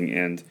looking,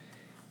 and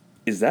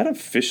is that a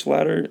fish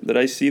ladder that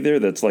I see there?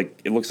 That's like,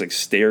 it looks like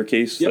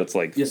staircase. Yep. That's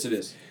like, yes, it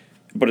is.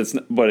 But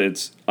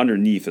it's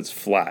underneath. It's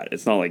flat.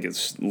 It's not like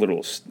it's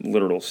literal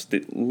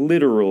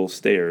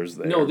stairs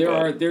there.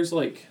 No, there's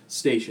like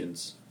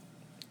stations.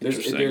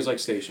 There's like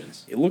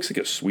stations. It looks like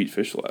a sweet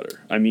fish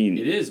ladder. I mean,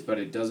 it is, but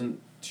it doesn't.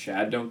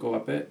 Shad don't go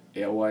up it.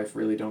 Alewife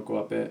really don't go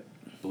up it.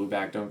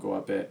 Blueback don't go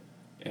up it,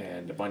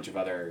 and a bunch of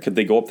other. Could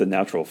they go up the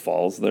natural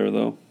falls there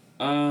though?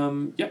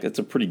 Yep. It's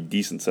a pretty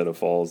decent set of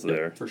falls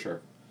there. For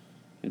sure.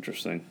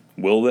 Interesting.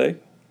 Will they?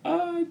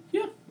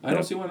 Yeah. I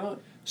don't see why not.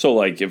 So,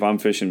 like, if I'm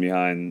fishing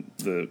behind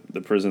the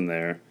prison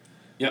there,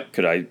 yep.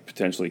 Could I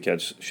potentially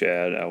catch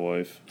shad,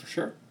 alewife? For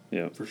sure.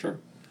 Yeah. For sure.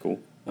 Cool.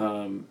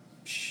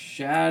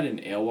 Shad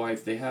and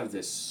alewife, they have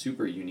this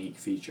super unique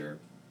feature.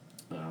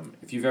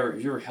 If you've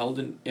ever held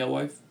an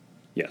alewife,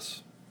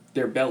 yes,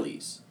 their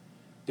bellies,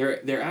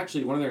 they're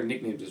actually, one of their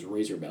nicknames is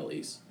razor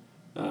bellies,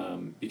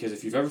 because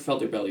if you've ever felt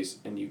their bellies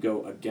and you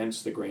go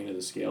against the grain of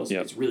the scales,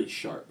 it's really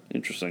sharp.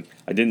 Interesting.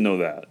 I didn't know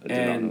that. I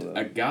did not know that.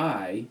 A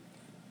guy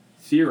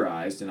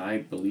theorized, and I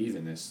believe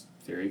in this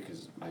theory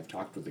because I've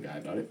talked with the guy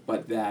about it,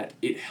 but that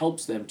it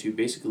helps them to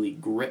basically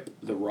grip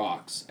the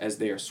rocks as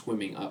they are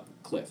swimming up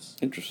cliffs.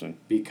 Interesting.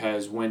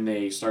 Because when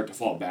they start to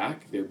fall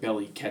back, their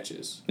belly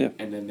catches,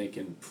 and then they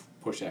can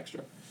push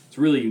extra. It's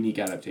a really unique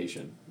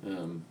adaptation.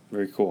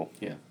 Very cool.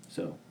 Yeah.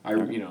 So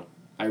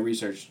I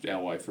researched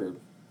alewife for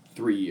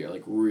 3 years,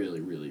 like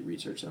really, really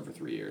researched them for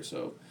 3 years.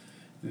 So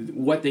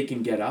what they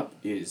can get up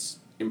is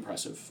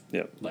impressive.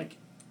 Yeah. Like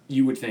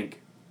you would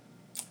think,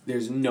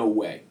 there's no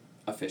way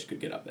a fish could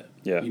get up it.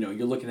 Yeah.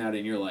 You're looking at it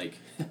and you're like.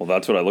 Well,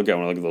 that's what I look at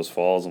when I look at those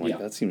falls. I'm like,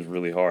 that seems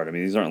really hard. I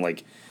mean, these aren't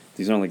like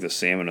the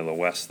salmon of the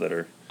West that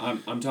are I'm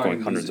talking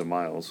going hundreds of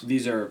miles.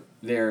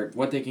 They're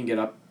what they can get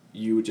up.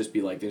 You would just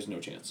be like, there's no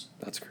chance.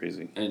 That's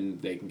crazy. And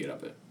they can get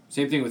up it.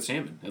 Same thing with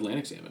salmon,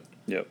 Atlantic salmon.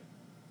 Yep.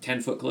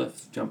 10-foot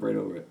cliff, jump right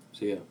over it.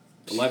 So yeah,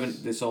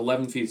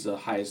 11 feet is the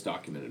highest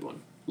documented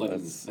one. I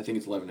think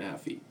it's 11.5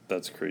 feet.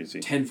 That's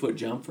crazy. 10-foot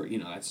jump for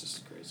that's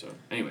just crazy. So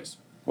anyways.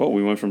 Well,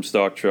 we went from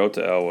stock trout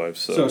to alewife,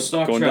 so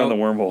stock going trout, down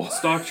the wormhole.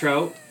 Stock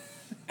trout,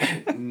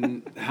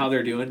 how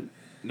they're doing,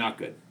 not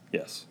good.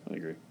 Yes, I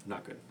agree.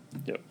 Not good.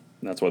 Yep.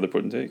 And that's why they're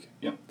put in take.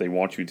 Yep. They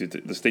want you to.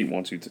 The state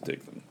wants you to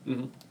take them.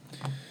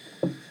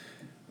 Mm-hmm.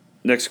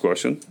 Next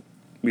question.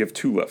 We have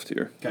 2 left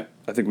here. Okay.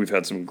 I think we've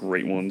had some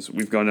great ones.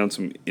 We've gone down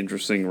some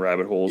interesting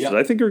rabbit holes Yep. that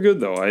I think are good,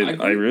 though. I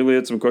agree. really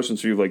had some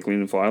questions for you, like glean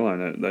and fly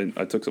line.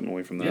 I took something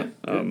away from that.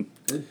 Yeah.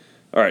 Good.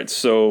 All right.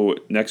 So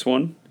next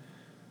one.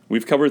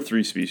 We've covered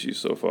 3 species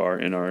so far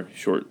in our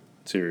short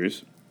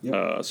series.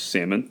 Yep.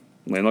 Salmon,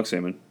 landlocked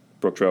salmon,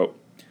 brook trout,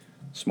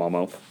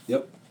 smallmouth.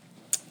 Yep.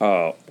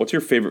 What's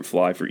your favorite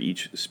fly for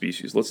each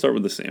species? Let's start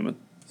with the salmon.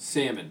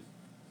 Salmon.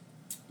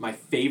 My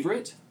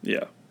favorite?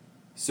 Yeah.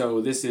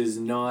 So this is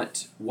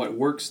not what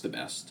works the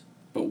best,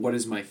 but what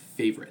is my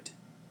favorite.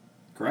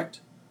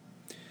 Correct?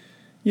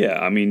 Yeah,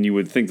 I mean, you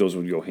would think those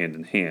would go hand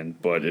in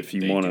hand, but if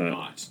you want to... They do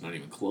not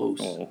even close.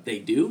 Oh. They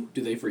do?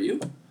 Do they for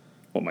you?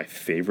 What, my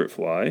favorite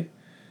fly?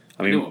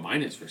 I know what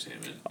mine is for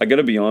salmon. I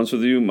gotta be honest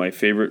with you, my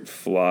favorite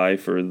fly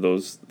for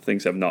those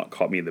things have not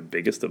caught me the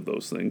biggest of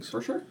those things.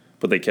 For sure.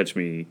 But they catch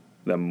me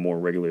them more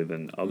regularly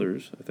than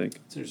others, I think.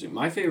 It's interesting.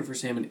 My favorite for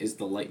salmon is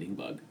the lightning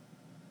bug.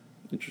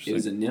 Interesting. It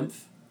is a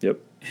nymph. Yep.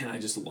 And I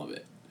just love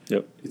it.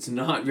 Yep. It's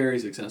not very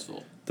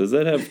successful. Does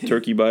that have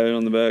turkey by it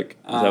on the back?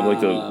 Does it have like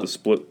the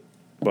split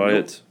by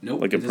it?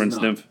 Nope. Like a prince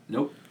nymph?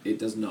 Nope, it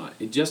does not.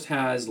 It just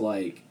has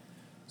like...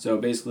 So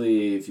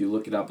basically, if you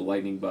look it up, a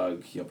lightning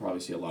bug, you'll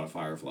probably see a lot of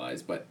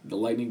fireflies. But the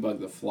lightning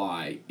bug, the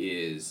fly,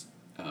 is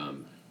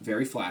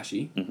very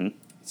flashy. Mm-hmm.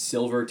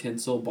 Silver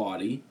tinsel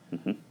body.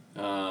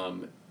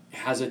 Mm-hmm.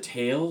 Has a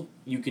tail.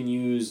 You can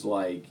use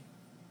like,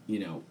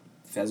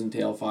 pheasant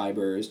tail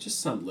fibers,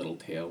 just some little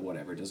tail,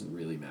 whatever. Doesn't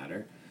really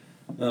matter.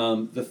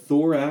 The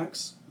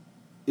thorax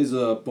is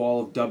a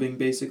ball of dubbing,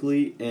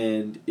 basically,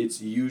 and it's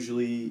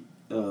usually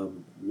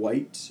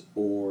white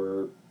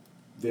or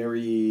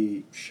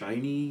very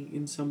shiny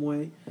in some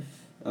way.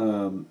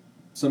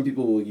 Some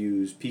people will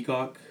use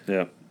peacock.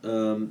 Yeah.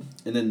 And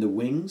then the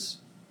wings,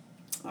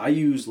 I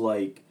use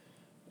like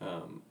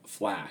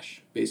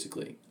flash,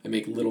 basically. I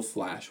make little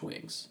flash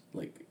wings.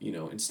 Like,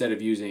 instead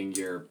of using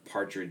your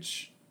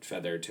partridge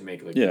feather to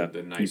make like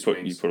the nice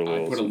wings, you put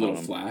a little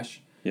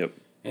flash. Yep.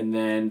 And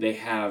then they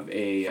have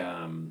a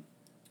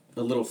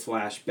little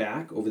flash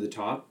back over the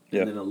top,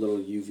 and then a little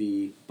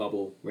UV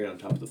bubble right on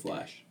top of the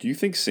flash. Do you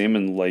think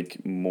salmon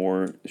like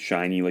more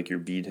shiny, like your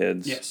bead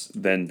heads,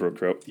 than brook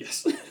trout?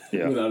 Yes.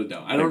 Yeah. Without a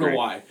doubt. I don't know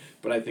why,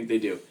 but I think they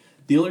do.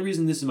 The only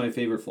reason this is my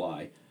favorite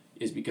fly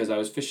is because I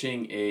was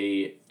fishing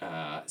a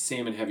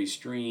salmon-heavy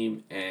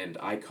stream, and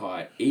I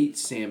caught 8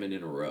 salmon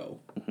in a row.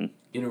 Mm-hmm.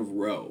 In a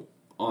row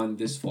on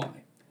this fly.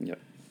 Yep.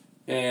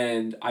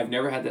 And I've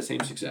never had that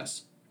same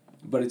success.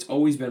 But it's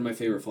always been my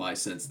favorite fly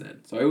since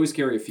then. So I always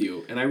carry a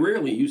few, and I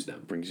rarely use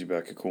them. Brings you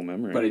back a cool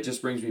memory. But it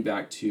just brings me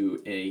back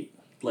to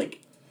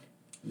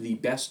the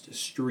best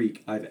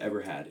streak I've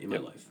ever had in my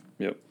life.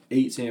 Yep.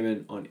 8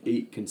 salmon on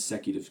 8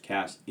 consecutive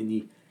casts in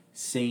the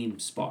same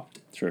spot.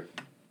 Sure.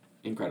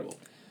 Incredible.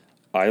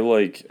 I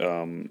like,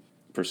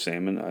 for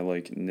salmon, I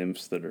like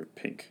nymphs that are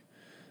pink.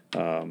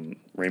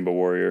 Rainbow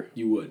Warrior.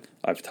 You would.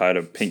 I've tied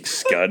a pink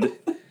scud.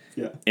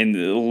 Yeah. And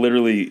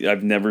literally,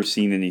 I've never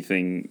seen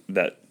anything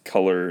that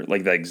color,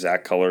 like the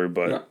exact color,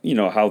 but you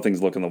know how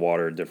things look in the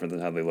water are different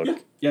than how they look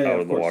out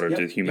of the water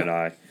to the human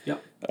eye. Yeah.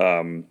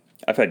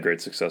 I've had great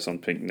success on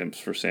pink nymphs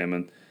for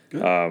salmon.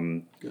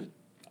 Good. Good.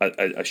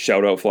 A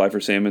shout out fly for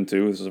salmon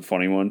too. This is a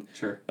funny one.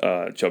 Sure.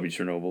 Chubby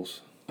Chernobyls.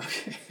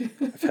 Okay.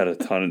 I've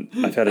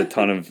had a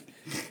ton of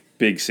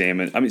big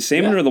salmon. I mean,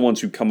 salmon are the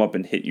ones who come up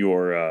and hit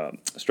your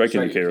strike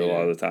indicator a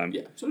lot of the time.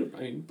 Yeah. So I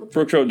mean,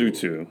 brook trout do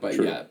too. But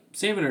True. yeah,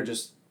 salmon are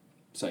just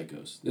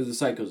psychos. They're the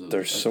psychos of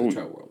the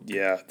trout world.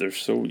 Yeah, they're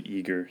so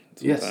eager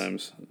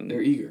sometimes. Yes,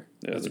 they're eager.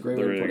 Yeah, that's a great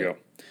way to put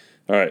it.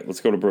 All right,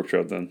 let's go to brook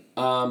trout then.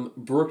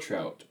 Brook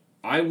trout.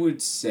 I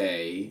would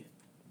say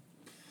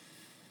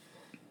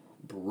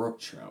brook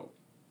trout.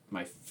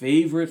 My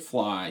favorite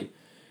fly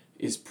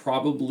is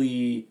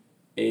probably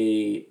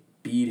a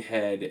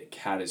beadhead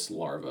caddis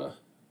larva.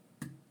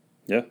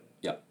 Yeah.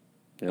 Yeah.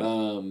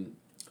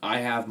 I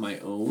have my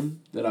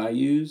own that I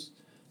use.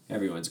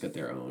 Everyone's got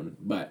their own,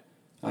 but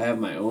I have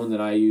my own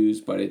that I use,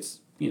 but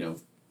it's,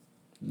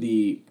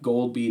 the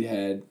gold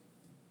beadhead,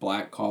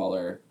 black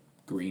collar,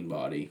 green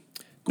body.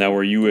 Now,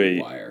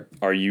 wire.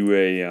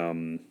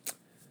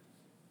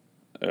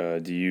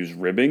 Do you use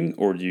ribbing,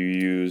 or do you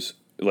use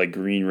like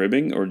green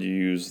ribbing, or do you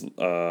use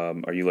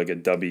are you like a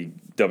dubbing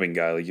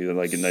guy, like you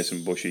like it nice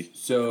and bushy?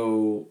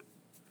 So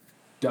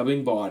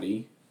dubbing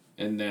body,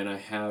 and then I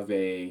have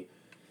a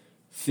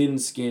thin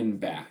skin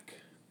back.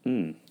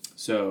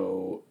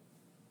 So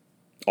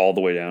all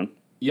the way down.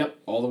 Yep,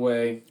 all the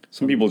way.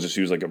 Some people just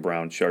use like a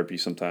brown Sharpie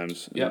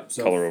sometimes. Yep,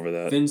 so color over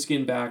that. Thin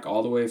skin back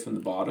all the way from the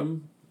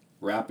bottom,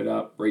 wrap it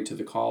up right to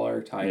the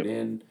collar, tie it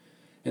in,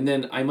 and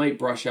then I might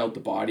brush out the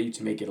body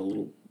to make it a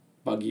little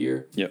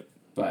buggier. Yep.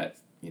 But,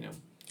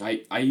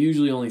 I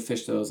usually only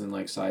fish those in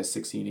like size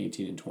 16,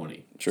 18, and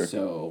 20. Sure.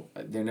 So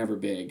they're never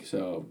big.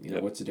 So,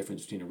 what's the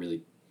difference between a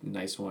really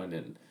nice one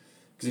and...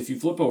 Because if you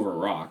flip over a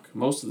rock,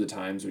 most of the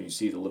times when you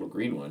see the little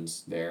green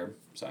ones, they're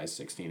size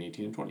 16,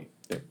 18, and 20.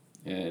 Yep.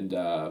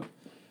 And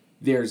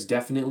there's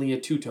definitely a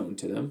two-tone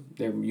to them.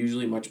 They're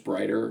usually much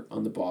brighter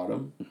on the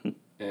bottom.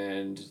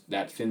 And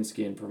that thin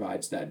skin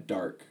provides that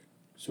dark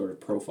sort of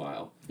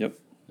profile. Yep.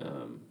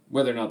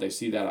 Whether or not they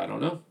see that, I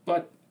don't know.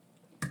 But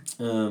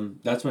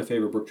that's my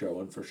favorite brook trout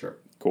one for sure.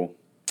 Cool.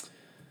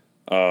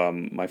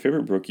 My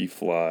favorite brookie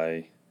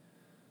fly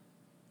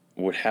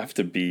would have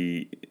to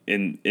be,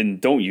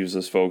 and don't use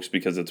this, folks,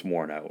 because it's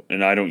worn out,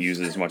 and I don't use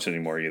it as much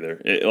anymore either.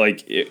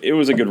 It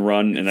was a good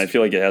run, and I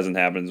feel like it hasn't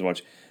happened as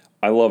much.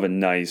 I love a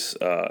nice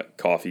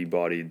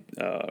coffee-bodied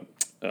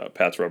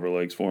Pat's rubber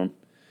legs for him.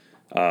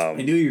 I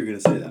knew you were going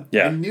to say that.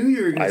 Yeah. I knew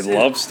you were going to say that.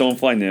 I love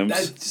stonefly nymphs.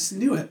 I just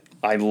knew it.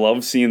 I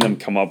love seeing them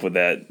come up with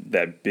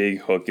that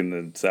big hook in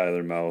the side of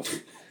their mouth.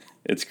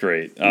 It's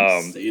great.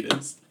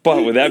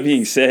 But with that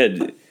being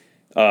said,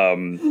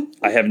 I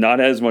have not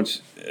had as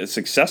much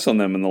success on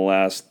them in the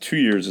last 2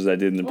 years as I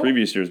did in the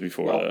previous years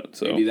before that.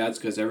 So maybe that's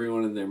because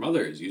everyone and their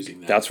mother is using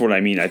that. That's what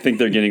I mean. I think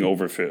they're getting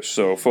overfished.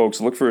 So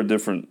folks, look for a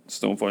different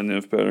stonefly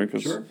nymph pattern.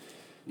 Sure.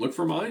 Look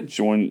for mine.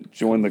 Join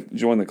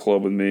the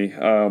club with me.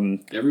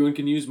 Everyone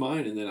can use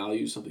mine, and then I'll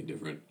use something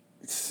different.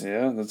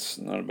 Yeah, that's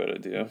not a bad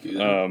idea.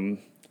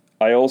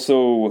 I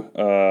also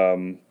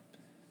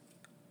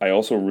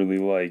really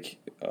like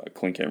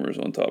clink hammers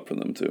on top for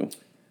them too,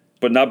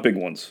 but not big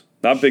ones,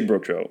 not big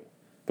brook trout,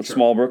 but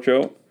small brook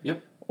trout.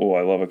 Yep. Oh,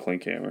 I love a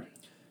clink hammer.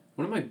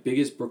 One of my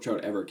biggest brook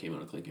trout ever came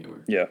on a clink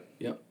hammer. Yeah.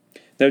 Yep.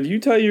 Now, do you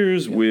tie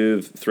yours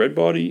with thread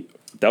body,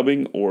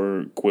 dubbing,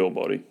 or quill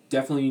body?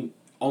 Definitely,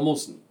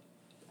 almost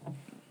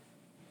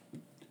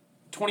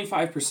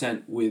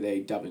 25% with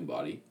a dubbing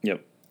body.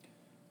 Yep.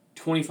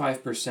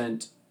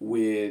 25%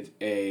 with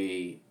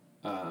a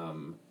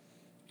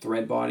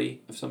thread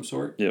body of some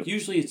sort. Yep.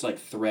 Usually it's like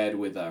thread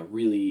with a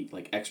really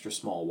like extra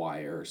small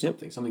wire or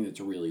something. Yep. Something that's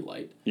really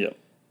light. Yep.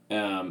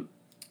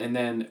 And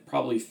then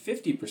probably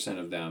 50%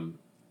 of them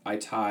I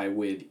tie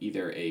with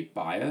either a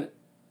biot,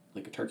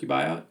 like a turkey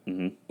biot,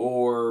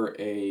 or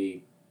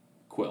a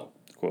quill.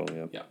 Quill,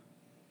 yeah. Yeah.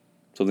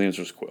 So the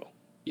answer is quill.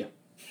 Yeah.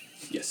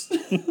 Yes.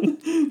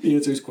 The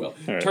answer is quill.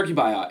 Right. Turkey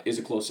biot is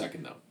a close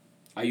second though.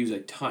 I use a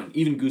ton,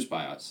 even goose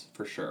biots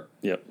for sure.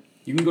 Yep.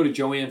 You can go to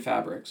Joanne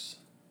Fabrics.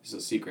 This is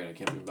a secret. I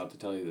can't believe I'm about to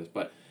tell you this,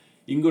 but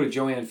you can go to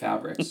Joanne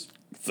Fabrics.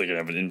 It's like gonna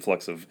have an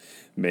influx of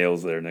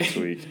males there next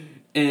week.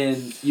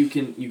 And you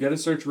got to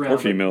search around. Or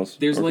females.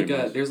 There's or like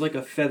females. there's like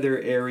a feather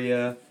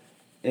area,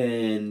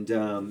 and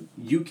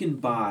you can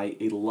buy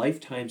a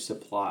lifetime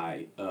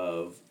supply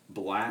of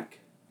black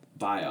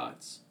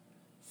biots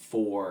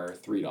for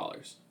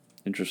 $3.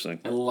 Interesting.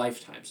 A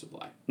lifetime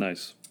supply.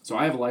 Nice. So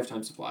I have a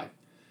lifetime supply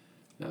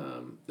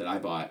that I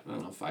bought, I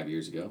don't know, 5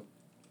 years ago.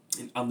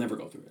 And I'll never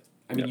go through it.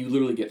 I mean, you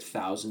literally get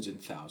thousands and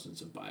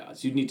thousands of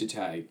biots. You'd need to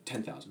tie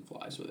 10,000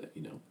 flies with it,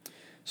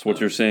 So what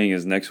you're saying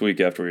is next week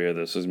after we air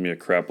this, there's going to be a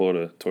crap load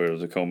of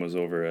Toyota Tacomas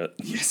over at...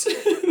 Yes.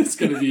 It's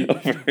going to be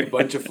a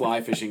bunch of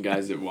fly fishing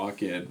guys that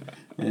walk in.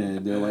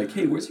 And they're like,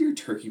 hey, where's your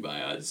turkey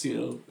biots?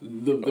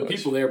 The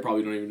people there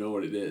probably don't even know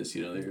what it is.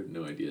 They have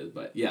no idea.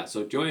 But yeah,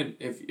 so Joanne,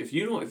 if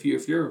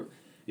you're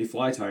a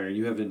fly tyer and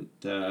you haven't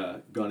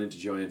gone into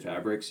Joann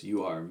Fabrics,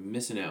 you are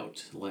missing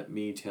out. Let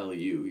me tell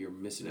you, you're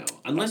missing out.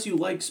 Unless you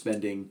like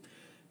spending,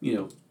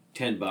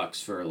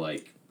 $10 for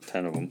like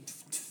 10 of them.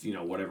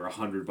 Whatever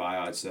 100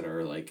 buyouts that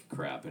are like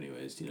crap,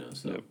 anyways.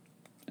 So. Yep.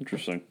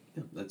 Interesting.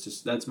 Yeah,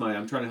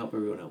 I'm trying to help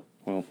everyone out.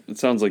 Well, it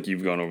sounds like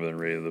you've gone over there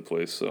and rated the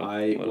place. So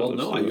you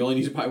only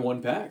need to buy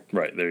one pack.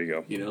 Right, there you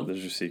go.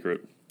 There's your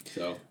secret.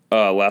 So.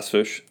 Last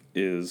fish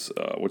is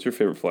what's your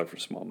favorite fly for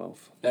smallmouth?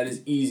 That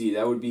is easy.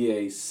 That would be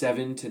a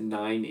 7 to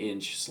 9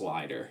 inch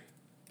slider,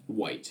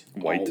 white,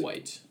 all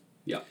white.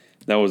 Yeah.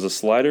 Now, is a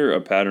slider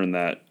a pattern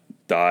that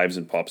dives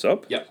and pops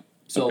up? Yep.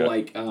 So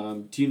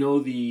do you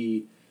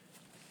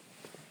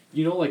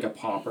know like a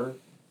popper?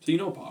 So you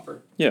know a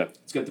popper. Yeah.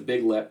 It's got the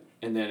big lip,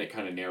 and then it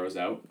kind of narrows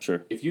out.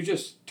 Sure. If you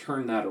just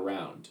turn that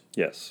around,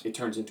 yes, it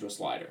turns into a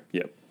slider.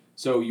 Yep.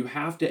 So you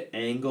have to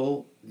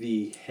angle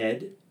the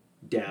head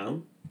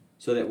down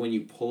so that when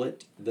you pull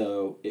it,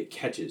 it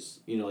catches.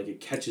 It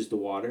catches the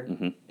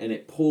water, and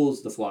it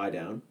pulls the fly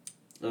down.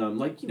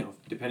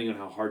 Depending on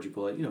how hard you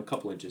pull it, a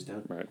couple inches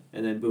down. Right.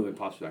 And then boom, it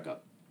pops back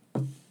up.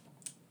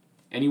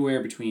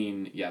 Anywhere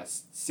between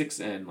 6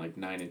 and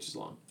 9 inches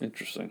long.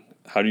 Interesting.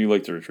 How do you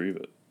like to retrieve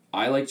it?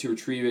 I like to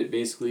retrieve it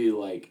basically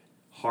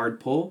hard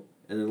pull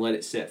and then let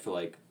it sit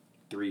for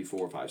 3,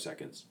 4, 5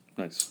 seconds.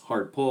 Nice.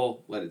 Hard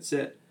pull, let it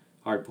sit.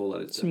 Hard pull,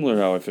 let it sit. Similar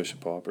to how I fish a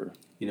popper.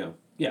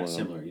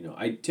 Similar.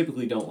 I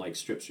typically don't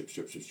strip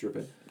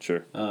it.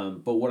 Sure.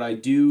 But what I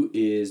do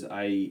is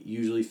I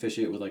usually fish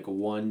it with a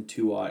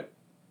 1-2-aught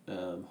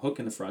hook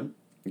in the front.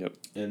 Yep.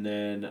 And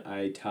then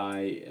I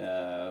tie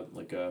a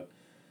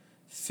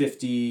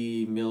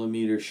 50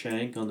 millimeter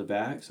shank on the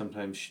back,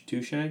 sometimes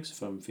 2 shanks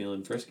if I'm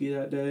feeling frisky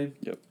that day.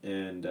 Yep.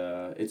 And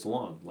it's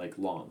long,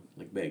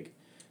 big.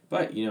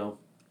 But,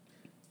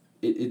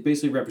 it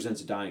basically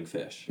represents a dying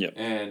fish. Yep.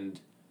 And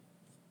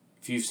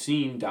if you've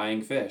seen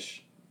dying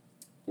fish,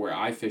 where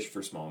I fish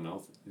for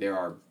smallmouth, there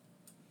are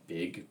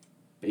big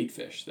bait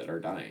fish that are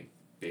dying,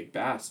 big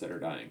bass that are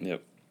dying.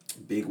 Yep.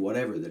 Big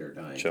whatever that are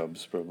dying.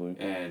 Chubs, probably.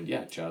 And,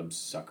 chubs,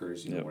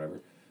 suckers, whatever.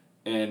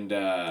 And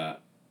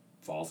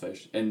fall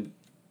fish. And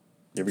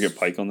you ever get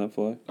pike on that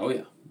fly? Oh,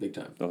 yeah. Big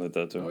time. I'll hit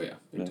that, too. Oh, yeah.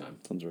 Big time.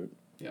 Sounds right.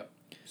 Yeah.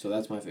 So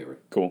that's my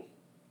favorite. Cool.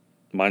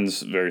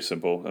 Mine's very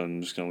simple.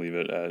 I'm just going to leave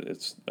it at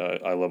it's.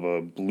 I love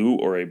a blue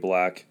or a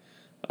black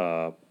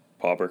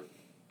popper.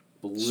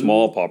 Blue?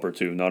 Small popper,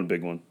 too. Not a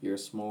big one. You're a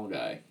small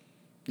guy.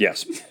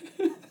 Yes.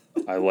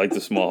 I like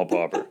the small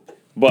popper.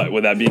 But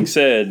with that being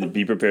said,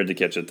 be prepared to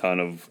catch a ton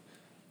of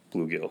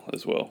bluegill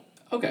as well.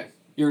 Okay.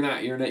 You're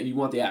not, you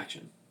want the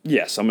action.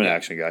 Yes, I'm an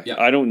action guy. Yeah.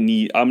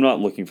 I'm not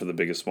looking for the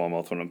biggest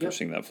smallmouth when I'm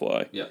fishing that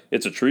fly. Yeah.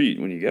 It's a treat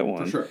when you get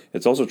one. For sure.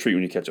 It's also a treat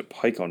when you catch a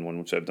pike on one,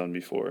 which I've done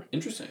before.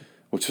 Interesting.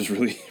 Which was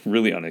really,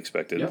 really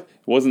unexpected. Yeah. It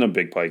wasn't a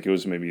big pike. It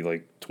was maybe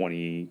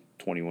 20,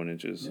 21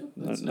 inches.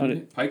 Yeah,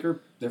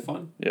 Piker, they're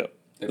fun. Yeah.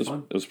 They're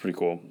fun. It was pretty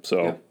cool.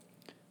 So,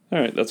 all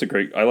right, that's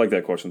I like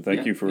that question.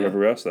 Thank you for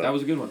whoever asked that. That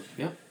was a good one.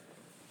 Yeah.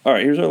 All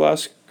right, here's our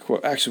last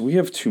actually, we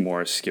have 2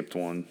 more. I skipped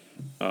one.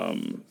 I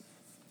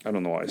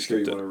don't know why I skipped sure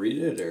you it. Want to read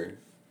it or?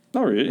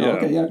 Not really. Yeah.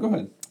 Okay. Yeah. Go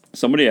ahead.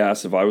 Somebody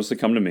asked if I was to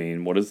come to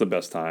Maine, what is the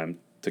best time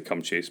to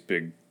come chase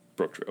big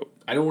brook trout?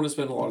 I don't want to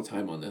spend a lot of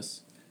time on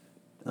this.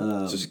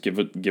 Just give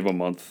a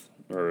month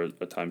or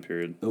a time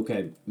period.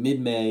 Okay,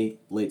 mid-May,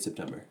 late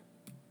September.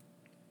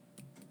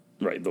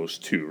 Right, those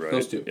 2, right?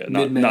 Those 2. Yeah,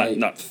 mid-May,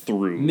 not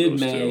through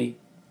mid-May,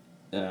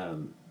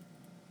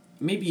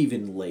 maybe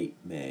even late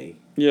May.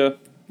 Yeah.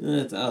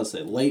 I'll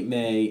say late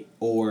May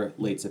or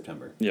late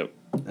September. Yep.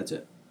 That's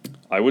it.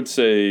 I would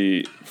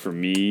say for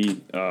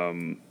me,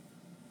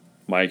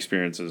 my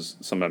experience is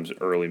sometimes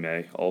early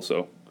May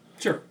also.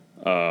 Sure.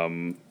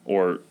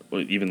 Or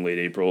even late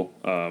April.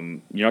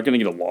 You're not going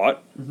to get a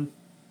lot. Mm-hmm.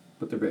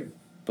 But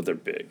they're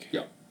big.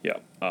 Yeah. Yeah.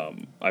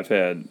 I've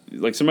had,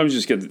 sometimes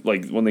you just get,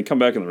 when they come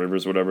back in the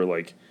rivers or whatever,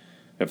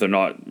 if they're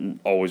not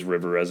always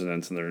river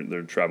residents and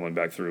they're traveling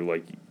back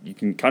through, you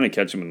can kind of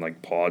catch them in,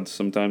 pods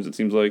sometimes, it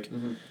seems like.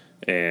 Mm-hmm.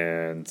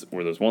 And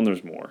where there's one,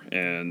 there's more.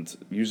 And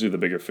usually the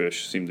bigger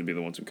fish seem to be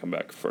the ones who come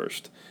back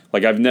first.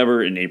 I've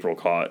never in April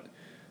caught,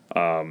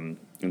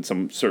 in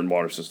some certain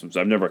water systems,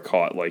 I've never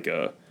caught,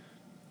 a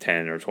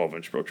 10 or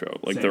 12-inch brook trout.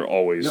 They're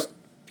always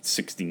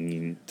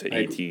 16 to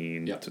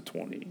 18 to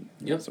 20.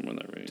 Yep. Somewhere in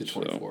that range. To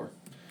 24.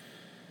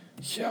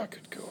 So. Yeah,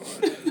 good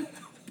God.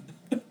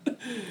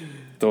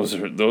 those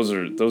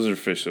are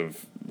fish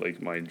of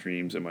my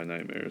dreams and my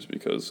nightmares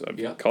because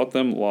I've caught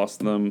them,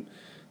 lost them,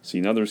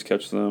 seen others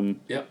catch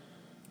them. Yep.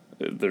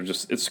 They're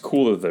it's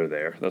cool that they're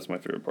there. That's my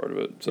favorite part of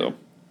it. So.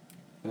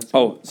 Yeah.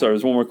 Sorry.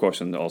 There's one more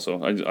question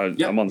also.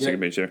 I'm on the second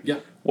page here.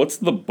 Yeah. What's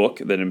the book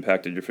that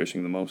impacted your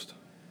fishing the most?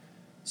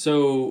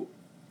 So,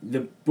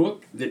 the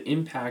book that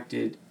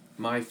impacted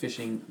my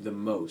fishing the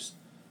most.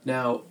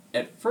 Now,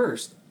 at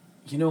first,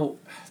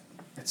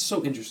 it's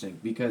so interesting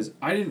because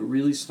I didn't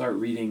really start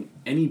reading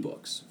any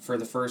books for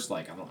the first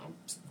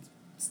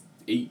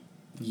 8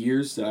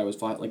 years that I was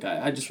flying.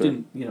 I just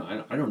didn't.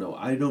 I don't know.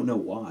 I don't know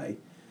why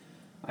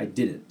I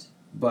didn't.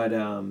 But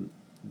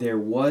there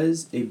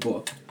was a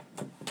book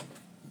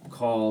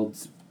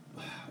called.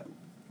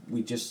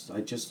 I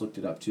just looked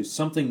it up too.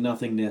 Something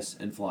Nothingness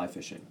and Fly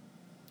Fishing,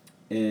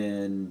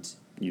 and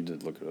You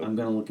did look it up. I'm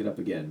gonna look it up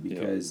again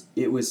because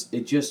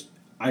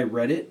I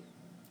read it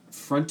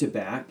front to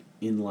back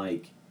in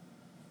like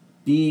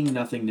Being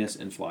Nothingness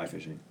and Fly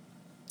Fishing.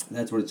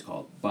 That's what it's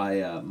called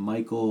by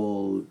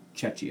Michael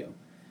Cecchio,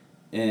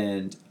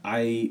 and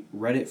I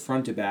read it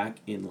front to back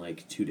in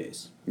like 2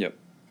 days. Yep.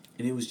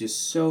 And it was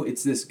just so.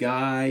 It's this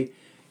guy.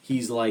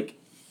 He's like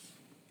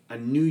a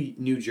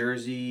New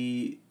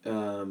Jersey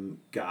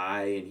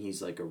guy, and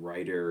he's like a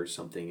writer or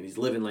something, and he's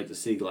living like the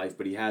city life,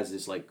 but he has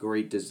this like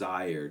great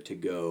desire to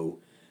go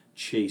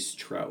chase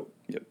trout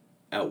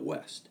out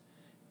west.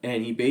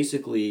 And he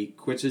basically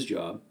quits his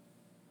job,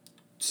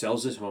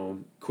 sells his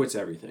home, quits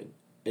everything,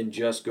 and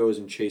just goes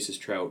and chases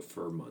trout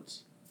for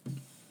months.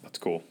 That's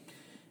cool.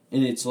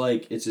 And it's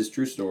like, it's his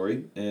true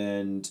story,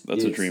 and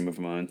that's a dream of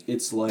mine.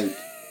 It's like,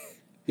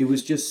 it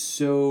was just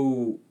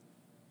so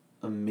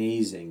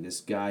amazing. This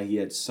guy, he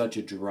had such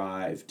a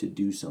drive to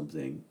do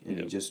something, and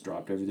he just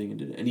dropped everything and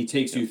did it. And he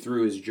takes you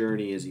through his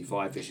journey as he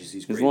fly fishes.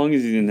 He's great. As long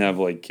as he didn't have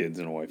like kids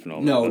and a wife and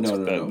all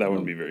that. That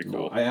wouldn't be very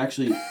cool. No. I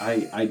actually,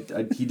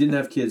 he didn't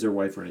have kids or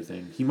wife or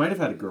anything. He might have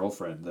had a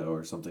girlfriend though,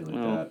 or something like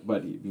that.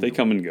 But they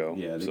come and go.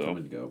 Yeah, they come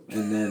and go.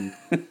 And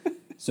then,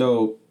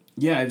 so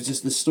yeah, it was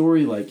just the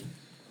story. Like,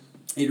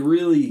 it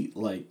really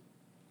like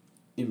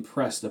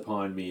impressed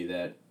upon me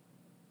that,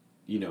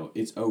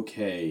 it's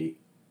okay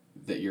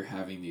that you're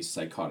having these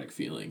psychotic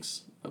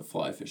feelings of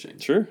fly fishing.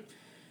 Sure.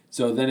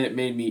 So then it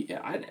made me,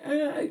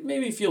 it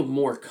made me feel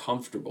more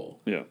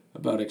comfortable.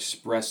 About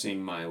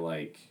expressing my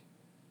like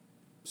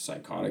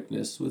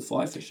psychoticness with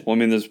fly fishing. Well, I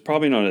mean, there's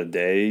probably not a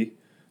day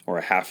or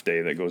a half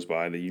day that goes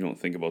by that you don't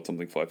think about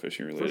something fly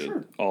fishing related. For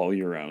sure. All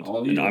year round.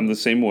 I'm the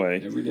same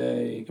way. Every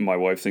day. And my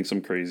wife thinks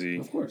I'm crazy.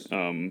 Of course.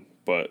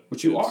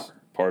 But you are.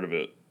 Part of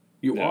it.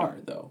 You are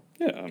though.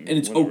 Yeah. I mean, and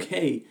it's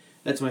okay.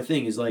 That's my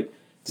thing. Is like.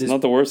 It's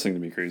not the worst thing to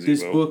be crazy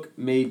This about. book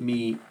made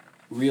me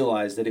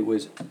realize that it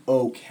was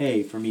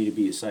okay for me to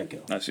be a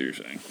psycho. That's what you're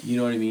saying. You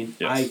know what I mean?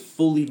 Yes. I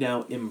fully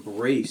now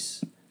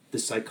embrace the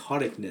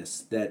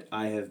psychoticness that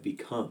I have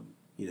become,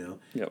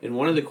 Yep. And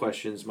one of the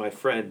questions, my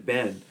friend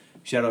Ben,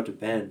 shout out to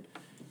Ben,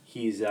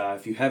 he's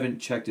if you haven't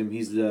checked him,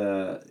 he's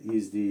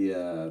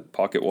the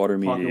Pocket Water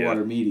Media. Pocket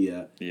Water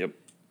Media. Yep.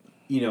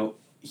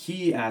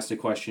 He asked a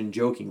question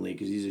jokingly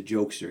because he's a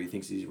jokester. He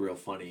thinks he's real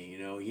funny.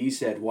 He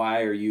said,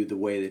 "Why are you the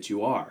way that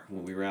you are?"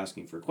 When we were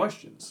asking for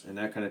questions, and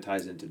that kind of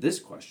ties into this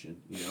question.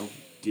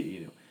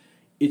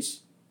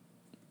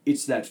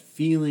 It's that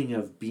feeling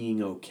of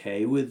being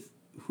okay with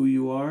who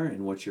you are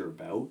and what you're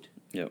about.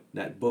 Yep.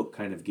 That book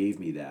kind of gave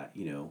me that.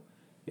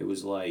 It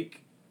was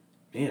like,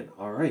 man,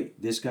 all right,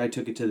 this guy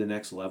took it to the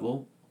next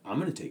level. I'm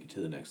gonna take it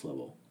to the next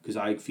level because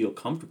I feel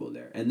comfortable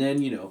there. And then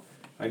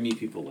I meet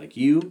people like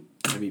you.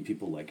 I meet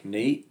people like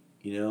Nate,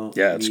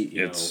 Yeah,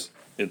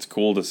 it's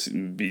cool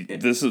to be.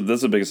 This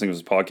is the biggest thing with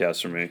this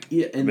podcast for me.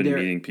 Yeah, and I've been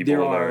meeting people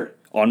that are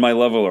on my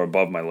level or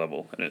above my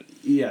level, and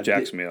it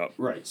jacks me up.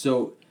 Right.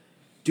 So,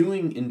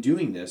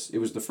 doing this, it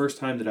was the first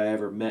time that I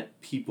ever met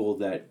people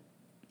that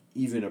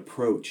even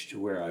approached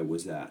where I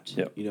was at.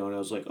 Yep. And I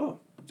was like, oh,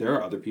 there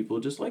are other people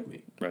just like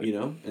me. Right.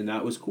 And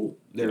that was cool.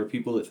 There are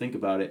people that think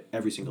about it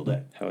every single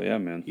day. Hell yeah,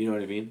 man. You know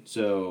what I mean?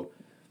 So,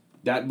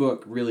 that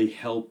book really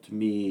helped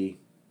me.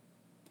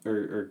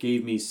 Or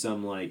gave me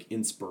some like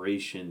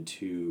inspiration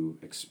to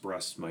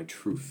express my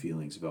true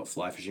feelings about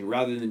fly fishing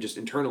rather than just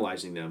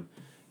internalizing them,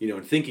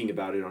 and thinking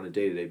about it on a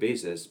day-to-day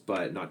basis,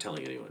 but not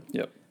telling anyone.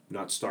 Yep.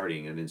 Not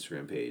starting an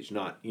Instagram page,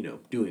 not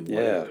doing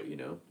whatever,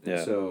 And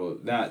so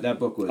that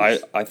book was.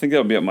 I think that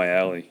would be up my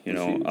alley.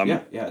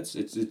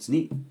 It's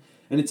neat,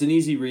 and it's an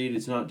easy read.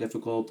 It's not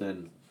difficult,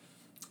 and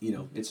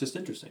it's just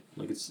interesting.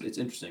 Like it's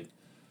interesting.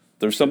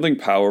 There's something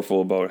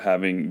powerful about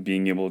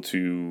being able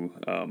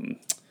to.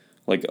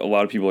 Like a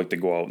lot of people like to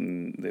go out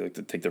and they like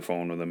to take their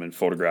phone with them and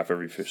photograph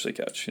every fish they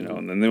catch,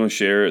 and then they want to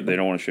share it, they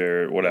don't want to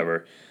share it,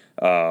 whatever.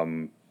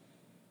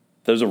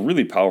 There's a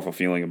really powerful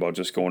feeling about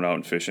just going out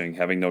and fishing,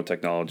 having no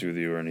technology with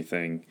you or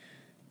anything.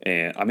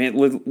 And I mean,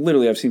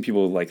 literally, I've seen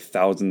people with like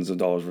thousands of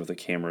dollars worth of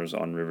cameras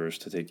on rivers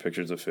to take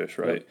pictures of fish,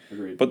 right? Yep,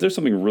 agreed. But there's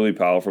something really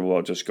powerful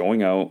about just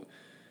going out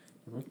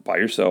by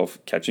yourself,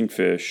 catching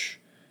fish,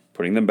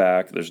 putting them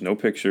back. There's no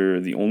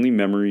picture. The only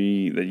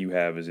memory that you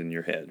have is in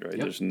your head, right?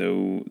 Yep. There's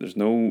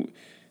no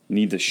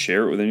need to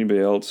share it with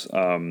anybody else.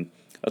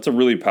 That's a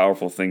really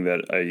powerful thing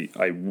that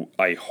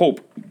I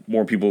hope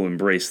more people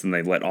embrace than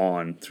they let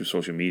on through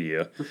social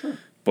media. For sure.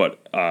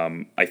 But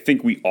I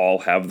think we all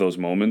have those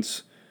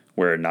moments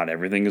where not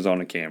everything is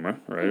on a camera,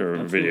 right, or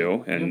a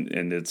video,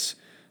 and it's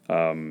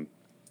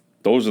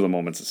those are the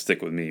moments that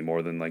stick with me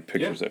more than like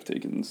pictures I've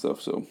taken and stuff.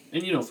 So,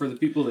 and for the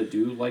people that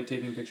do like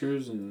taking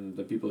pictures and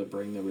the people that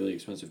bring the really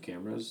expensive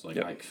cameras, like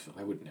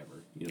I would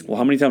never. Well,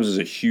 how many times is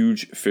a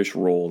huge fish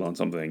rolled on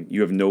something?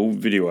 You have no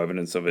video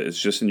evidence of it. It's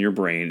just in your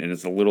brain, and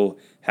it's a little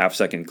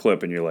half-second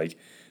clip, and you're like,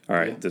 all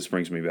right, this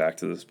brings me back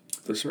to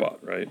this spot,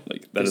 right?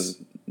 Like that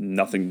has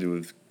nothing to do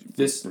with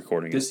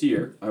recording. This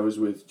year, I was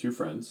with two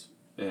friends,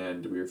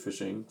 and we were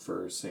fishing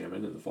for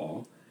salmon in the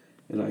fall.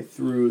 and I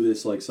threw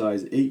this like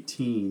size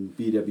 18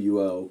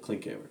 BWL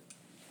clink hammer.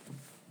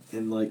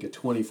 And like a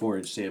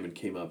 24-inch salmon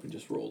came up and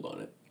just rolled on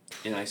it.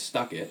 And I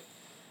stuck it,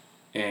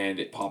 and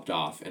it popped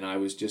off, and I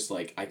was just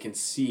like, I can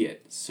see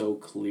it so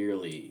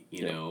clearly,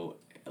 you know,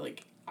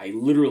 like I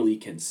literally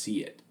can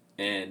see it.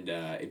 And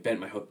it bent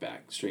my hook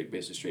back,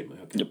 basically straightened my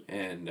hook. Yep.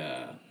 And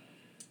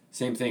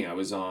same thing, I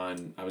was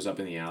up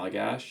in the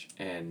Allagash,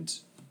 and,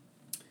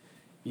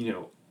 you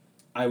know,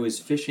 I was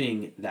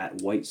fishing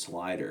that white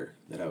slider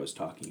that I was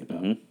talking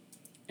about,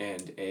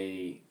 and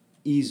a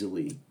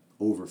easily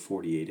over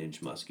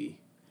 48-inch muskie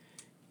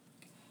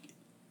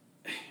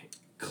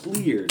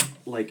cleared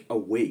like a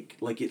wake,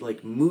 like it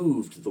like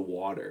moved the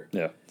water.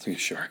 Yeah, it's like a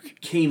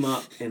shark. Came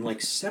up and like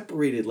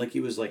separated, like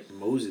it was like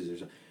Moses or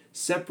something.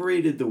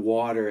 Separated the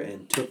water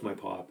and took my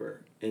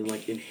popper and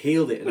like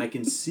inhaled it, and I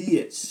can see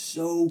it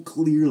so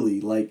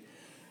clearly, like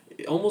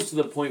almost to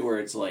the point where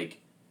it's like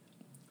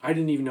I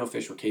didn't even know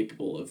fish were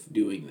capable of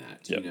doing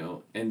that, you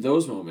know. And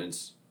those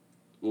moments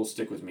will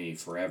stick with me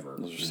forever,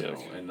 you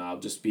know, and I'll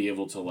just be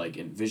able to like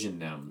envision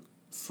them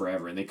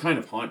forever, and they kind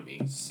of haunt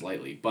me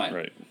slightly,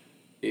 but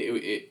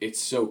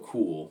it's so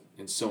cool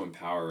and so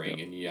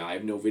empowering, and I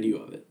have no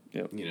video of it,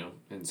 you know,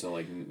 and so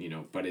like, you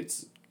know, but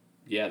it's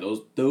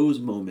those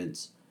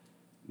moments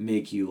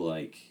make you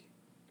like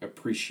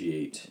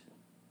appreciate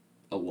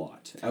a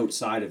lot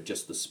outside of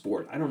just the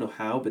sport. I don't know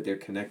how, but they're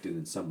connected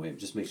in some way. It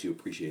just makes you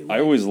appreciate life.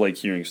 I always like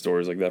hearing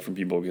stories like that from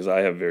people because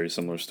I have very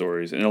similar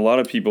stories. And a lot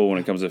of people, when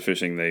it comes to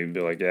fishing, they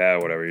be like, yeah,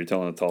 whatever, you're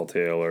telling a tall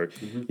tale, or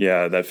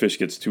yeah, that fish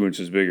gets 2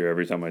 inches bigger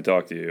every time I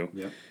talk to you.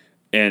 Yeah.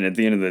 And at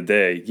the end of the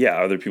day, yeah,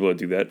 are there people that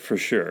do that? For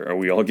sure. Are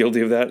we all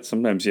guilty of that?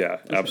 Sometimes, yeah,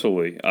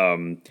 absolutely.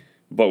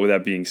 But with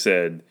that being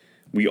said,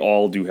 we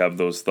all do have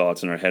those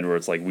thoughts in our head where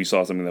it's like we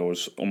saw something that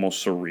was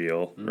almost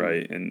surreal,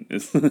 right? And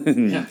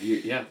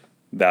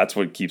that's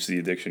what keeps the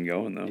addiction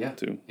going, though,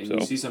 too. And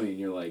you see something and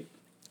you're like,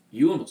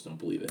 you almost don't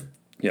believe it.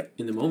 Yeah.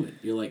 In the moment,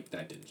 you're like,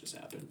 that didn't just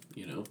happen,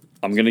 you know?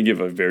 I'm going to give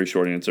a very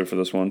short answer for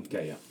this one.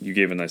 Okay, yeah. You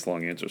gave a nice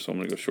long answer, so I'm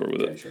going to go short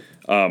with it. Sure.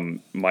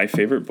 My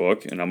favorite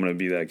book, and I'm going to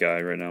be that guy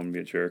right now, I'm going to be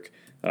a jerk,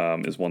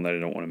 is one that I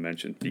don't want to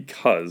mention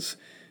because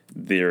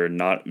there are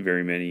not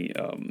very many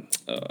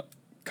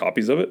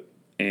copies of it,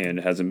 and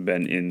it hasn't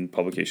been in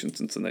publication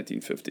since the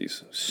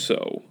 1950s.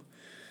 So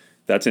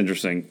that's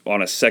interesting.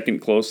 On a second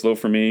close, though,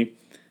 for me,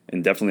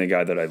 and definitely a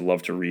guy that I'd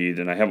love to read,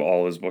 and I have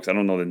all his books. I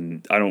don't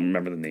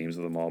remember the names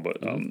of them all, but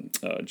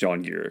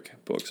John Gehrig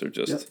books are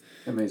just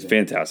amazing,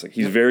 fantastic.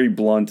 He's very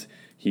blunt.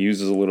 He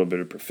uses a little bit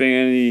of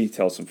profanity. He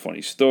tells some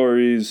funny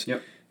stories.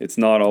 Yep. It's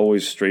not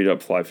always straight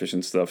up fly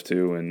fishing stuff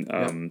too,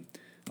 and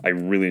I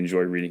really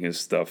enjoy reading his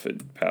stuff.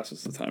 It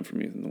passes the time for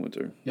me in the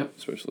winter,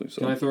 especially.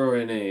 So. Can I throw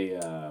in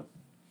a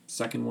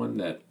second one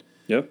that?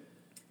 Yep.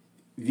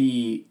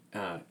 The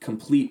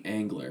Complete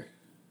Angler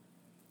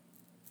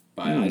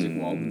by Isaac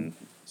Walton.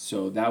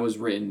 So that was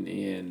written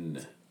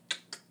in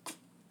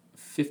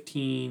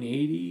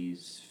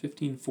 1580s,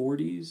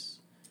 1540s,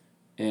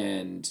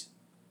 and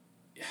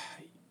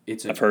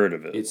I've heard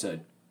of it.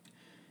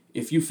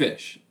 If you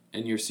fish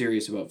and you're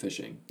serious about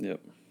fishing,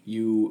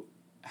 you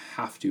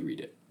have to read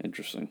it.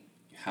 Interesting.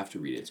 You have to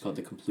read it. It's called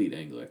The Complete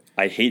Angler.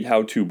 I hate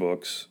how-to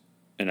books,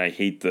 and I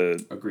hate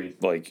the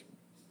like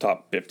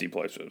top 50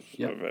 places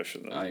of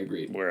fishing. I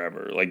agree.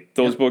 Wherever, like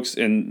those books,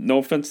 and no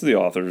offense to the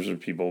authors or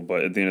people,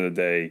 but at the end of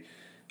the day,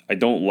 I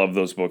don't love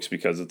those books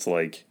because it's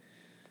like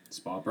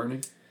spot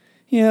burning.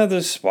 Yeah,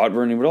 there's spot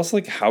burning, but also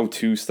like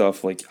how-to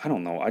stuff. Like I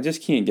don't know, I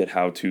just can't get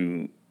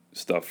how-to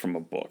stuff from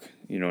a book.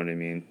 You know what I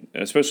mean?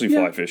 Especially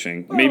fly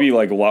fishing. Maybe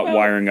like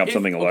wiring up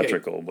something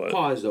electrical. But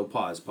pause.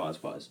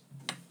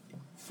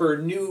 For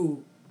a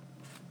new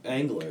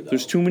angler, though,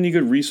 there's too many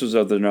good resources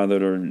out there now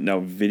that are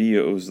now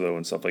videos though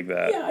and stuff like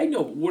that. Yeah, I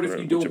know. What if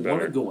you don't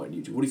want to go on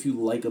YouTube? What if you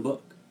like a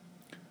book?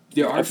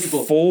 There are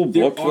people. Full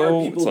book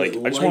though. It's like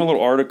I just want a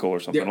little article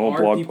or something, a little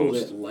blog post. There are people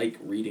that like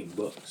reading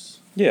books.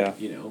 Yeah,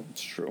 you know,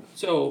 it's true.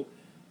 So,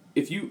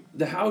 if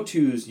the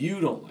how-tos,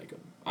 you don't like them.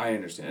 I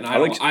understand. And I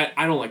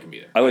don't like them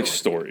either. I like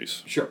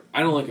stories. Sure, I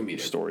don't like them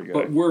either. Story guy.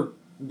 But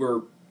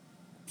we're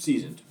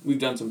seasoned. We've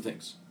done some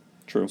things.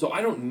 True. So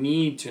I don't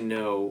need to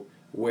know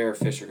where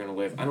fish are going to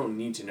live. I don't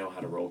need to know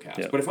how to roll cast.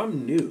 Yeah. But if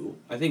I'm new,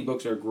 I think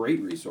books are a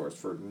great resource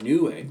for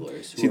new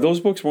anglers. See, those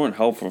books weren't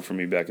helpful for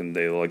me back in the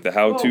day. Like the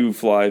how-to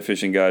fly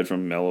fishing guide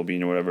from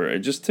LaBonte or whatever. It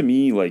just, to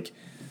me, like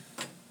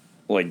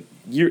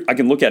I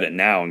can look at it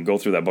now and go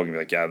through that book and be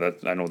like, yeah,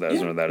 I know that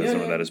is, or that is,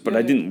 or that is. But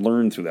I didn't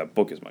learn through that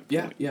book is my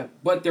point. Yeah.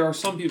 But there are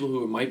some people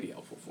who it might be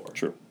helpful for.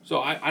 True.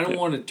 So I don't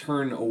want to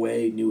turn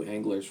away new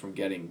anglers from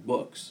getting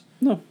books.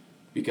 No.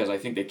 Because I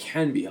think they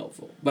can be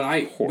helpful. But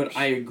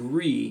I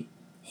agree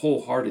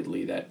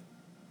wholeheartedly that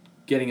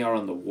getting out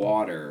on the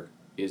water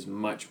is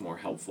much more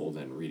helpful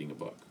than reading a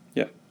book.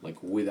 Yeah.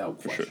 Like,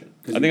 without question.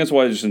 Sure. I think that's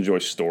why I just enjoy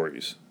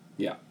stories.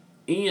 Yeah.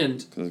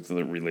 And because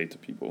they relate to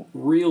people.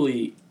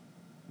 Really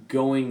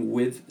going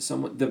with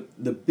someone.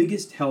 The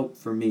biggest help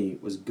for me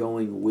was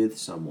going with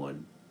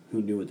someone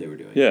who knew what they were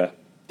doing. Yeah.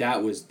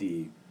 That was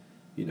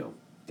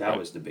That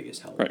was the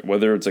biggest help. Right.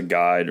 Whether it's a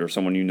guide or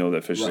someone you know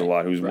that fishes a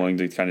lot who's right. willing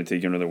to kind of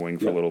take you under their wing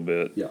for a little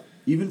bit. Yeah.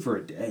 Even for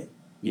a day.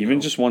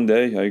 Even just one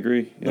day, I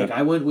agree. Yeah. Like,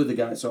 I went with a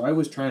guy, so I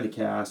was trying to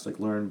cast, like,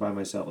 learn by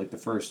myself, like, the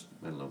first,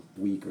 I don't know,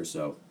 week or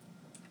so.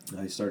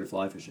 I started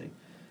fly fishing,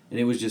 and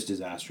it was just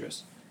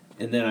disastrous.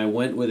 And then I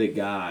went with a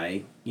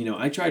guy,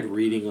 I tried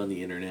reading on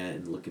the internet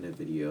and looking at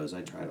videos.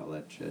 I tried all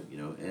that shit,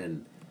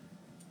 and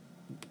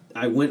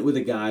I went with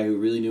a guy who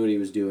really knew what he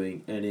was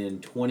doing, and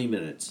in 20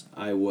 minutes,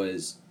 I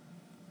was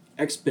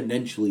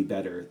exponentially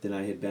better than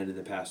I had been in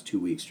the past 2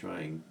 weeks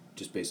trying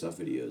just based off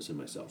videos and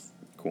myself.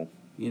 Cool.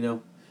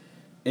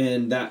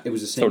 And that it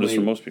was the same way. So it is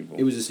for most people.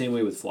 It was the same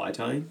way with fly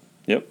tying.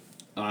 Yep.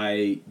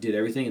 I did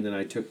everything, and then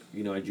I took,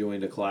 I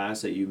joined a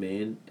class at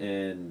Maine,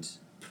 and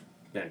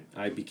bang,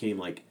 I became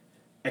like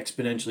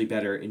exponentially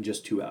better in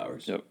just 2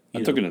 hours. Yep.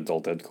 I took an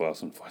adult ed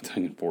class on fly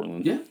tying in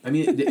Portland. Yeah, I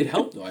mean, it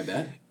helped though. I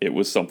bet it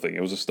was something.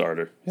 It was a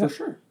starter. For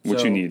sure.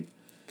 Which you need.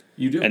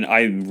 You do. And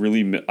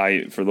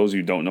for those of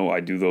you who don't know,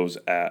 I do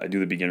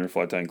the beginner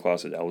fly tying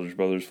class at Eldridge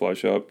Brothers Fly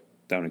Shop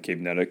down in Cape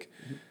Nettic.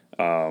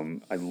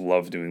 I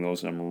love doing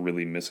those, and I'm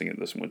really missing it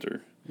this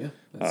winter. Yeah.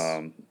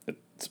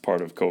 It's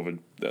part of COVID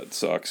that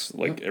sucks.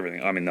 Like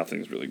everything. I mean,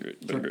 nothing's really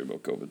great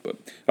about COVID. But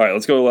all right,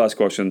 let's go to the last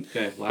question.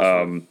 Okay,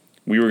 last one.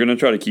 We were gonna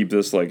try to keep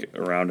this like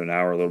around an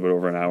hour, a little bit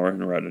over an hour,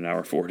 and we're at an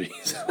hour 40.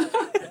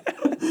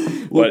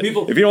 Well, but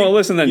if you don't want to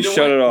listen, then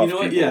shut it off. You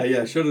know what?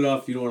 Yeah, shut it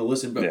off if you don't want to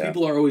listen. But Yeah.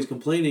 people are always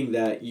complaining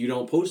that you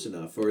don't post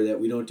enough or that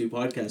we don't do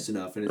podcasts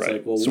enough, and it's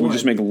like, well, so we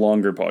just make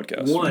longer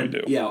podcasts. Than we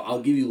do. Yeah,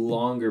 I'll give you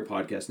longer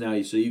podcasts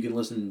now, so you can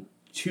listen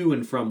to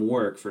and from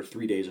work for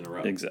 3 days in a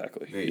row.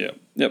 Exactly.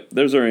 Yep.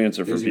 There's our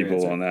answer for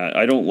people on that.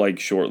 I don't like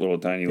short little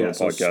tiny little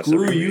podcasts.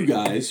 Screw you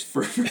guys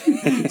for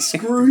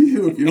screw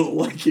you if you don't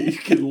like it. You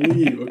can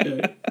leave.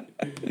 Okay.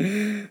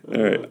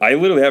 All right. I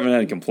literally haven't had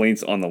any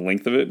complaints on the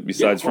length of it,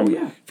 besides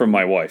from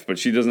my wife. But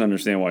she doesn't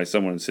understand why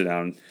someone would sit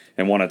down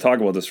and want to talk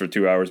about this for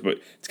 2 hours. But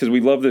it's because we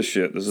love this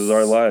shit. This is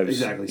our lives.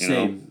 Exactly.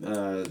 Same.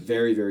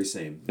 Very, very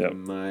same. Yep.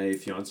 My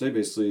fiance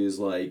basically is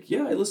like,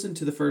 yeah, I listened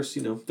to the first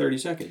 30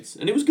 seconds,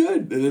 and it was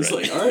good. And it's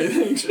like, all right,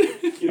 thanks.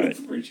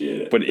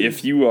 Appreciate it. But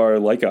if you are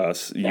like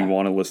us, you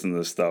want to listen to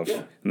this stuff,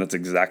 and that's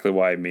exactly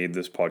why I made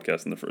this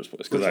podcast in the first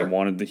place, because I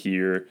wanted to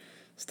hear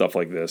stuff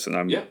like this, and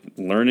I'm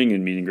learning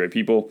and meeting great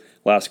people.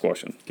 Last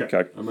question.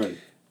 Okay. I'm ready.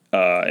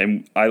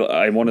 And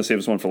I want to save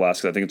this one for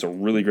last because I think it's a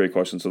really great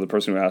question. So the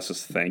person who asked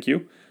us, thank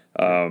you.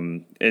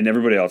 And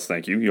everybody else,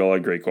 thank you. You all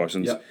had great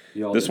questions.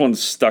 Yep, this one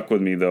stuck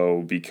with me,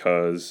 though,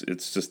 because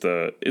it's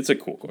a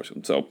cool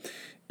question. So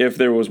if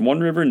there was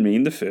one river in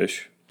Maine to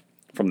fish,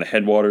 from the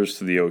headwaters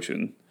to the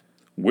ocean,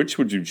 which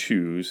would you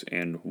choose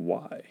and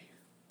why?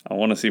 I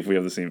want to see if we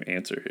have the same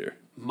answer here.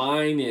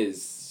 Mine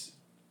is...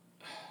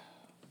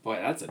 Boy,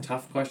 that's a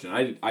tough question.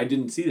 I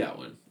didn't see that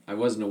one. I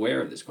wasn't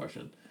aware of this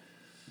question.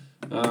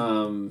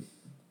 Do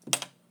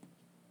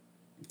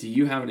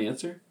you have an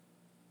answer?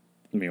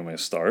 I mean, I'm going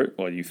to start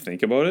while you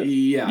think about it?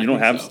 Yeah, you don't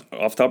have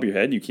off the top of your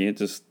head? You can't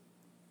just...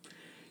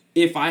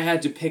 If I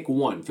had to pick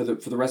one for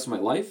the rest of my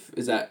life,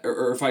 is that...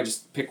 Or if I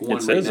just pick one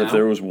right now? It says if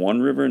there was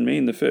one river in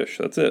Maine to fish.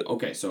 That's it.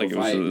 Okay, so like if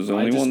I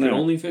could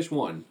only fish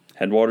one...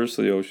 Headwaters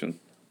to the ocean.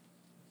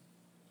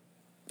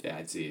 Yeah,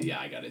 I'd see. Yeah,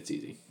 I got it. It's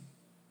easy.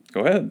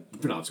 Go ahead.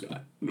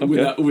 Penobscot.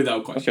 Okay.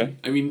 Without question. Okay.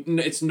 I mean,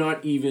 it's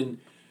not even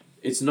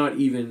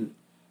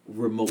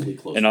remotely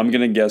close. And I'm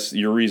going to guess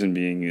your reason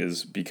being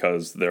is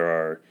because there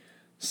are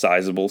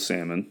sizable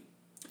salmon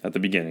at the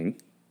beginning.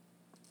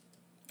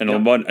 And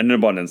an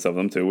abundance of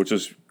them, too, which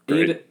is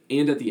great.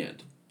 And at the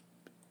end.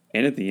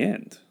 And at the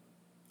end.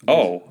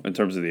 Oh, in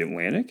terms of the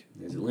Atlantic?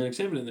 There's Atlantic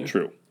salmon in there.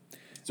 True.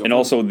 So and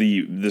also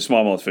the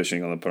smallmouth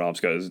fishing on the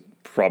Penobscot is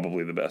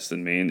probably the best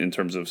in Maine in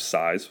terms of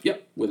size.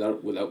 Yep,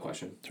 without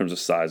question. In terms of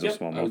size of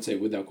smallmouth. I would say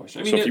without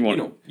question. I mean, so if you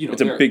want,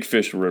 it's a big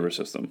fish river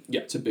system.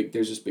 Yeah,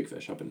 there's just big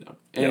fish up and down.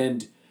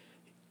 And,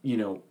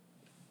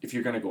 if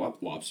you're going to go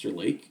up, Lobster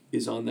Lake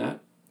is on that.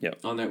 Yep.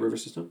 On that river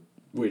system,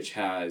 which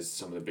has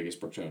some of the biggest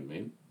brook trout in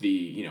Maine.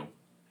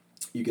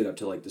 You get up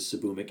to like the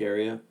Sabumic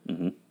area,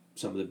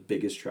 some of the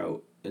biggest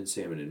trout and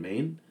salmon in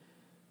Maine.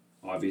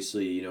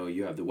 Obviously,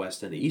 you have the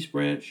west and the east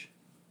branch,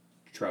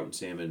 trout and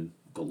salmon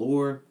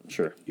galore.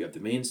 Sure. You have the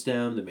main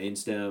stem,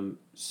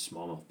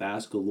 smallmouth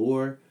bass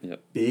galore.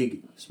 Yep.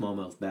 Big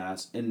smallmouth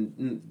bass,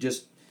 and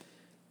just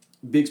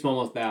big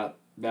smallmouth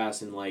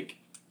bass in like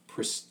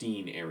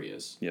pristine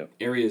areas. Yep.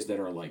 Areas that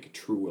are like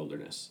true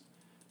wilderness.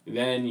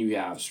 Then you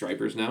have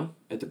stripers now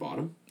at the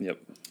bottom. Yep.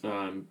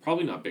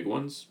 Probably not big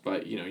ones,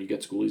 but you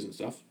get schoolies and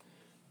stuff.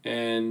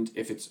 And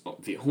if it's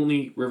the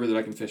only river that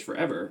I can fish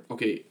forever,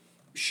 okay,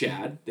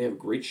 shad. They have a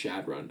great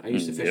shad run. I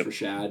used to fish for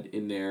shad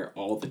in there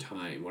all the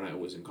time when I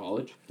was in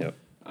college. Yep.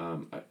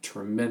 A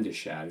tremendous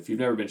shad. If you've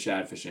never been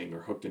shad fishing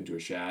or hooked into a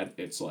shad,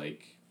 it's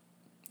like...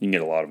 You can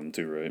get a lot of them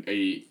too, right?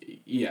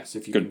 Yes,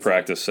 if you Good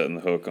practice setting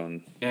the hook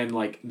on... And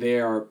like they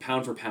are,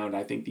 pound for pound,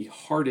 I think the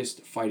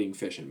hardest fighting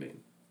fish in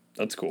Maine.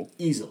 That's cool.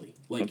 Easily.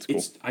 Like, That's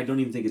cool. I don't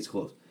even think it's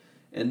close.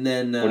 And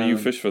then... what do you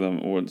fish for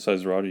them? What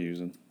size rod are you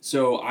using?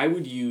 So I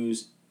would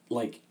use,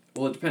 it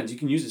depends. You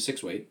can use a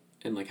 6-weight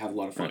and, have a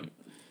lot of fun.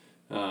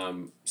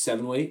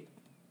 7 weight,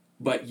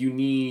 but you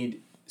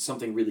need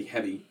something really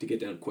heavy to get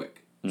down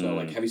quick. So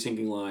like heavy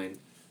sinking line,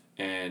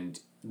 and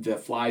the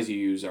flies you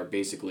use are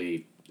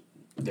basically,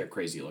 they're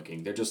crazy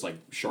looking. They're just like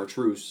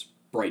chartreuse,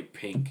 bright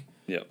pink.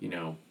 Yeah. You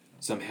know,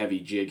 some heavy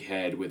jig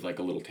head with like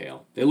a little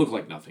tail. They look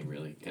like nothing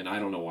really, and I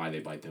don't know why they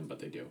bite them, but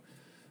they do.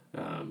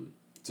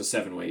 It's a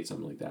 7 weight,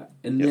 something like that.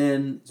 And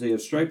then, so you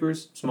have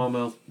stripers,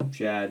 smallmouth,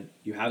 shad.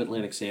 You have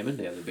Atlantic salmon.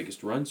 They have the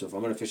biggest run. So if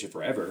I'm going to fish it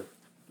forever,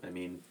 I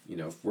mean, you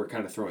know, if we're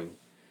kind of throwing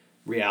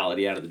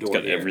reality out of the door,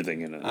 It's got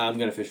everything in it. I'm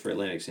going to fish for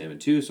Atlantic salmon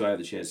too, so I have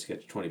the chance to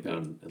catch a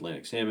 20-pound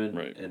Atlantic salmon.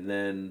 Right. And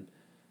then,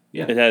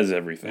 yeah. It has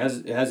everything.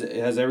 It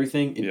has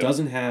everything. It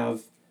doesn't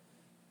have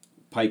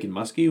pike and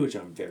muskie, which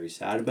I'm very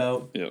sad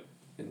about. Yep.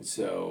 And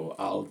so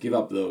I'll give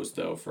up those,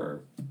 though,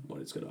 for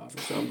what it's going to offer.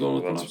 So I'm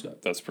going with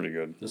Penobscot. That's pretty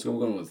good. That's what I'm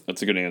going with.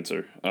 That's a good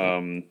answer.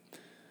 You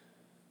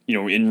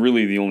know, and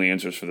really the only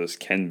answers for this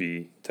can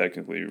be,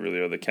 technically, really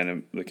are the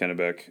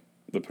Kennebec,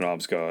 the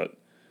Penobscot,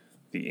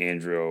 the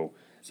Andro,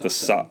 the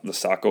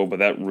Saco, but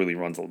that really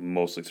runs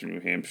mostly through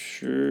New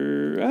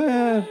Hampshire.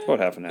 About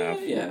half and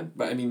half. Yeah,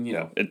 but I mean, you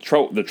know. The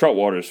trout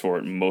waters for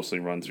it mostly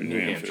run through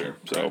New Hampshire.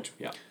 So, correct.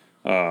 Yeah.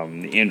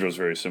 The Andro's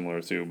very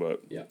similar too,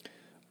 but yeah.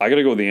 I got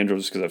to go with the Andro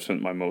just because I've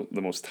spent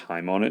the most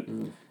time on it.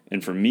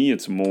 And for me,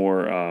 it's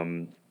more,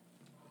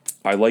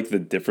 I like the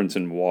difference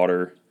in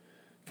water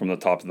from the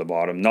top to the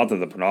bottom. Not that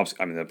the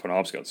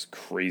Penobscot's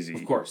crazy.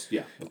 Of course,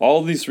 yeah. All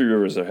of these three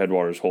rivers, their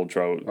headwaters hold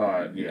trout.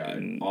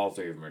 And all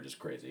three of them are just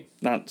crazy.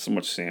 Not so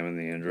much salmon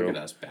in the Andro. Look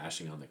at us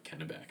bashing on the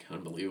Kennebec.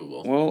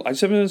 Unbelievable. Well, I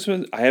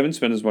haven't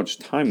spent as much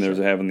time there as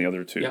I have in the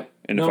other two. Yeah.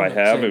 And if I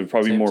have, same, it would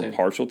probably be more same.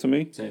 partial to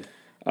me. Same.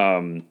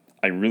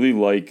 I really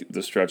like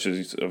the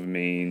stretches of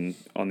Maine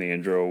on the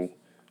Andro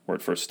where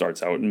it first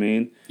starts out in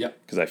Maine. Yep.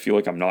 Because I feel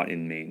like I'm not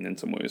in Maine in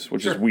some ways,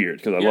 which Sure. is weird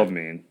because I love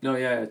Maine. No,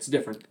 yeah, it's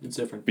different. It's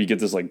different. But you get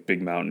this like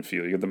big mountain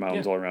feel. You get the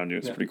mountains all around you.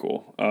 It's pretty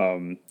cool.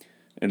 And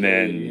Yeah,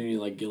 then you mean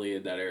like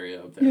Gilead, that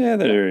area up there. yeah,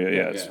 that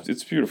area. Yeah,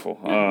 it's beautiful.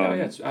 Yeah,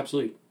 it's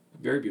absolutely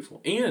very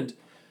beautiful, and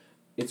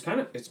it's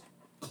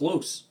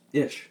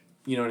close-ish.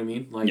 You know what I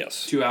mean? Like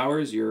Yes. 2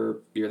 hours,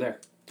 you're there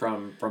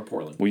from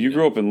Portland. Well, you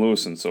grew up in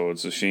Lewiston, so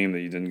it's a shame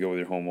that you didn't go with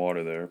your home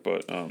water there.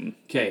 But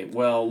Okay,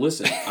 well,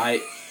 listen,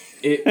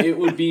 it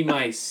would be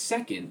my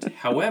second.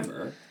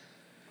 However,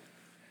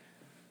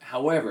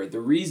 the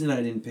reason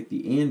I didn't pick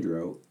the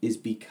Andro is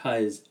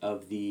because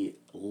of the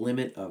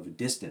limit of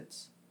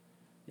distance.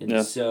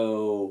 And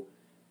so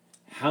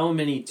how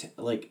many,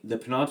 like, the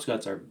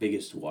Penobscot's our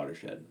biggest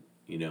watershed,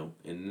 you know?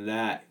 And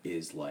that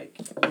is, like,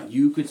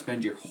 you could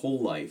spend your whole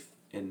life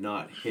and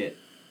not hit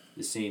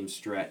the same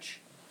stretch,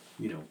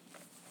 you know,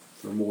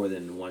 for more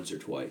than once or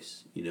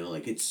twice. You know,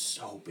 like, it's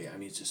so big. I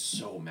mean, it's just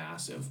so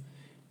massive.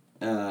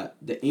 The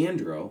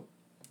Andro,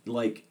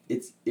 like,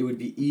 it would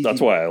be easy.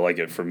 that's why I like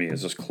it. For me,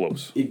 it's just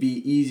close. It'd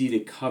be easy to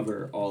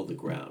cover all the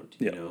ground,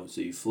 you Yeah. know?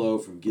 So you flow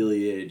from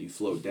Gilead, you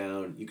float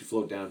down. You could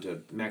float down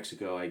to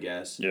Mexico, I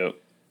guess. Yep.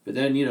 But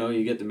then, you know,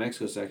 you get the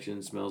Mexico section,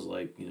 it smells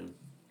like, you know,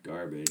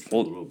 garbage for a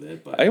little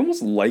bit. But I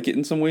almost like it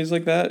in some ways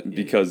like that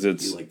because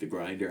it's you like the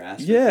grinder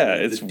aspect. yeah,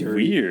 of it, it's the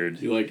dirty, weird.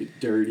 You like it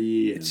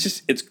dirty. And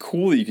It's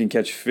cool that you can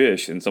catch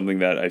fish in something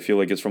that I feel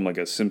like it's from like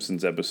a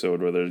Simpsons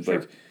episode where there's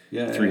like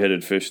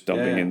three-headed fish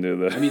dumping into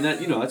the. I mean,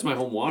 that, you know, that's my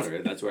home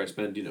water. That's where I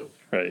spend, you know.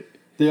 Right.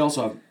 They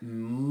also have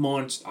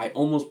monster. I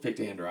almost picked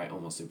Andro. I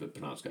almost did, but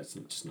Penobscot. It's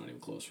just not even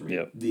close for me.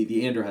 Yep.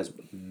 The Andro has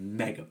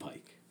mega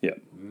pike. Yeah.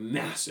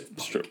 Massive pike.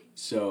 It's true.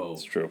 So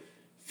It's true.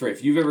 for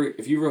if you've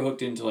ever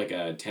hooked into like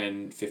a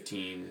 10,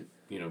 15,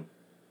 you know,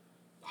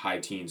 high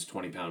teens,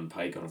 20-pound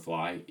pike on a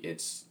fly,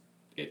 it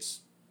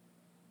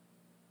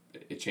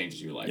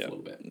changes your life a little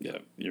bit. Yeah.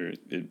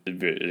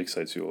 It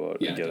excites you a lot.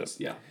 Yeah, I get it does.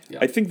 it. Yeah.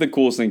 I think the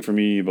coolest thing for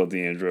me about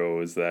the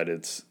Andro is that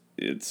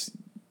it's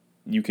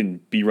you can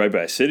be right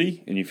by a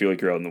city and you feel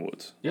like you're out in the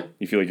woods. Yeah.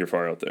 You feel like you're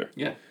far out there.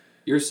 Yeah.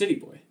 You're a city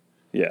boy.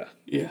 Yeah.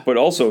 Yeah. But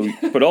also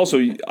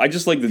I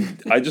just like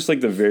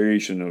the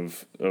variation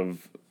of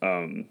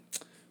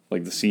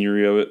like the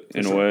scenery of it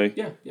in a way.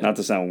 Yeah. Not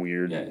to sound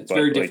weird. Yeah, it's but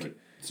very like, different.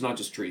 It's not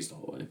just trees the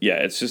whole way. Yeah,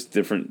 it's just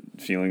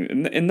different feeling,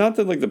 and not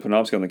that like the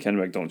Penobscot and the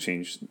Kennebec don't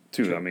change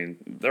too. Sure. I mean,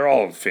 they're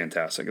all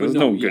fantastic. There's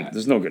no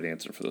good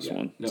answer for this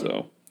one.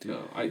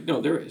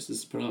 No, there is. This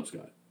is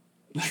Penobscot.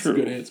 That's True. a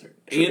good answer.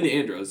 True. And the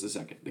Andro is the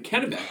second. The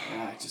Kennebec,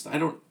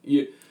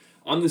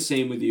 I'm the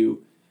same with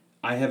you.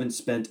 I haven't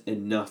spent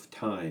enough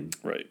time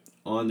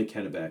on the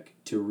Kennebec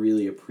to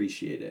really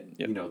appreciate it.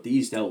 Yep. You know, the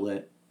East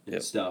Outlet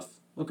and stuff.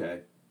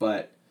 Okay,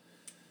 but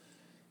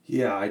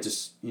yeah, I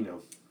just, you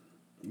know.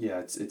 Yeah,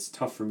 it's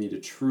tough for me to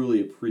truly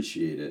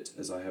appreciate it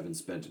as I haven't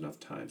spent enough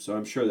time. So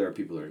I'm sure there are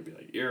people that are going to be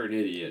like, "You're an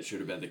idiot. Should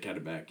have been the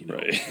Kennebec." You know,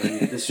 right. I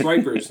mean, the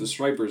stripers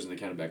in the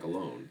Kennebec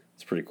alone,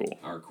 it's pretty cool.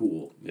 Are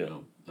cool. You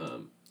know,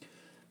 but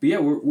yeah,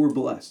 we're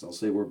blessed. I'll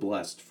say we're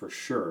blessed for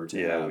sure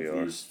to have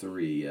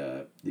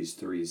these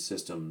three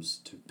systems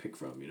to pick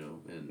from. You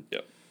know, and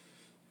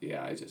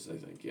yeah, I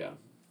think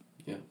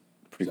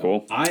pretty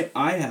cool.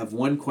 I have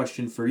one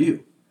question for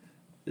you.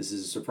 This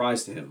is a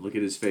surprise to him. Look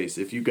at his face.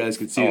 If you guys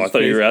could see his face. I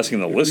thought you were asking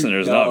the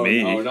listeners, not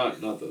me. No,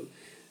 not those.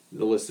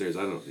 The listeners,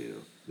 I don't,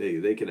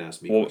 they can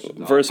ask me Well,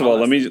 questions. first of all, I'll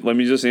let ask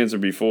me just answer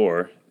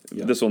before.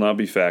 Yeah. This will not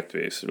be fact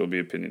based. It'll be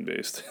opinion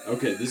based.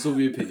 Okay, this will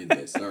be opinion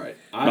based. All right.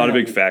 Not a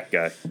big fact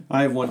guy.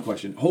 I have one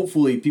question.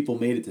 Hopefully, people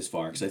made it this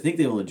far because I think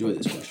they will enjoy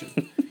this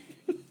question.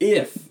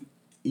 If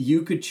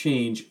you could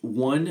change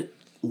one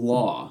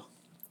law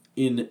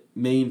in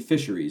Maine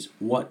fisheries,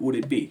 what would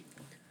it be?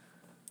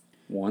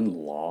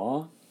 One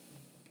law?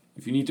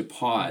 If you need to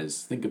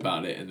pause, think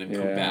about it, and then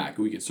come back,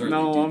 we can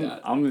certainly do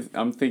that.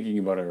 I'm thinking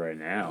about it right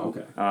now.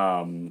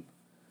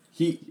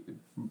 Okay.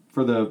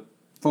 For the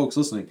folks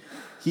listening,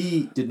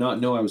 he did not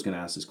know I was going to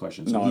ask this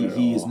question, so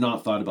he has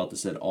not thought about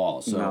this at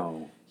all.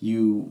 So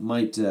you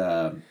might.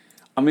 I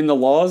mean, the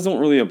laws don't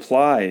really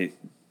apply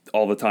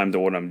all the time to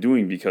what I'm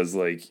doing because,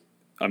 like,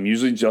 I'm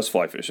usually just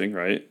fly fishing,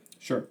 right?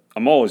 Sure.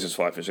 I'm always just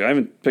fly fishing. I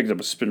haven't picked up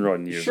a spin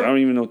rod in years. Sure. I don't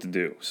even know what to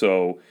do.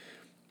 So,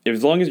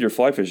 as long as you're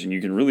fly fishing,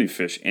 you can really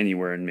fish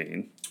anywhere in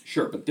Maine.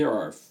 Sure, but there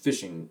are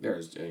fishing.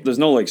 There's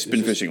no like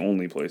spin fishing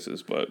only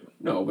places, but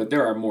no, but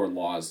there are more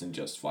laws than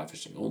just fly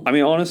fishing only. I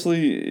mean,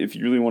 honestly, if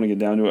you really want to get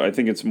down to it, I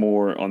think it's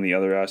more on the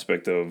other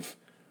aspect of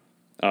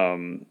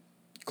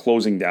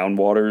closing down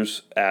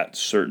waters at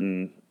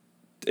certain.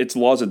 It's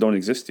laws that don't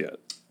exist yet,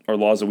 or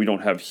laws that we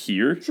don't have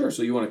here. Sure,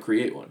 so you want to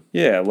create one.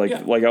 Yeah, like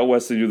out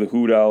west they do the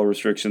hoot owl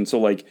restriction. So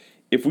like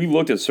if we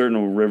looked at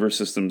certain river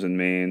systems in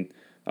Maine.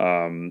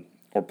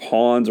 Or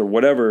ponds or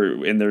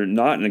whatever, and they're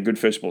not in a good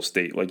fishable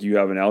state. Like you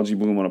have an algae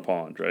bloom on a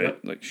pond, right? Yep.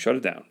 Like shut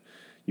it down.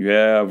 You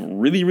have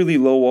really, really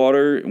low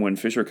water when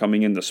fish are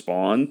coming in to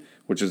spawn,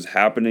 which is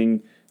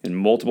happening in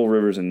multiple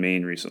rivers in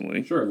Maine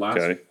recently. Sure,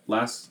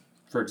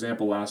 for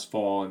example, last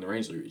fall in the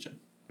Rangeley region.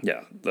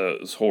 Yeah,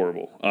 it's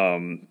horrible.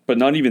 But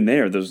not even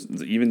there. There's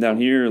even down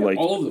here, like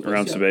all over the place,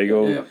 around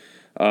Sebago.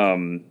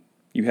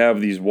 You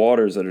have these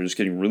waters that are just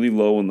getting really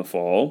low in the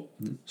fall.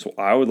 Mm-hmm. So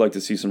I would like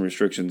to see some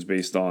restrictions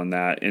based on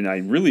that. And I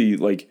really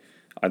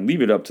I'd leave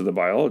it up to the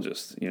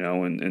biologists,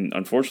 and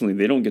unfortunately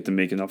they don't get to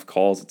make enough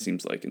calls, it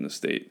seems like, in the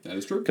state. That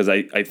is true. Because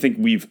I think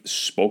we've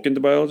spoken to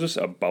biologists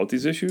about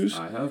these issues.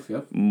 I have,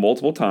 yeah.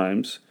 Multiple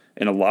times,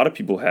 and a lot of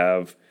people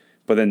have,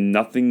 but then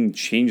nothing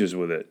changes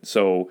with it.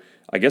 So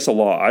I guess a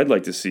law I'd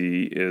like to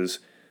see is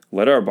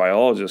let our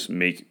biologists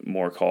make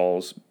more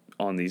calls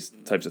on these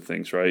types of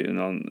things, right?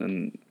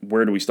 And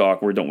where do we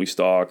stock? Where don't we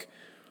stock?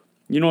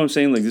 You know what I'm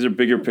saying? Like these are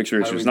bigger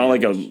picture issues. It's not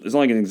like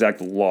an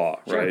exact law,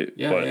 sure. right?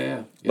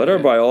 Yeah, but let our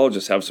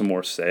biologists have some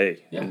more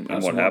say in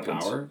what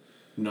happens. Power,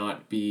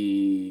 not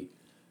be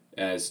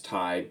as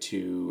tied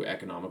to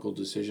economical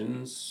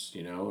decisions,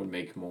 and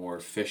make more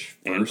fish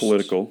first. And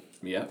political.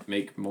 Yeah,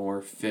 make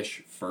more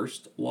fish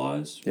first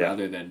laws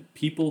rather than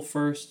people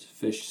first,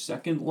 fish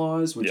second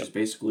laws, which is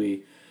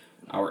basically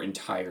our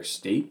entire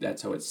state.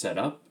 That's how it's set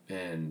up.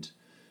 And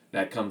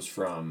that comes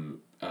from,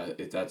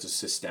 that's a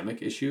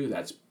systemic issue.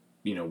 That's,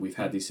 we've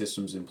had these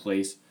systems in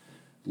place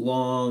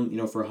long,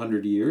 for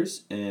 100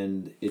 years,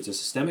 and it's a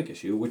systemic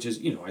issue, which is,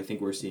 I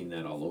think we're seeing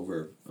that all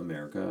over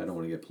America. I don't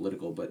want to get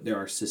political, but there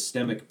are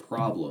systemic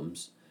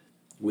problems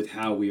with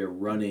how we are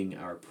running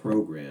our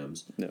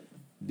programs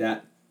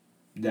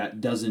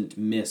that doesn't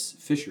miss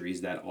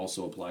fisheries. That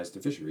also applies to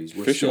fisheries.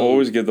 Fish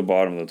always get the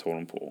bottom of the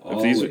totem pole.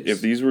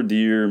 If these were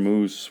deer,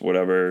 moose,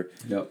 whatever,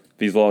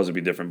 these laws would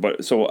be different.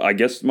 But so I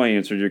guess my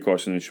answer to your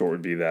question in short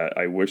would be that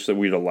I wish that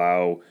we'd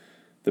allow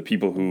the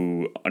people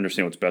who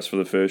understand what's best for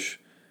the fish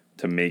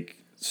to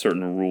make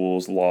certain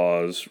rules,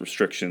 laws,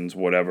 restrictions,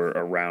 whatever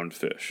around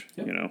fish.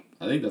 I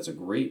think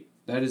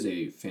that is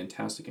a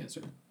fantastic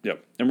answer.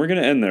 Yep. And we're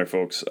going to end there,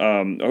 folks.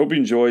 I hope you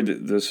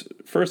enjoyed this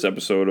first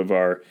episode of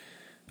our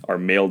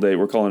mail day.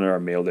 We're calling it our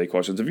mail day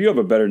questions. If you have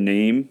a better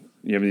name,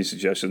 you have any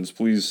suggestions,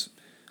 please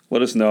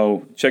let us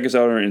know. Check us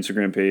out on our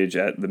Instagram page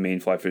at the Maine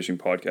Fly Fishing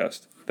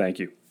Podcast. Thank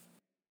you.